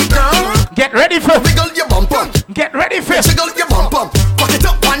me, girl. Get ready for wiggle your bum bum. Get ready for wiggle your bum bum. Cock it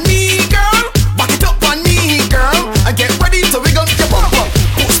up on me, girl. Back it up on me, girl. And get ready to wiggle your bum bum.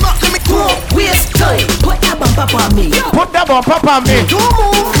 Smack let me go. Waste time. Put that bump up on me. Put that bump up on me. Don't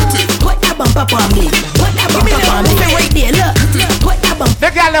move. Put that bump up on me. Put that bump up on me. Right there, look. Put that bump. The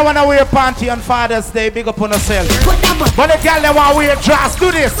girl that wanna wear panty on Father's Day, big up on herself. But the girl that wanna wear dress,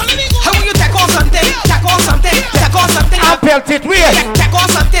 do this. How will you take on something? Take on something. Take on something. And pelt it weird. Take on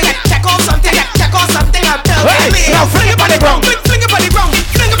something. Take on something. Take on something. And pelt it weird. Now fling your body ground. Fling your body ground.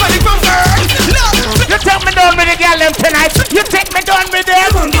 Fling your body ground, girl. You take me down with the girl them tonight. You take me down with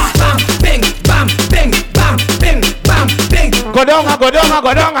them. Bam, bing, bam, bing, bam, bing, bam, bing. Go down, go down,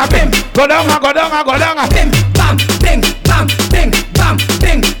 go down, bim. Go down, go down, go down, bim. Bam, bing, bam, bing, bam,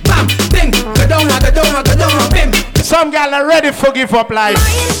 bing, bam, bing. Go down, go down, go down, bim. Some girl are ready for give up life.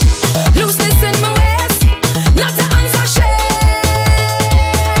 Looseness in my waist, not to answer shame.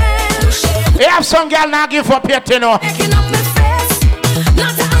 You have some girl now give up yet, you know. Making up my face,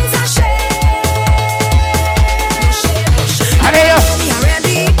 not to answer shame. And then you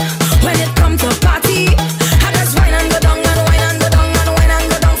ready when it comes to party. I just wine and go down and wine and go down and wine and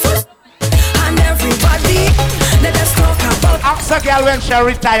go down first. And everybody, let us talk about. Ask a girl when she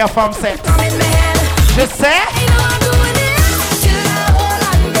retire from sex. She say.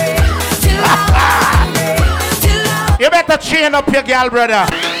 You better chain up your girl, brother.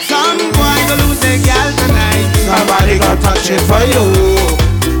 Some boy go lose their girl tonight. Somebody go touch it for you.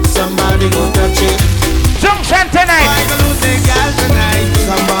 Somebody go touch it. Junction tonight. Boy go lose their girl tonight.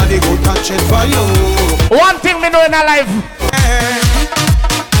 Somebody go touch it for you. One thing me know in our life.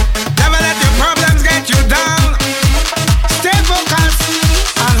 Never let your problems get you down. Stay focused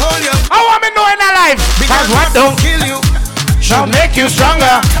and hold your. I want me know in our life. Because what don't kill you shall make you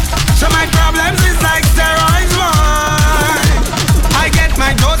stronger. So my problems is like steroids, boy. I get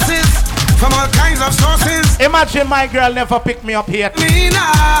my doses from all kinds of sources. Imagine my girl never picked me up yet. Me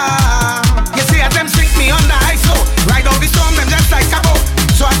now. You see as them sink me on the ice, so ride on the storm, them just like a boat.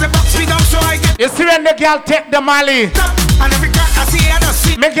 So as the box me down, so I get. You see when the girl take the Mali. And every crack I see, I don't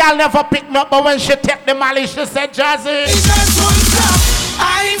see. My girl never picked me up, but when she take the Mali, she said, Jazzy. It just won't stop.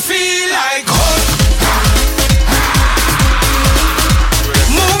 I feel like hope.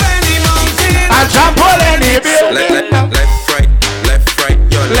 I jump on any building. Left, right,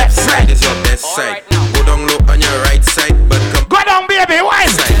 your left side is your best side. Go down low on your right side, but come. Go down, baby, why?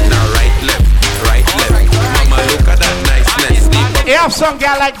 Side now, right, left. Mama, look at that niceness. You have some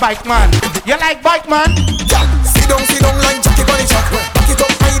girl like bike man. You like bike man? Sit down like Jackie Bunny Chuck. Back it up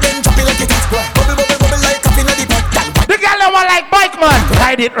high, then drop it like it is. Bubble, bubble, bubble like coffee in the pot. The girl that want like bike man.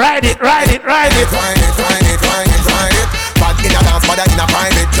 Ride it, ride it, ride it, ride it. Ride it, ride it, ride it, ride it. Bad in a dance, bad in a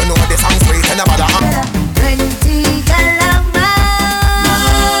private. You know the song's sweet and a bad.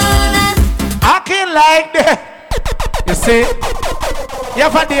 Acting like that. You see, you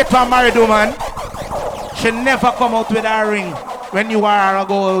ever date a married woman? She never come out with her ring when you are at a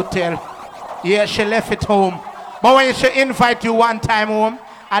go hotel. Yeah, she left it home. But when she invite you one time home,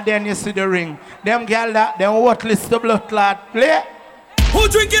 and then you see the ring. Them girl that, them worthless the blood clot. Play. Who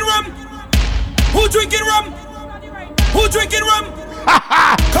drinking rum? Who drinking rum? Who drinking rum?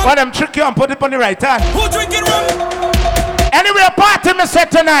 Why them trick you and put it on the right hand? Who drinking rum? Anyway, a party me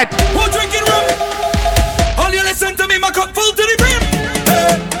set tonight. Who drinking rum? All you listen to me, my cup full to the brim.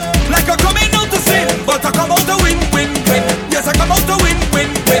 Like I come in out to sin, but I come out to win, win, win. Yes, I come out to win,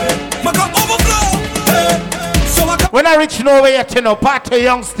 win, win. My cup overflow. So I come. When I reach nowhere yet, you know, party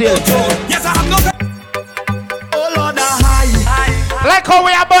young still. Yes, I have no. Oh Lord, high. Like how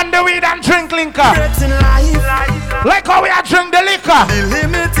we are burn the weed and drink liquor. Like how we are drink the liquor. The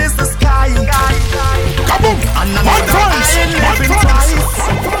limit is the sky. Kaboom! One price.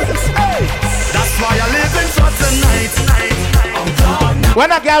 That's why I live in for tonight.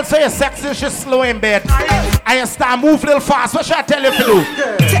 When a girl say you're sexy, she's slow in bed. And you start move a little fast. What should I tell you to do?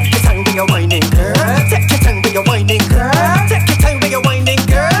 Take your time when you're whining, girl. Take your time when you're whining, girl. Take your time when you're whining,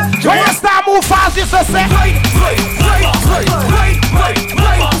 girl. When you start move fast, you just say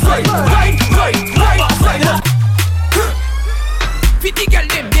Fit the girl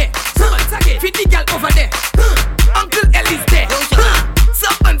them there. Fit the girl over there. Uncle Ellie's there.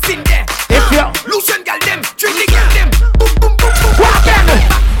 Someone's in there. If you Lucian girl them. Drink the girl them. Boom boom boom boom. Walk in.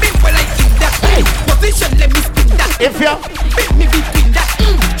 Bim well I in that. Position let me spin that. If you bim me between that.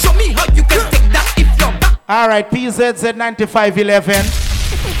 Show me how you can take that if you're back. Alright, PZZ 9511.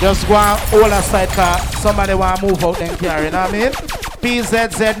 Just go on all aside car. Somebody want to move out then car, you know what I mean?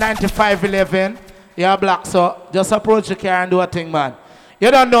 PZZ 9511. You're black, so just approach the car and do a thing, man.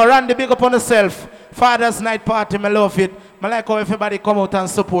 You don't know, run the big up on yourself. Father's night party, I love it. I like how everybody come out and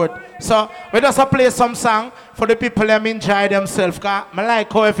support. So we just play some song for the people that enjoy themselves. I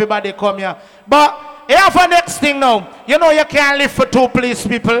like how everybody come here. But you have a next thing now. You know you can't live for two police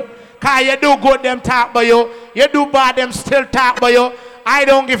people. Because you do good, them talk about you. You do bad, them still talk about you. I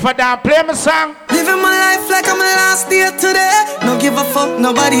don't give a damn. Play my song. Living my life like I'm a last day today. No give a fuck,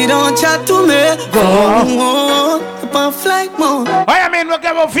 nobody don't chat to me. Go on, up on flight mode. I mean, we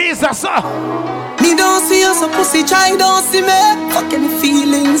give a visa, sir. Me don't see you, so pussy try don't see me. Fucking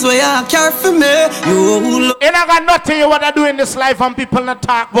feelings where you care for me. You ain't got nothing you wanna do in this life and people not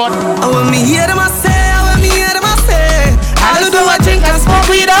talk about. I want me hear them I say, I want me hear them I say. All you do I drink and smoke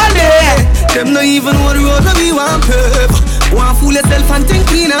weed all day. Them not even what road that we want pave. Want fool yourself and think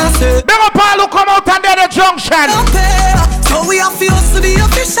clean and say. Big up all who come out and the junction. So we have to use the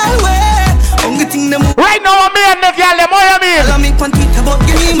official way. Only thing them right now I'm here and the girl them, what you mean? Tell me on Twitter but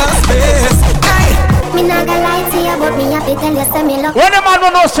give me my space. Me not gonna lie to you, but me happy tell you say me love. When the man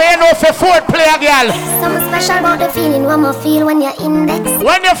will know say no for fourth player girl. Something special about the feeling one more feel when you're index.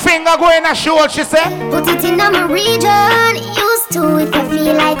 When your finger go in a show, she say put it in my region. Used to if you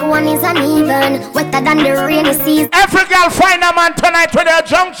feel like one is uneven. Wetter than the rainy season. Every girl find a man tonight with their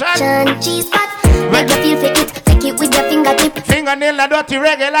junction. Cheese pot, make you feel for it. Take it with your fingertip. Fingernail a dirty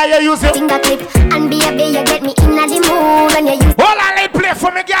regular, you use it. Fingertip, and baby, you get me in the mood when you use. Hold on, let play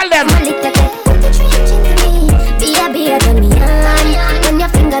for me, girl, them. Put the trench into me, baby, turn me on. When you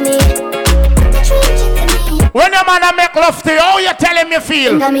finger me, put the trench into me. When your man a make love to you, how you tell him you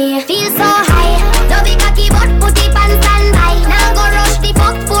feel? Finger me, feel so high. Don't be cocky, but put it on standby. Now go rush the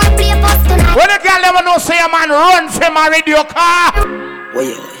fuck for play post tonight. When the girl never know say a man run from a radio car.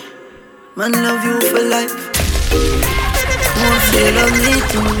 Wait, man love you for life.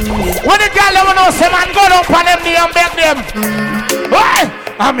 When the girl never know say man go down on them knee and beg them. Why?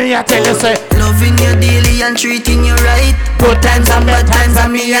 I mean I tell you say loving you daily and treating you right. Good times and bad times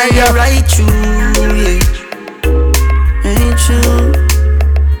and me and you right true, yeah. Ain't true.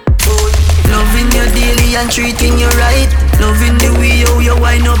 Loving you daily and treating you right. Loving the way you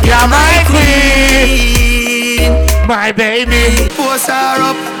wind up. You're my queen, my baby. Post her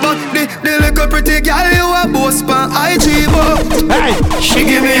up, but the little pretty girl you a boss pan IG, but hey, she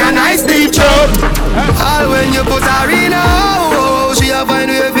give me a nice deep chop. All when you put her in a hole, she a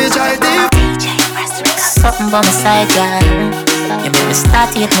find way fi try deep. Something by my side, girl. You make me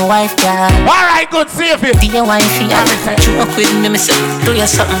start with my wife, girl. Alright, good, save it. Dear wifey, I joke with me, say, do you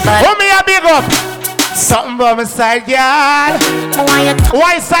something bad? Put me a big up. Something by my side, girl.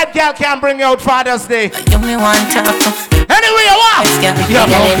 Why side girl can't bring you out Father's Day? You me want to anyway, you want?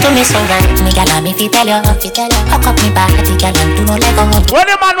 To me so right, me girl, me fi tell you. Hook up me body, girl, and do not let go. When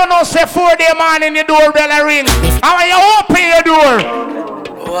the man will know say 4 day morning, the doorbell ring. How when you open your door?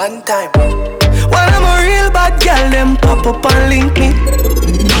 One time. When I'm a real bad girl, them pop up and link me.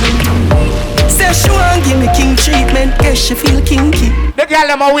 Say she want give me king treatment, guess she feel kinky. The girl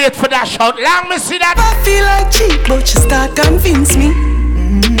them a wait for that shout. Long me see that. I feel like cheap, but she start convince me.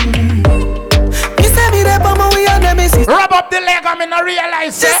 Me say me there, but my way on the missus. Rub up the leg, I mean I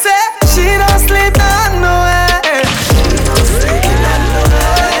realize. She say she don't sleep nowhere.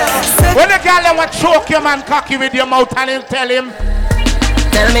 Say When the girl them want choke your man cocky with your mouth and he'll tell him,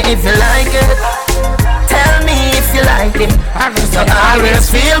 tell me if you like it. Tell me if you like it. And you always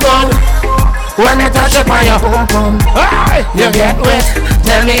feel good when you touch upon your pum pum. You get wet.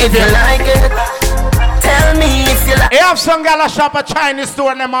 Tell me if you like it. Tell me if you like it. You have some girl a shop a Chinese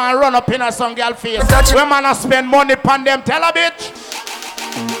store and them man run up in a some girl face. When man a spend money upon them, tell a bitch.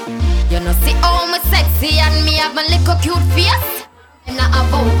 You know see how me sexy and me have a little cute face. Not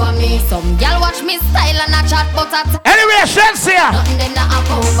over me. Some girl watch me style and a chat but at anyway, Shensia. Nothing they not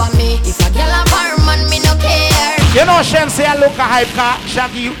over me. If a girl a bar man, me no care. You know Shensia look a hype car,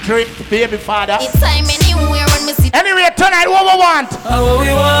 Shaggy drip, baby father. It's time anywhere when me see. Anyway, tonight what we want? What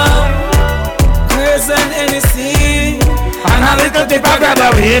we want? Grace and anything. And a little tip of grab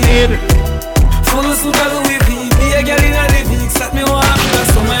that we need. Full of super Louis V. Be a girl in a living. Set me one for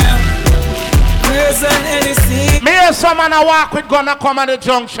somewhere. Grace and anything. Me and some man a walk with gun a come at the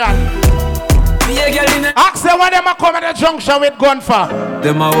junction. Be a girl in a. Ask them what them a come at the junction with gun for.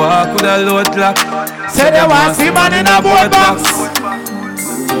 Them a walk with a load clock. Say they want see man in a board box.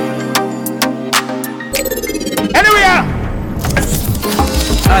 Anyway.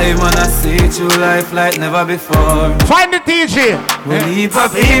 I wanna see true life like never before. Find the TG. When heap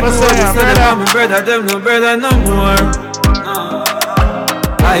of people say my brother, them no brother no more.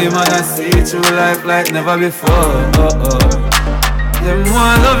 I wanna see true life like never before. Them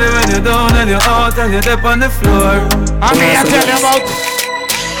want love you when you're down and you're out and you're up on the floor. I mean I tell you about.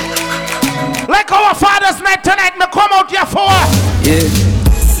 Like our father's night tonight, me come out here for. Yeah.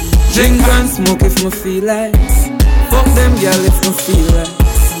 Drink and smoke if me feel like. Fuck them girl if me feel like.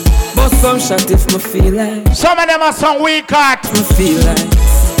 Bust some shot if me feel like. Some of them are some weak heart. Me feel like.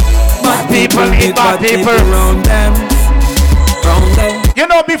 Bad people need bad people around them. Round them. You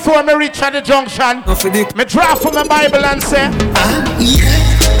know before me reach at the junction, me draw from my Bible and say, yeah.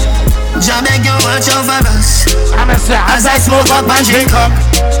 Jah beg you watch over us. I'ma say, as I smoke up and drink up,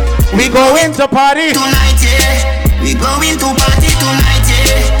 we go into party tonight, yeah. We going to party tonight,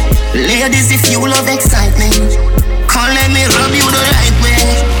 yeah. Ladies, if you love excitement, come let me rub you the right way.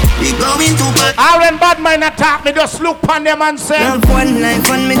 We going to party. All when bad mind attack me, just look pon them and say, love one life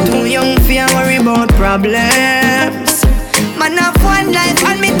and me too young for worry about problems. Man have one life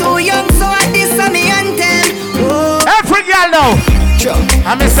and me too young, so I this on me anthem. Oh. Every girl now.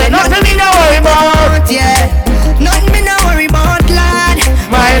 I me say nothing me no worry about. Yeah, nothing me no worry about, lad.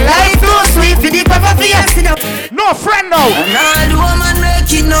 My life too sweet for the papa for you. No friend now. And all the woman make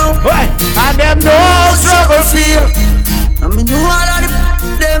it now. Right. And them no struggle feel. I mean do all of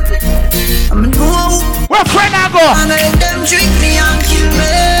them. I mean do all. Where friend I go? And let them trick me and kill me.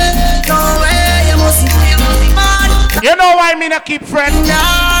 No way, you must feel bad. You know why me not keep friends?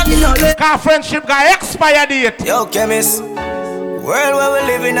 Cause friendship got expired date. Yo, chemist. World where we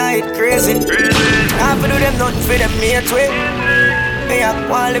living now it crazy. I do them nothing for them mate way. Me I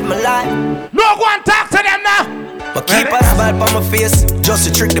wanna live my life. No go and talk to them now. But keep a smile on my face just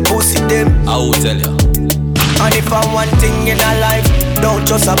to trick the pussy them. I will tell you. And if I'm one thing in a life, don't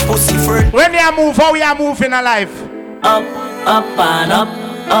just a pussy friend. When you move, how you move in a life? Up, up and up,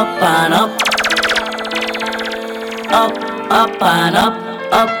 up and up. Up, up and up,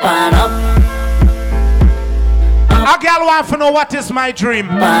 up and up. A girl want to know what is my dream.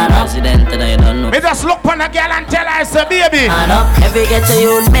 Me just look on a girl and tell her, say, baby. Every get to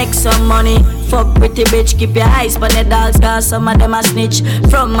you make some money. Fuck pretty bitch, keep your eyes on the dogs, cause some of them a snitch.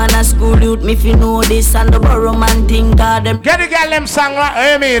 From man a school youth, me if you know this and the borrow man think of them. Get the girl them song,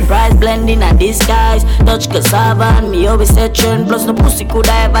 I mean. Price blending and disguise. Touch cassava and me always say trend. Plus the pussy could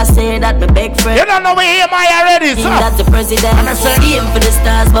I ever say that my big friend. You don't know we hear my already, so. That's the president. Aim for the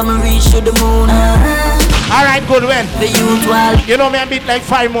stars, but me reach to the moon. Alright, good when. The usual. You know me a bit like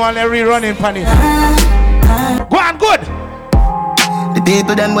 5 more and a rerunning pan it. Go on, good. The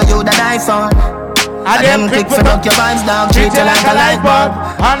people them where you that die for. And them quick for duck your vibes down. Treat you like a light bulb.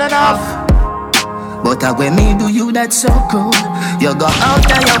 On and off. But when me do you that so cool. You go out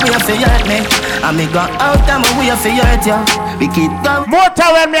and you wait for hurt me. And me go out and me wait for hurt you. We keep going. More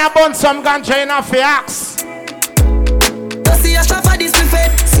time when me a bun some ganja in a axe. You see a stuff for this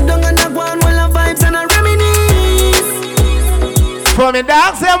buffet. Sit down and a go on while a vibes and a reminisce. For me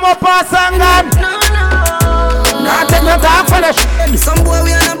dogs them up a song and Not take no talk for the shit. Some boy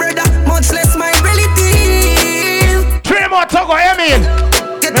we are no brother, much less my relative. 3 more to go, you mean?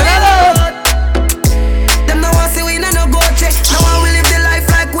 Get out. Them no want see we no go check. Now I will live the life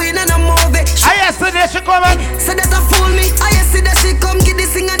like we no movie. I yesterday she come and say that a fool me. I yesterday she come get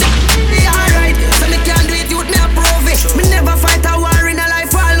this thing and alright. So me can't do it, youth me approve it. Me never fight a war in a life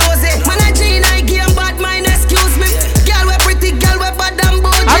for lose it. Man I Gene I game bad mind excuse me. Girl we pretty, girl we bad and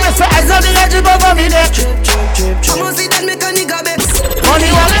bougie. I say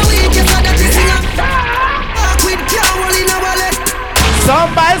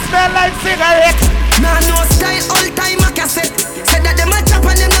Somebody smell like cigarette. Nah, no style, all time I cassette. Said that them a chop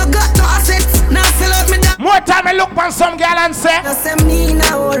and them no got no assets. Now sell out me that. More time I look on some girl and say, no say me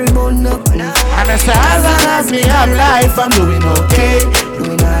now worry about no. And I say, as long as me have life, I'm doing okay,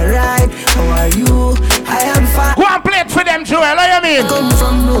 doing alright. How are you? I am fine. Go and play it for them, Joel. What you mean? Come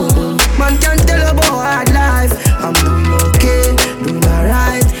from no man can tell about hard life. I'm doing okay, doing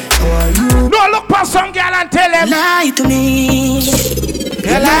alright. How are you? No, look for some girl and tell them. Lie to me.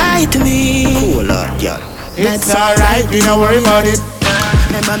 You lie to me. Cool, girl. It's alright, we don't worry about it.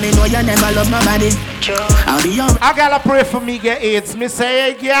 Remember me know you never love my body. I gotta pray for me get AIDS. Me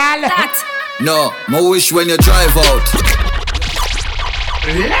say, girl. No, my wish when you drive out.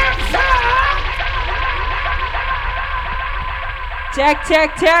 Check,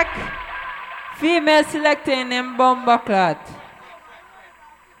 check, check. Female selector in them bomber clot.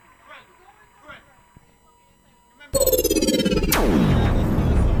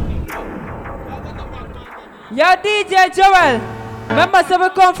 Yo, DJ Joel. Remember, so we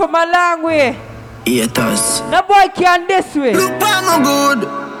come from a long way. Haters. No boy can this way. Look for no good.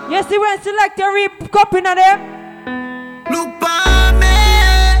 You see when selector reap cupping of them? Look for me.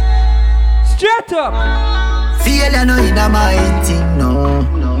 Straight up. Feel you know in my thing, no.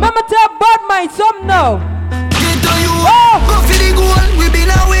 Mama tell bad mind some now. Get on you. Go for the goal. We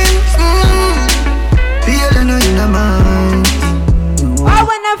been a win. Feel you know in my thing. I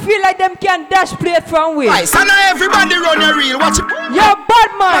when I feel like them can dash play from way. Right, so now everybody run your reel. Watch it. Yo, bad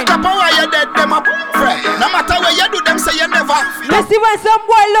mind. Back up why you dead, them up friend. No matter where you do, them say you never. You see when some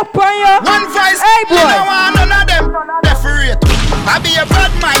boy look on you. One voice. Hey boy. You know none of them deferate. I be a bad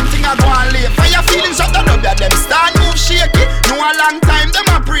mind thing I go and live. For your feelings shut the up, them start move shaky. No a long time, them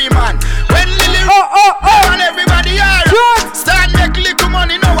a pre-man. When Lily and everybody are start make little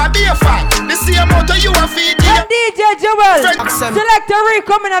money, now I be a fight. The same motor you a feed. And DJ Joel, Selector Rick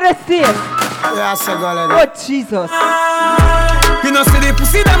coming at the stage. Oh Jesus. You know see the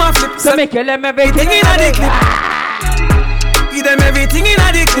pussy them a flip. So make you let me everything in a dick. Give them everything in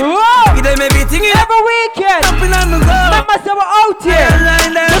a dick. Give them everything in every weekend. Remember so we're out here.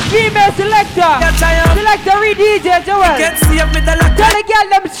 The female selector. Selector Rick DJ Joel. Tell the girl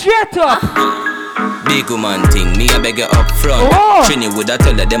them straight up. Big woman thing, me a beg you up front. Trini would I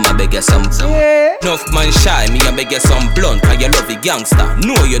tell her them I beg you some. Enough man shy, me a beg you some blunt. Cause you love the gangster,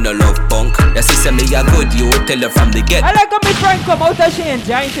 no you no love punk. Your sister me a good, you would tell her from the get. I like how my friend come out and she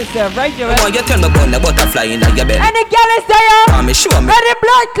enjoying herself, right Joel? Come on, you tell me about the butterfly in your belly. And the girl is there. Come me show me. And the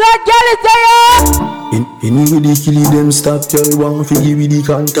blood clot girl is there. Anyway they kill them stop, y'all want to give the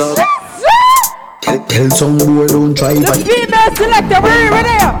contact. Tell some boy don't try. The female selector, where are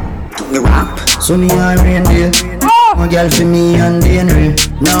there? Rap. So me a reindeer. My girl for me and DNA.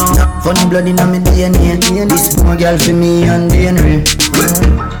 No, funny blood in my DNA. This my girl for me and DNA.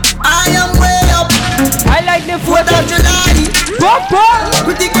 I am way up. I like the foot of July. Bumper.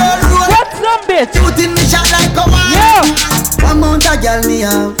 Pretty girl road. What's some bitch? Shooting me shot like a wine. Yeah. One mount a girl me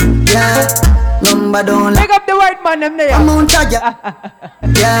have. Yeah. Number don't pick up the white man them there. One mount a girl.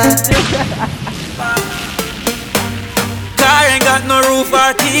 Yeah. Car ain't got no roof or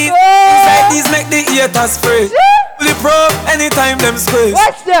teeth. Inside these make the haters spray. Fully pro anytime them squeeze.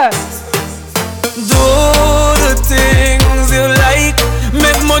 What's that? Do the things you like.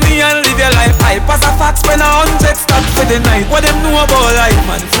 Make money and live your life. I pass a fax when 100 stop for the night. What them know about life,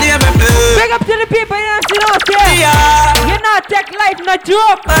 man? Flame and blue. Big up to the people you don't care. You not take life no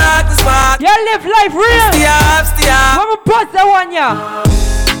joke. You live life real. When we post that one, yeah.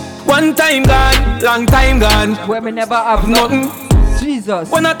 One time gone, long time gone. Where we never have nothing. Jesus.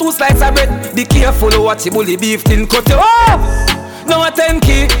 One or two slices of bread. Be careful what you bully beef thin cut you. Now a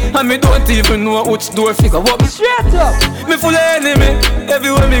 10K and me don't even know which door figure up. Straight up. Me full of enemy.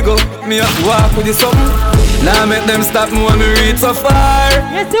 Everywhere me go, me have to walk with the something. Now make them stop me when me reach so far.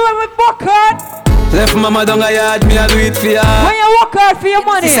 You see when we work hard. Left mama down a yard, me a do it for ya. When you work hard for your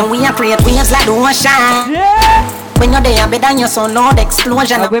money. So we a create waves like the ocean. Yeah. When you're there, better than your son, no the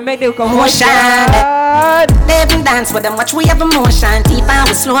explosion. We make them come motion. They even dance with them, watch we have emotion. Deep and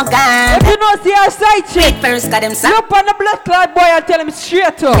we slow down. If you don't see our side chick, first got them look on the blood clot boy and tell him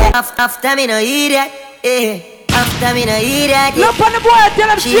straight up. Yeah. After me no idiot, after me no idiot. Look on the boy and tell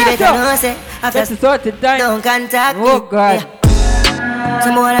him straight up. After this is what the time. Don't contact me. Oh God.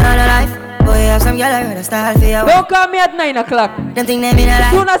 Some more than a life. Boy, have some girl I heard a style for you. Don't call me at 9 o'clock. Them think they mean a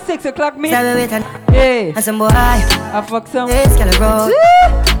lie. Soon as 6 o'clock me. Hey. And some boy I fuck some. This girl around.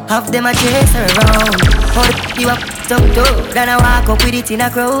 Half them a chase her around. How the you up top door. Then I walk up with it in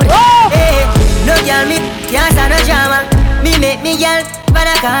a crowd. Hey. No girl me can't stand no drama. Me make me girl by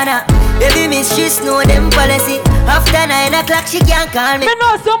the corner. Baby miss she know them policy. After 9 o'clock she can't call me. Me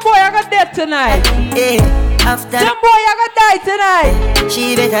know some boy I got dead tonight. After some boy I got die tonight.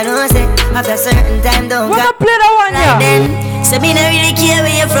 She better know say after certain time don't wanna play that one like then. So me not really care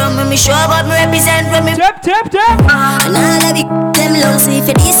where you from. When me show up me represent when me trap. And all of them low see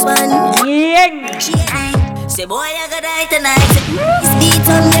for this one. Yeah. Say boy I got die tonight. It's beat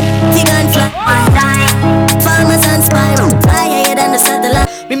on them, king and fly. Farmers and spiral, fly higher than the satellite.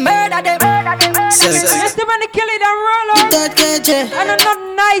 Me murder them. Yes, the man kill it and roll on. And I'm not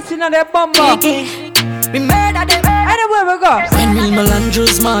nice in their bumper. Me murder them. Anywhere we go. When Will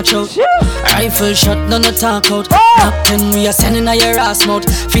Melandros march out, rifle shot, none of talk out. Captain, we are sending a your ass mouth.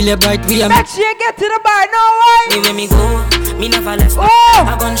 Feel it bright, we are. Make sure you get to the bar, no way. Anywhere me go, me never left.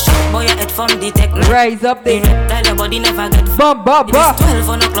 I gun shot, boy, your head from detect. Rise up there. Tell your body never get. Bum. It is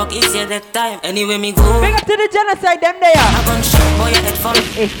 12 o'clock, is your that time. Anywhere me go. Bring up to the genocide, them there. I gun shot, boy, your head from.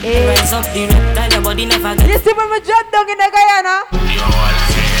 Rise up the tell your body never get. You see when we jump down in the Guyana?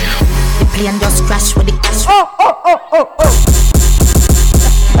 The plane just crash with the cash. Oh.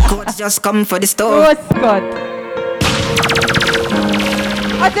 Coach just come for the store. Oh, Scott.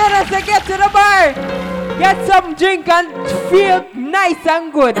 I tell us to get to the bar. Get some drink and feel nice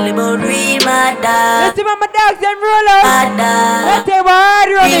and good. Real mad Let's see my dogs and roll out. Let's see my hard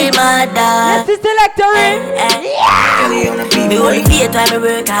running. Let's see selectoring. Me only feel time I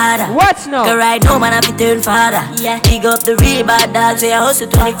work harder. Watch now. Cause right now man I fi turn father. Big up the real bad dogs. We a hustle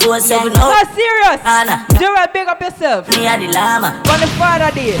 24/7. Oh serious. Joel, big up yourself. Me a the llama. On the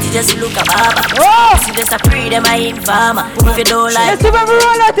father day. She just look a baba. Oh. She just a pre them a informer. If you don't like. Let's see when we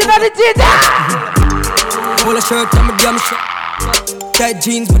roll out in the Jesus. Pull a shirt on my damn shirt. Tight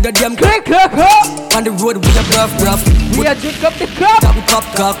jeans with the damn click. On the road we a bruff. We a drink up the cup.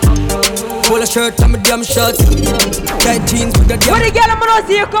 Cup. Pull a shirt on my damn shirt. Tight jeans with the damn. What the girl I'm gonna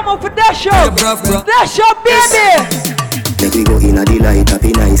see you come up for that show? Bruff. That show, baby. Make we go in a delight,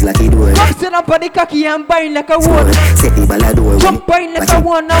 happy nice like it was. Come sit up on the cocky and buying like a one. Set the ballad jump buying like a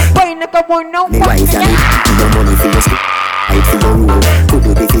one, now buying like a one, now. Me wife and me, no money for your stick. I feel your rule. Could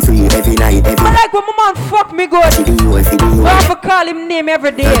do this free every night, every I like when my man fuck me good. I have to call him name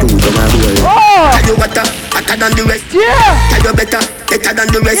every day. Oh! Tell you better than the rest. Yeah! Tell you better than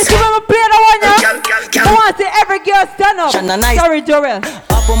the rest. You see when we play the one, yeah? I want to see every girl stand up. Sorry, Joel.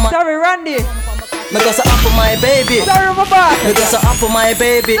 Sorry, Randy. Because I up on my baby. Sorry, my boy. Because I up on my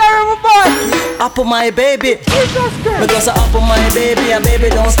baby. Sorry, my boy. Up on my baby. Jesus Christ. Because I up on my baby and baby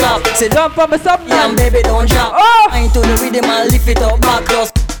don't stop. Say don't promise up, yeah, and baby don't drop. Oh. I ain't to the rhythm and lift it up back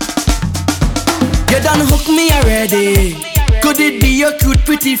close. You done hook me already. Could it be your cute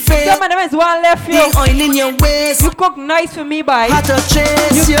pretty face? Some of them is one left you. The oil in your waist. You cook nice for me, boy. How to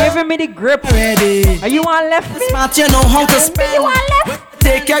chase you giving me the grip. Ready. Are you one left me? Smart, you know how to spend. You one left?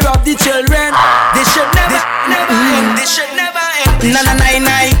 Take care of the children. They should never end. They should never end. Na na na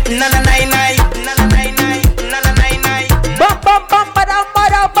na na na na na na na na na na na na. Bum bum bum badam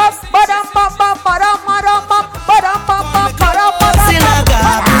badam bum badam bum bum badam badam bum badam bum bum badam badam. Sin a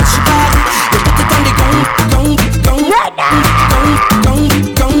garbage bag. You put it on the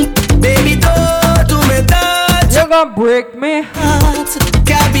gong. Baby, don't do me that. You're gonna break me.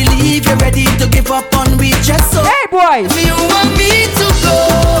 Can't believe you're ready to give up on me just so. Hey boys. You want me to go?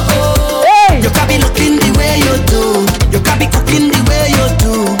 Hey. You can be looking the way you do. You can be cooking the way you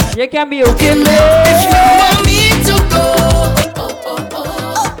do. You can be okay me. If you want me to go,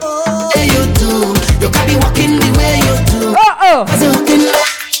 hey you do. You can be walking the way you do. I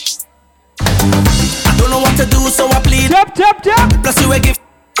don't know what to do, so I plead. Tap. Plus you will give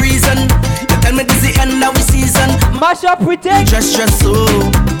reason. You tell me this is the end of the season. Mash up with it. Just so.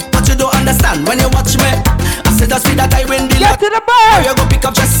 But you don't understand when you watch me. I said that's with that I win the Get to the bar. You go pick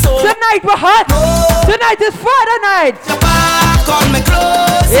up just so. Tonight we're hot. Tonight is Friday night. Call me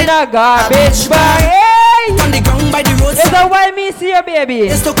close. In a garbage bag. Hey. On the ground by the road. It's a why me see you, baby.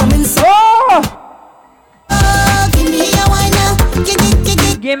 It's to come inside. Oh. Give me your wine now.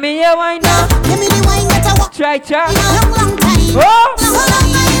 Give me your wine now. Give me the wine that I want. Try. Long time. Oh.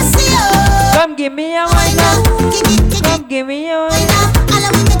 Come give me your wine now. Come give me your wine now.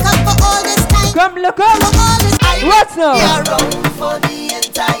 Come look up. What's now?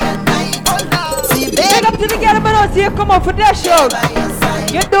 Big up to the girl, but don't see you come out for that show.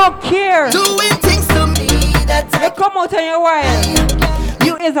 You don't care. Doing things to me that you come out on your wine.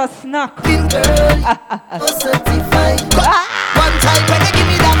 You is a snack. One time when they give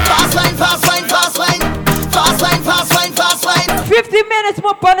me that fast wine. 50 minutes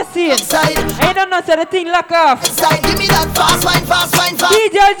more on the scene. I don't know, so the thing lock off. Give me that fast wine.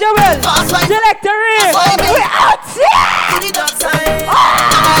 DJ Joel, Selector Ray. We out here. Give me that side.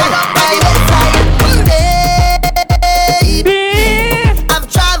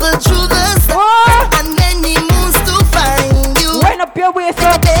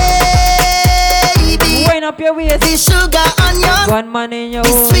 your waist. The sugar on your Gunman in your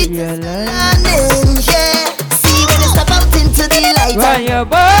sweet yeah. See when you step out into the light, run your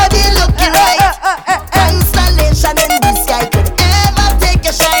body looking right. Constellation in the sky could ever take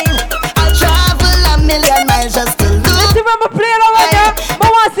a shine. I'll travel a million miles just to look. Let's remember playing over there. I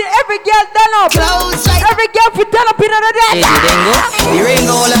want to see every girl done up. Close right. Every girl for done up in another day. The rain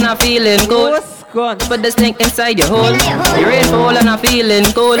gold and I'm feeling good. Put this thing inside your hole. The rain fall and I'm feeling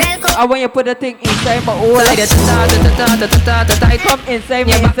cold. And when you put the thing inside my hole, come inside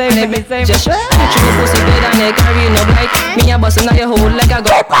me, inside me. Just shoot your pussy good and they carry no blight. Me a bustin' out your hole like a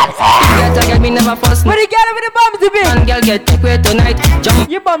go. Get me never fuss. What you get over the bums to be? And girl get thick with tonight.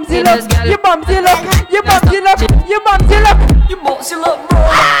 Jump. You bumsy look. You bumsy look. You bumsy look. You bumsy look. You bumsy look, bro.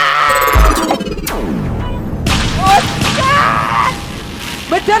 What's that?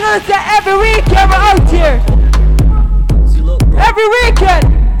 But tell us that every weekend we're out here. Every weekend.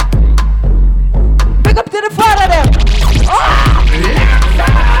 Pick up to the father them.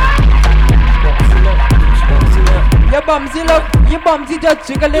 Your bumsy look, your bumsy just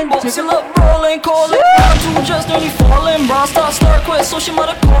jiggling. Bumsy look, rolling, calling. Two just nearly falling. Bro, start quit, so she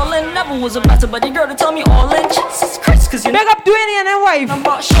mother calling. Never was a better, but the girl to tell me all in. Jesus Christ, cause you big up Dwayne and your wife.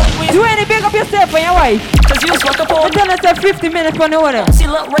 Dwayne, big up yourself and your wife. Cause you fuck up all. Tell us that 50 minutes for no one. See,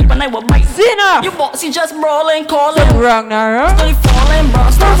 look, right when I was bite. See now. You bossy just brawling, calling. Stop wrong now, huh? Nearly falling, bro.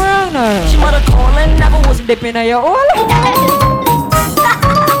 Stop wrong now. She mother calling, never was dipping at your all.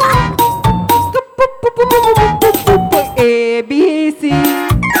 A, B, C,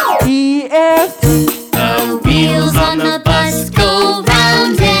 E, F, T. The wheels on the bus go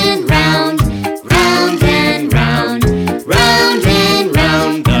round and round, round and round, round and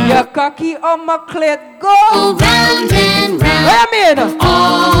round. Your cocky on my clit go round and round. Where am I?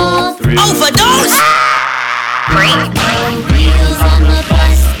 All three. Overdose. The wheels on the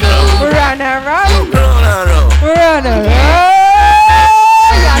bus go round and round, round and round.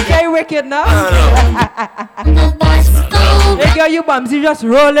 Okay, wicked now. Hey girl, you bums, you just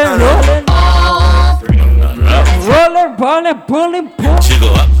rolling. Rolling, balling. She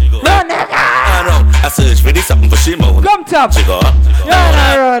go up. Run, nigga. I search for this something for she more. Come top. She go up. Run.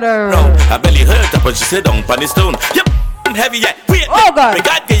 I barely heard up when she said down on the stone. Yep, I'm heavy yet. Wait, oh God. We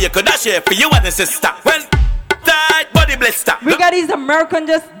got you could not share for you and the sister. When tight body blister. We got these American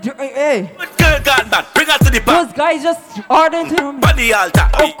just hey. Girl gone back. Bring her to the back. Those guys just ordering to them. On the altar.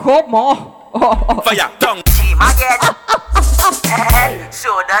 Oh, come on. Fire, tongue. Head,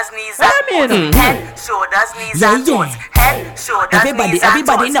 shoulders, knees, and toes. Head, shoulders, knees, and toes. Head, shoulders, knees, and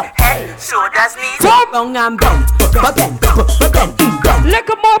toes. Head, shoulders, knees, and toes. Look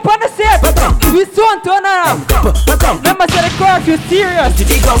at more on the set. We soon turn around. Remember, say the crowd, you serious.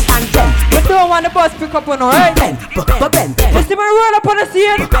 We don't want the bus pick up on, alright? You see me roll up on the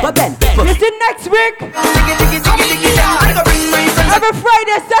scene? You see next week? Every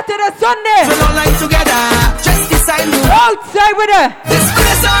Friday, Saturday, Sunday. Outside with her. This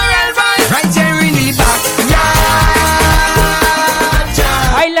place are real vibes. Right here in the backyard.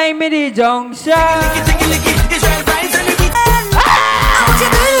 I like me the junction. It's real vibes and the what you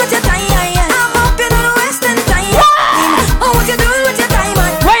doing with your time? I'm up in the western time. Oh, what you doing with your time?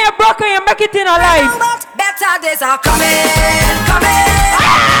 When you're broken, you make it in a life. Better days are coming.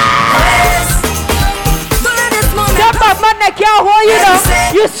 Step up, man, I can't hold you now.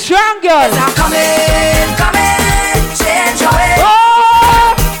 You strong, girl. Coming. Change your way.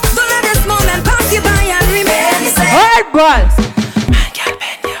 Oh! Don't let this moment pass you by and remain the same. Alright, boys.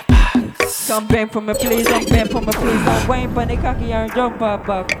 Come bang for me, please. Don't bang for me, please. Don't whine for the cocky and jump up.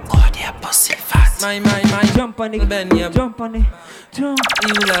 Oh, dear pussy fat. My. Jump on it. Ben, yeah. Jump on it. Jump.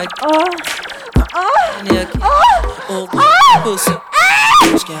 You like. Pussy.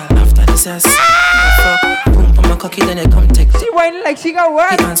 Girl, after this ass. Fuck. Boom for my cocky, then they come take. She whining like she got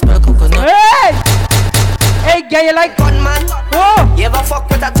work. You can't spell coconut. Hey! Hey, girl, you like gunman? Oh! You ever fuck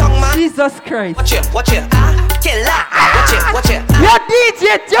with a tongue man? Jesus Christ! Watch it, killer. Watch it. You're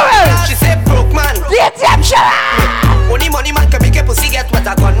DJ Joel. She said broke man. DJ Joel. Only money man can make a pussy get with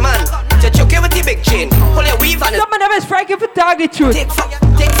a gunman. Just choke you with the big chain. Pull your weave and some of them is striking for target truth. Take fuck.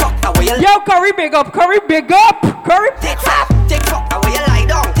 Away you. Yo, Curry, big up. Curry. Take fuck. Away you lie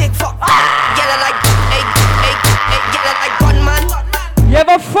down. Take fuck. Get it like, hey. Get it like gunman. You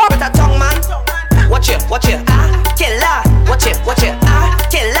ever fuck with a tongue man? Watch it, killer. Watch it,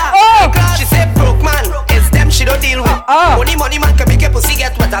 killer. Oh! She said broke man, it's them she don't deal with. Only money man can make a pussy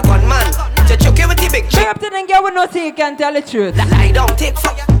get with a gunman. Just choke you with the big chick. Big up to them girl with no say you can't tell the truth. Lie down, take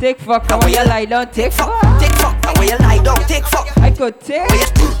fuck. Take fuck, and when you lie down, take fuck. Take fuck, and when you lie down, take fuck. I could take.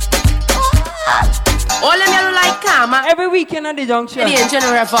 All them yellow like karma. Every weekend at the junction. The engine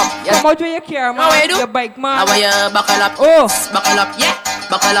rev up. Come out with your car, man. How you do? Your bike, man. How you buckle up? Oh. Buckle up, yeah.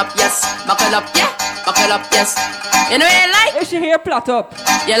 Buckle up, yes. Buckle up, yeah. Buckle up, yes. You know what you like? You should hear plot up.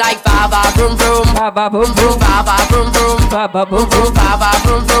 You like baba vroom vroom. Baba vroom vroom. Baba vroom vroom. Baba vroom vroom. Baba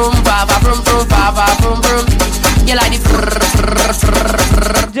vroom vroom. Baba vroom vroom. Baba vroom vroom. You like the frrrr frrrr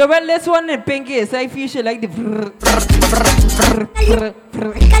frrrr. Joel, this one in pinky, so I feel she like the frrrr.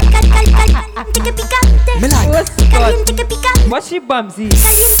 What's she bumsy?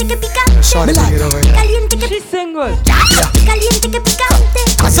 She's single.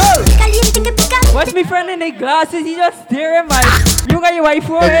 What's my friend in the glasses? He just staring, man. You got your wife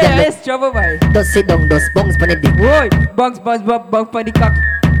over here. It's trouble, man. Just sit down, just bungs on the dick. Boy, bungs on the cock.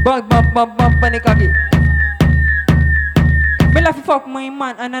 Bungs on the cocky. Me left to fuck my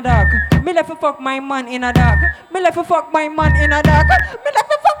man in a dark. Me left to fuck my man in a dark. Me left to fuck my man in a dark. Me left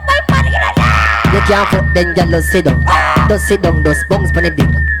to fuck my man in a dark. You can't fuck then just sit down. Just sit down, just bungs on the dick.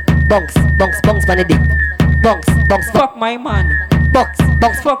 Bungs on the dick. Bungs, fuck my man. Bungs,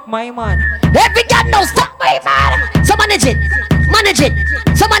 fuck my man. Every girl knows fuck my man. So manage it.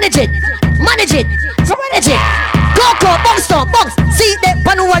 So manage it. Go, bungs. See them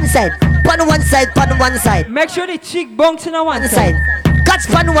on one side. On one side. Make sure the cheek bunks in one side. Catch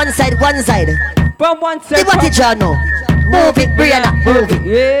on one side. One side. See what it you know. Move it, Brianna. Move it.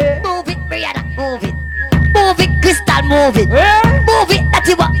 Yeah. Move it, Brianna. Move it. Move it, Crystal. Move it. Yeah. Move it. That's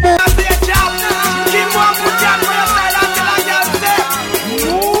what move.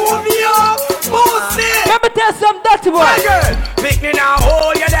 Let me tell some dirty boy. My girl, pick me now,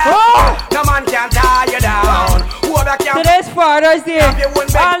 hold you down. Oh. No man can tie you down. Today's Father's Day.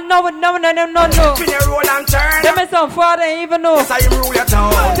 I'll no. Spin your roll and turn. Let me some father even know. Yes, I rule your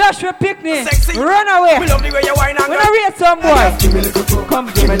town. Dash your picnic. Sexy. Run away. We love the way you whine and when I read some boy.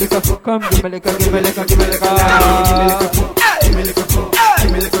 Come give me liquor. Come give me liquor. Give me liquor.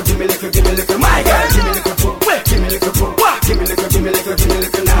 My girl, give me liquor. Give me liquor. Give me liquor. Give me liquor. Give me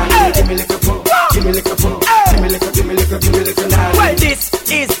liquor now. Give me liquor. Give me liquor. Give me liquor. Give me liquor. Give me liquor now. Well, this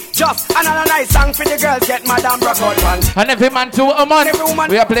is just another nice song for the girls. Get Madame Rock out, man. And every man to a man.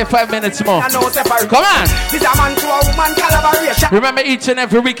 We are play 5 minutes more. Come on. This a man to a woman collaboration. Remember each and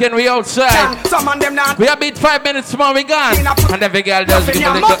every weekend we outside. Some of them not. We are beat 5 minutes more. We gone. And every girl does give me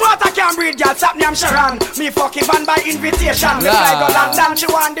a liquor. Water can breathe, girl. Stop me, I'm Sharon. Me fucking van by invitation. Me fly go London. She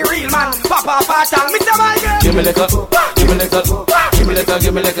want the real man. Papa Patan. Mr. My girl. Give me liquor. Give me liquor. Give me liquor.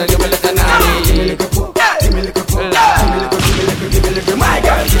 Give me liquor. Give me liquor now. Give me liquor. Give me liquor. Give me liquor. Give me liquor. Give me liquor. My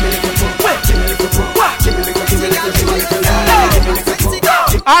girl. Give me liquor.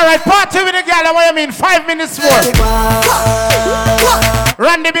 Alright, party with the girl. What you mean? 5 minutes more.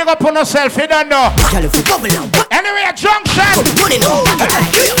 Run the big up on yourself. You don't know. Anyway, junction.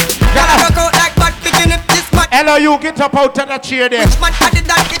 Hello, you get up out of the chair there.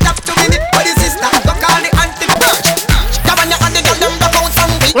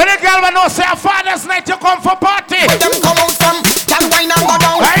 When the girl will know say a Father's night you come for party. Them come out from can wine and go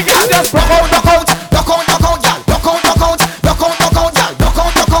down. I got just rock out, girl.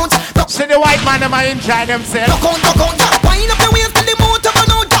 See the white man them enjoy themselves. Rock out, girl. Wine up your waist till the motor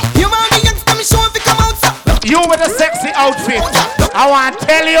run out. You man the youngster me show if you come out. You with a sexy outfit. I want to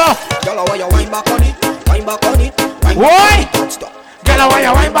tell you. Girl, why you wine back on it? Wine back on it. Why? Girl, why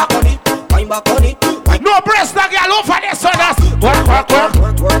you wine back on it? Wine back on it. No breast, that girl over there, so that's work.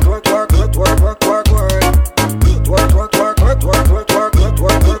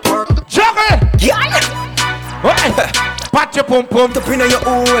 Juggle! Pat your pum pum. Up inna your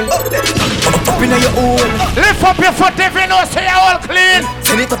hole. Up inna your hole. Lift up your foot if you know say you're all clean.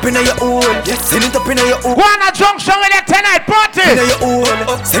 Send it up inna your hole. Send it up inna your hole. Go on a junction with you tonight, party. Inna your hole.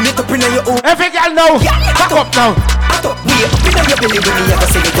 Send it up inna your hole. Every girl know. Back up now. Wait, up inna your belly when you ever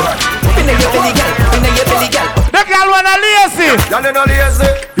say it. Up inna your belly, girl. Inna your belly, girl. The girl wanna lazy. Y'all no lazy.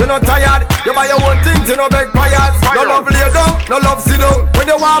 You no tired. You buy your own things. You no beg buyers. No love lay down. No love sit down.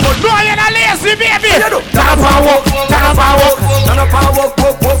 When you want more. No, you're not lazy, baby. Turn up and walk. Turn up and walk. Turn up and walk.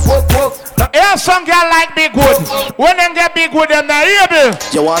 Walk. Yeah, some girl like big wood. When them get big wood, them not able.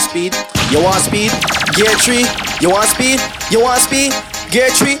 You want speed? You want speed? Gear 3. You want speed? You want speed? Gear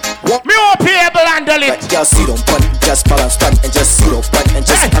 3. Me won't be able to handle it. Just sit up on, just balance stand and just sit up on and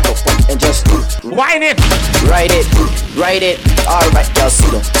just pack up on and just whine it. Ride it. Alright, just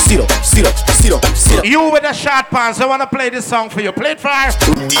sit up. You with the short pants, I wanna play this song for you. Play it for her.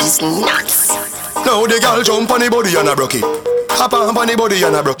 These nuts. Now the girl jump on the body and a broke it. Hop on the body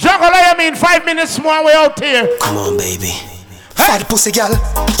and a broke. Juggle, I mean 5 minutes more, we out here. Come on, baby. Fat pussy girl,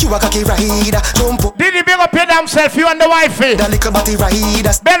 you a cocky rider. Jump up. Did he big up your damn self, you and the wifey? The little body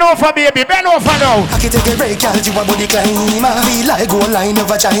rider. Bend over, baby, bend over now. I can take a break, girl, you a body climber. Feel like go line of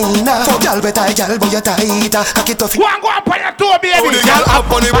vagina. For girl, better girl, but you tighter. Cocky tough. Go up on your toe, baby. Oh, the girl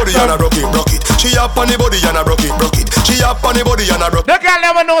up on the body and a broke it. She up on the body and a broke it. She up on the body and a broke it. The girl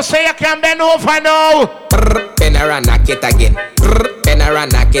never know, say you can bend over now. Bend around, knock it again. Bend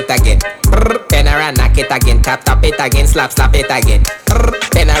around, knock it again. Bend around, knock it again. Tap it again. Slap it again.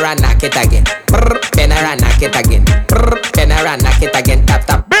 Bend around, knock it again. Bend around, knock it again. Bend around, knock it again.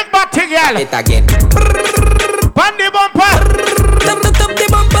 Tap. Big body girl. It again. Band the bumper. Tap the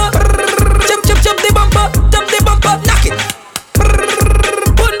bumper. Jump the bumper. Tap the bumper. Knock it.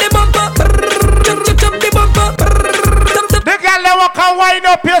 Put the bumper. Jump the bumper. The girl never can wind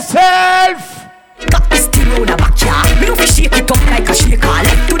up yourself. Got this thing on the back, yeah. Me don't shake it up like a shaker.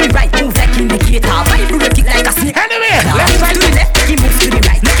 Left to the right, move like indicator. Vibrate it like a snake. Anyway, left side to the left, he moves to the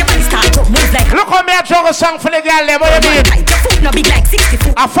right. Make your body start up, move like. Look how me a juggle song for the girl them. What you mean? Your foot no big like 60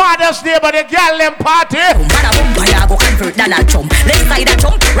 foot. A Father's Day, but the girl them party. Bada boom, ya go convert dollar jump. Left side a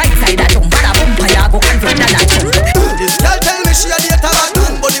jump, right side a jump. Bada boom, ya go convert dollar jump. This girl tell me she a date a bad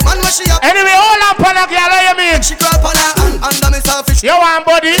man, but the man where she a. Anyway, hold on, for the girl. What you mean? She grab on her hand under me selfish. You want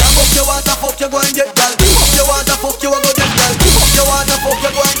body? You want to fuck, you go and get girl. You want to fuck, you go get girl. You want to fuck, you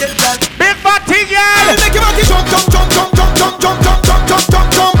go and get girl. Big body girl. Make your body jump.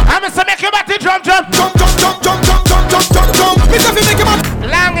 I'm gonna make your body jump. Mr. Fi make your body.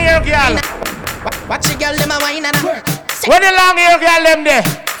 Long hair girl. Watch the girl them a wine and a work. Where the long hair girl them there?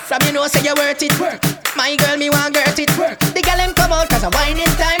 From you know say you worth it. Work. My girl me want girt it. Work. The girl them come out cause a whining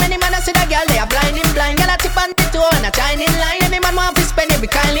time. Any man a see the girl they a blind. Girl a tip on the toe and a shining line. Any man want to spend every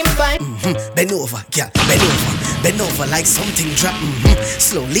kind him fine. Bend over, girl, bend over like something drop.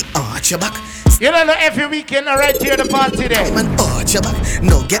 Slowly arch your back. You don't know every weekend right here the party there. Man, arch your back.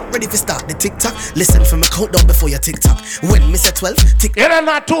 No, get ready to start the TikTok. Listen from a countdown before your TikTok. When me say 12, tick. You don't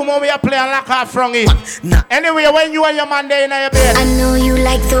know 2 more we are playing like off from it. Nah. Anyway, when you and your man there in your bed. I know you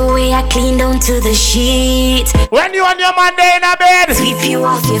like the way I clean down to the sheet. When you and your man there in a bed. Sweep you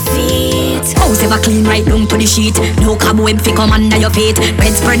off your feet. House ever clean right down to the sheet. No cobweb fi come under your feet.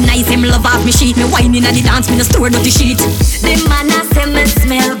 Bed spread nice, him love off me sheet. Me whining at the dance, me no store dirty sheet. The man a say me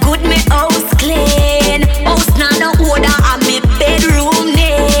smell good, me house clean. House now no order and me bedroom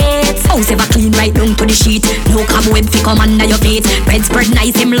neat. House ever clean right down to the sheet. No cobweb fi come under your feet. Bed spread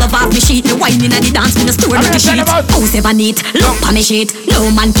nice, him love off me sheet. Me whining at the dance, me no store dirty sheet. House ever neat, look pa me sheet.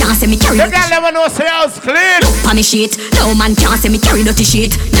 No man can't say me carry. The girl never know say house clean. Look pa me sheet. No man can't say me carry dirty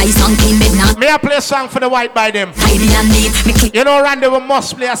sheet. Nice and clean bed now. Me a play a song for the white by them. Tidy and neat. Me clean. You know Randy we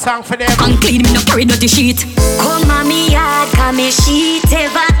must play a song for them. And clean, me no carry dirty sheet. Come on me yard, cause me sheet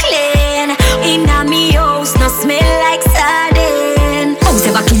ever clean. Inna me house no smell like sardine. House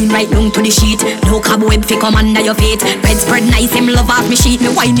ever clean right down to the sheet. No cobweb fi come under your feet. Bed spread nice, him love off me sheet. Me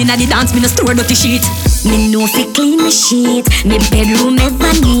whining at the dance, me no store dirty sheet. Me no fi clean me sheet. Me bedroom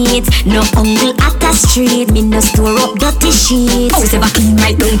ever neat. No hungry at the street. Me no store up dirty sheet. House ever clean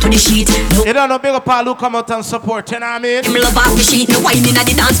right down to the sheet. No. You don't know big up all who come out and support, you know what I mean? Him love off me sheet. Me whining at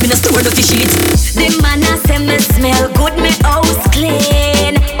the dance, me no store dirty sheet. The man a say me smell good, me house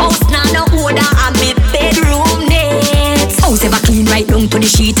clean. House now no order and me bedroom neat. House ever clean right down to the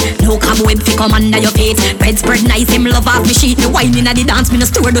sheet. No cobweb fi come under your feet. Bed spread nice, him love off me sheet. Me whining at the dance, me no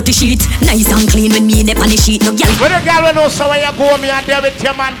store dirty sheet. Nice and clean when me dip on the sheet. No girl. When the girl will know so when you go me and there with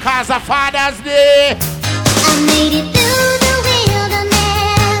your man cause a Father's Day. I made it through the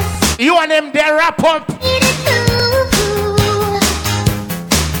wilderness. You and him there wrap up.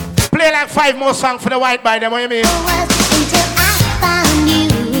 Play like 5 more songs for the white by them, what you mean? Until I found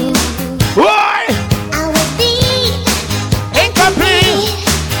you. Why? I was deep. Incomplete.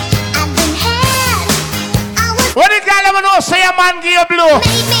 I've been had. I was. When the girl ever know say a man give you blue.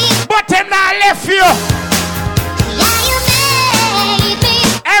 But him not left you. Yeah, you made me.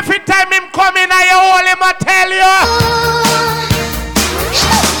 Every time him come in I hold him I tell you.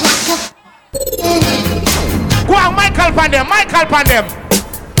 Go on Michael Pandem, Michael Pandem.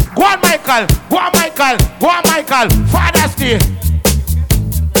 Go on Michael, go on Michael, go on Michael. Father's Day.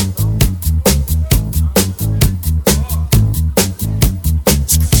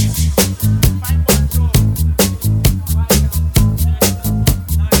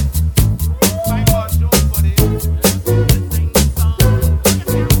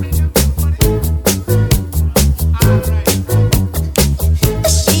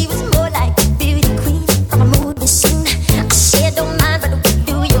 Don't mind, but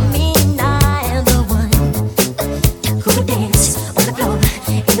do you mean I'm the one who dance?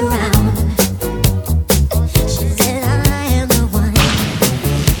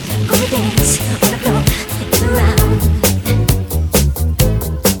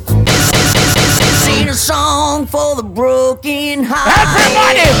 broken heart.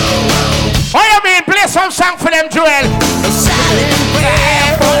 Everybody! What you mean? Play some song for them, Joel. A silent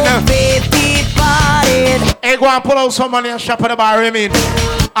prayer for faith departed. Hey, go and pull out some money and shop at the bar, you mean?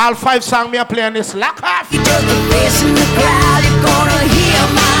 All 5 songs me are playing this. Lock off. You took a face in the crowd, you're gonna hear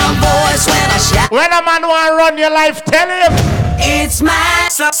my voice when I shout. When a man want to run your life, tell him. It's my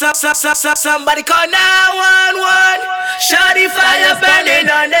somebody call 911. Shawty fire burning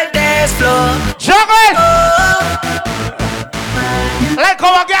on the dance floor. Juggle! Like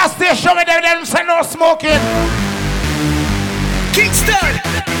our gas station with them say no smoking. Kingston,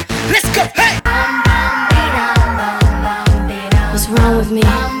 let's go, hey! What's wrong with me?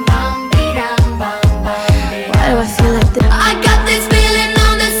 Why do I feel like this? I got this feeling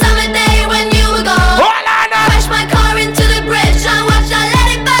on the summer day when you were gone. Crashed my car into the bridge, I watched, I let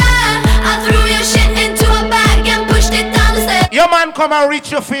it burn. I threw your shit into a bag and pushed it down the stairs. Your man come and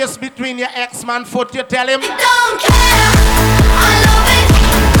reach your face between your ex-man foot, you tell him. I don't care, I love it,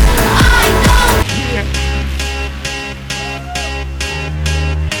 I don't care.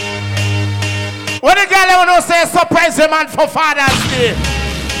 What the girl want to say surprise the man for Father's Day?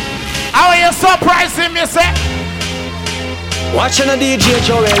 How you surprise him, you say? Watching a DJ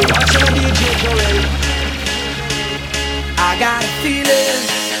Joel, watching a DJ Joel. I got a feeling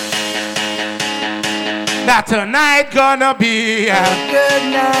that tonight gonna be a good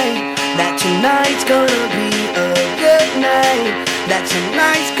night. That tonight's gonna be a good night. That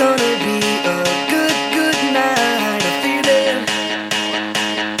tonight's gonna be a good night. A feeling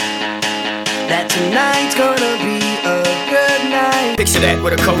that tonight's gonna be a good night. Picture that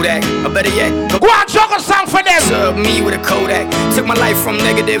with a Kodak, or better yet, go on, juggle song for them. Serve me with a Kodak. Took my life from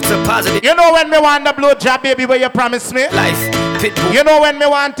negative to positive. You know when me want the blow job, baby, where you promise me? Life, pitbull. You know when me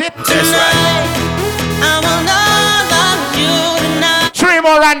want it? That's right. I will love you tonight. 3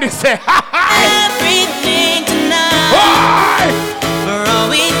 more Randy say, ha ha. Everything tonight. Why? For all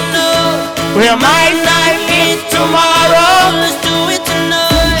we know, we might not meet tomorrow. Let's do it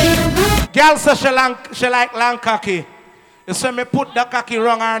tonight. Girl says she like long cocky. You say me put the cocky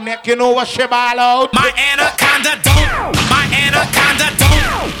wrong her neck. You know what she ball out? My anaconda don't. My anaconda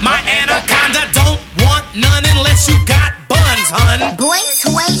don't. My anaconda don't want none unless you got buns, hun. Boy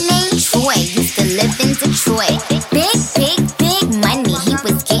toy named Troy used to live in Detroit. Big money, he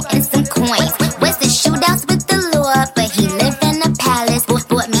was getting some coins. Was the shootouts with the law, but he lived in a palace.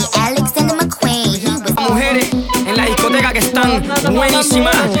 Bought me Alexander McQueen. He was mujeres en la discoteca que están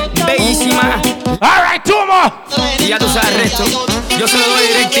buenísimas, bellísimas. All right, 2 more. Y ya tú sabes el resto. Yo se lo doy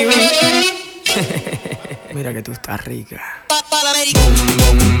DirecTV. Mira que tú estás rica. Boom,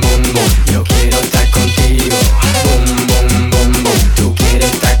 boom, boom, boom. Yo quiero estar contigo. Boom, boom, boom, boom. Tú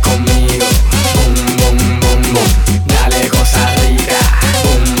quieres estar conmigo. Boom, boom, boom, boom. Dale cosa rica.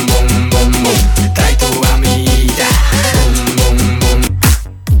 Boom, boom, boom, boom. Trae tu amiguita. Boom, boom, boom.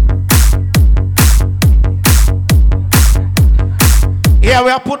 Yeah, we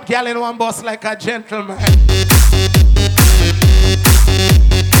have put girl in one bus like a gentleman.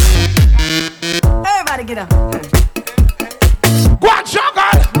 Everybody get up. Go on,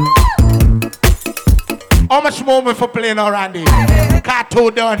 juggle. How much more we for playing now, Randy? Car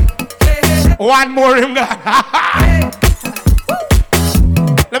 2 done. 1 more him gone.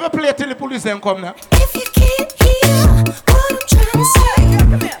 Let me play till the police them come now. If you can't hear what I'm trying to say,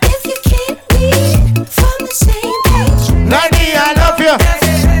 if you can't read from the same page, Randy, I love you.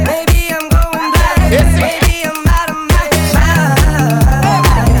 Baby, I'm going blind. Baby, I'm out of my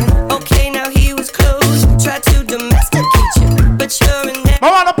mind. Okay, now he was close. Tried to domesticate you, but you're in there. I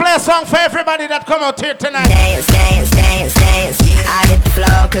want to play a song for everybody that come out here tonight. Dance, dance, dance, dance. I hit the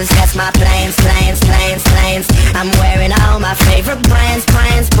floor cause that's my plans. I'm wearing all my favorite brands.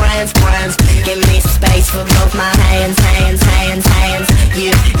 Give me some space for both my hands.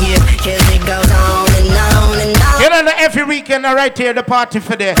 Yeah, cause it goes on and on and on. You know, every weekend I right here the party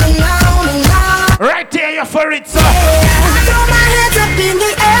for there. Right here you're for it, sir. I throw my hands up in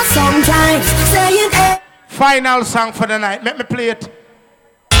the air sometimes, saying Final song for the night. Let me play it.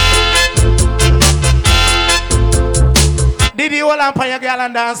 Did you hold on for your girl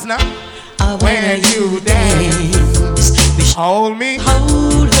and dance now? When you dance, hold me,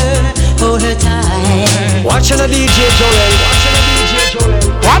 hold her tight. Watching a DJ Joel.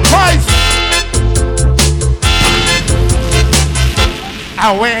 One voice.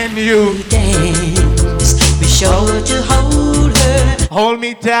 And when you dance, be sure to hold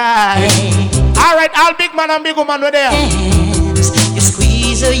me tight. All right, all big man and big woman were there. You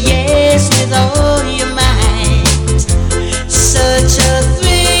squeeze her yes with all your might. Such a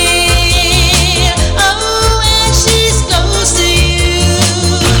thrill. Oh, when she's close to you.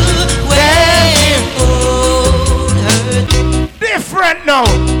 When you hold her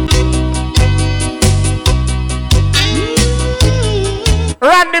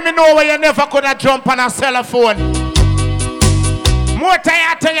know where you never could have jump on a cell phone. More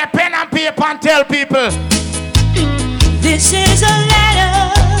tired to your pen and paper and tell people. This is a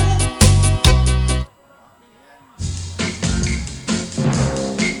letter.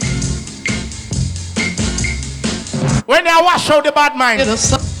 When you wash out the bad mind.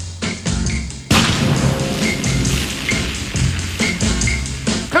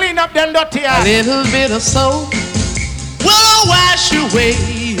 Clean up them dirty eyes. A little bit of soap will wash away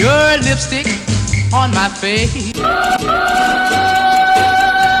your lipstick on my face.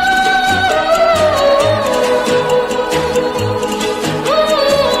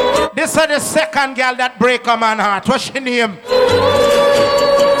 This is the second girl that break a man's heart. What's her name?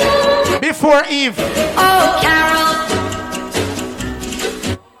 Before Eve. Oh, Carol.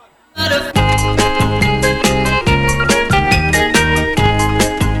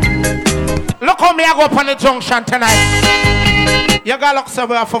 Look how me I go up on the junction tonight. You gotta look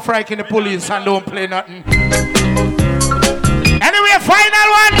somewhere for striking the police and don't play nothing. Anyway, final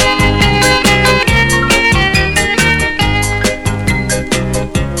one.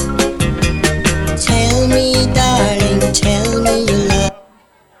 Tell me, darling, tell me you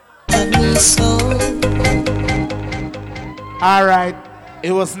love me so. Alright,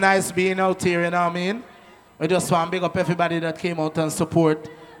 it was nice being out here, you know what I mean? We just want to big up everybody that came out and support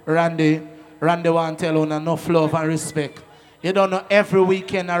Randy. Randy want to tell you enough love and respect. You don't know every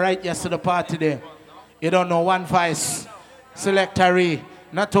weekend, alright, yes to the party there. You don't know One Vice, Selectary,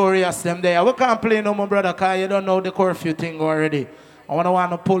 Notorious, them there. We can't play no more, brother, because you don't know the curfew thing already. I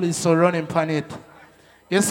want the police so running on it.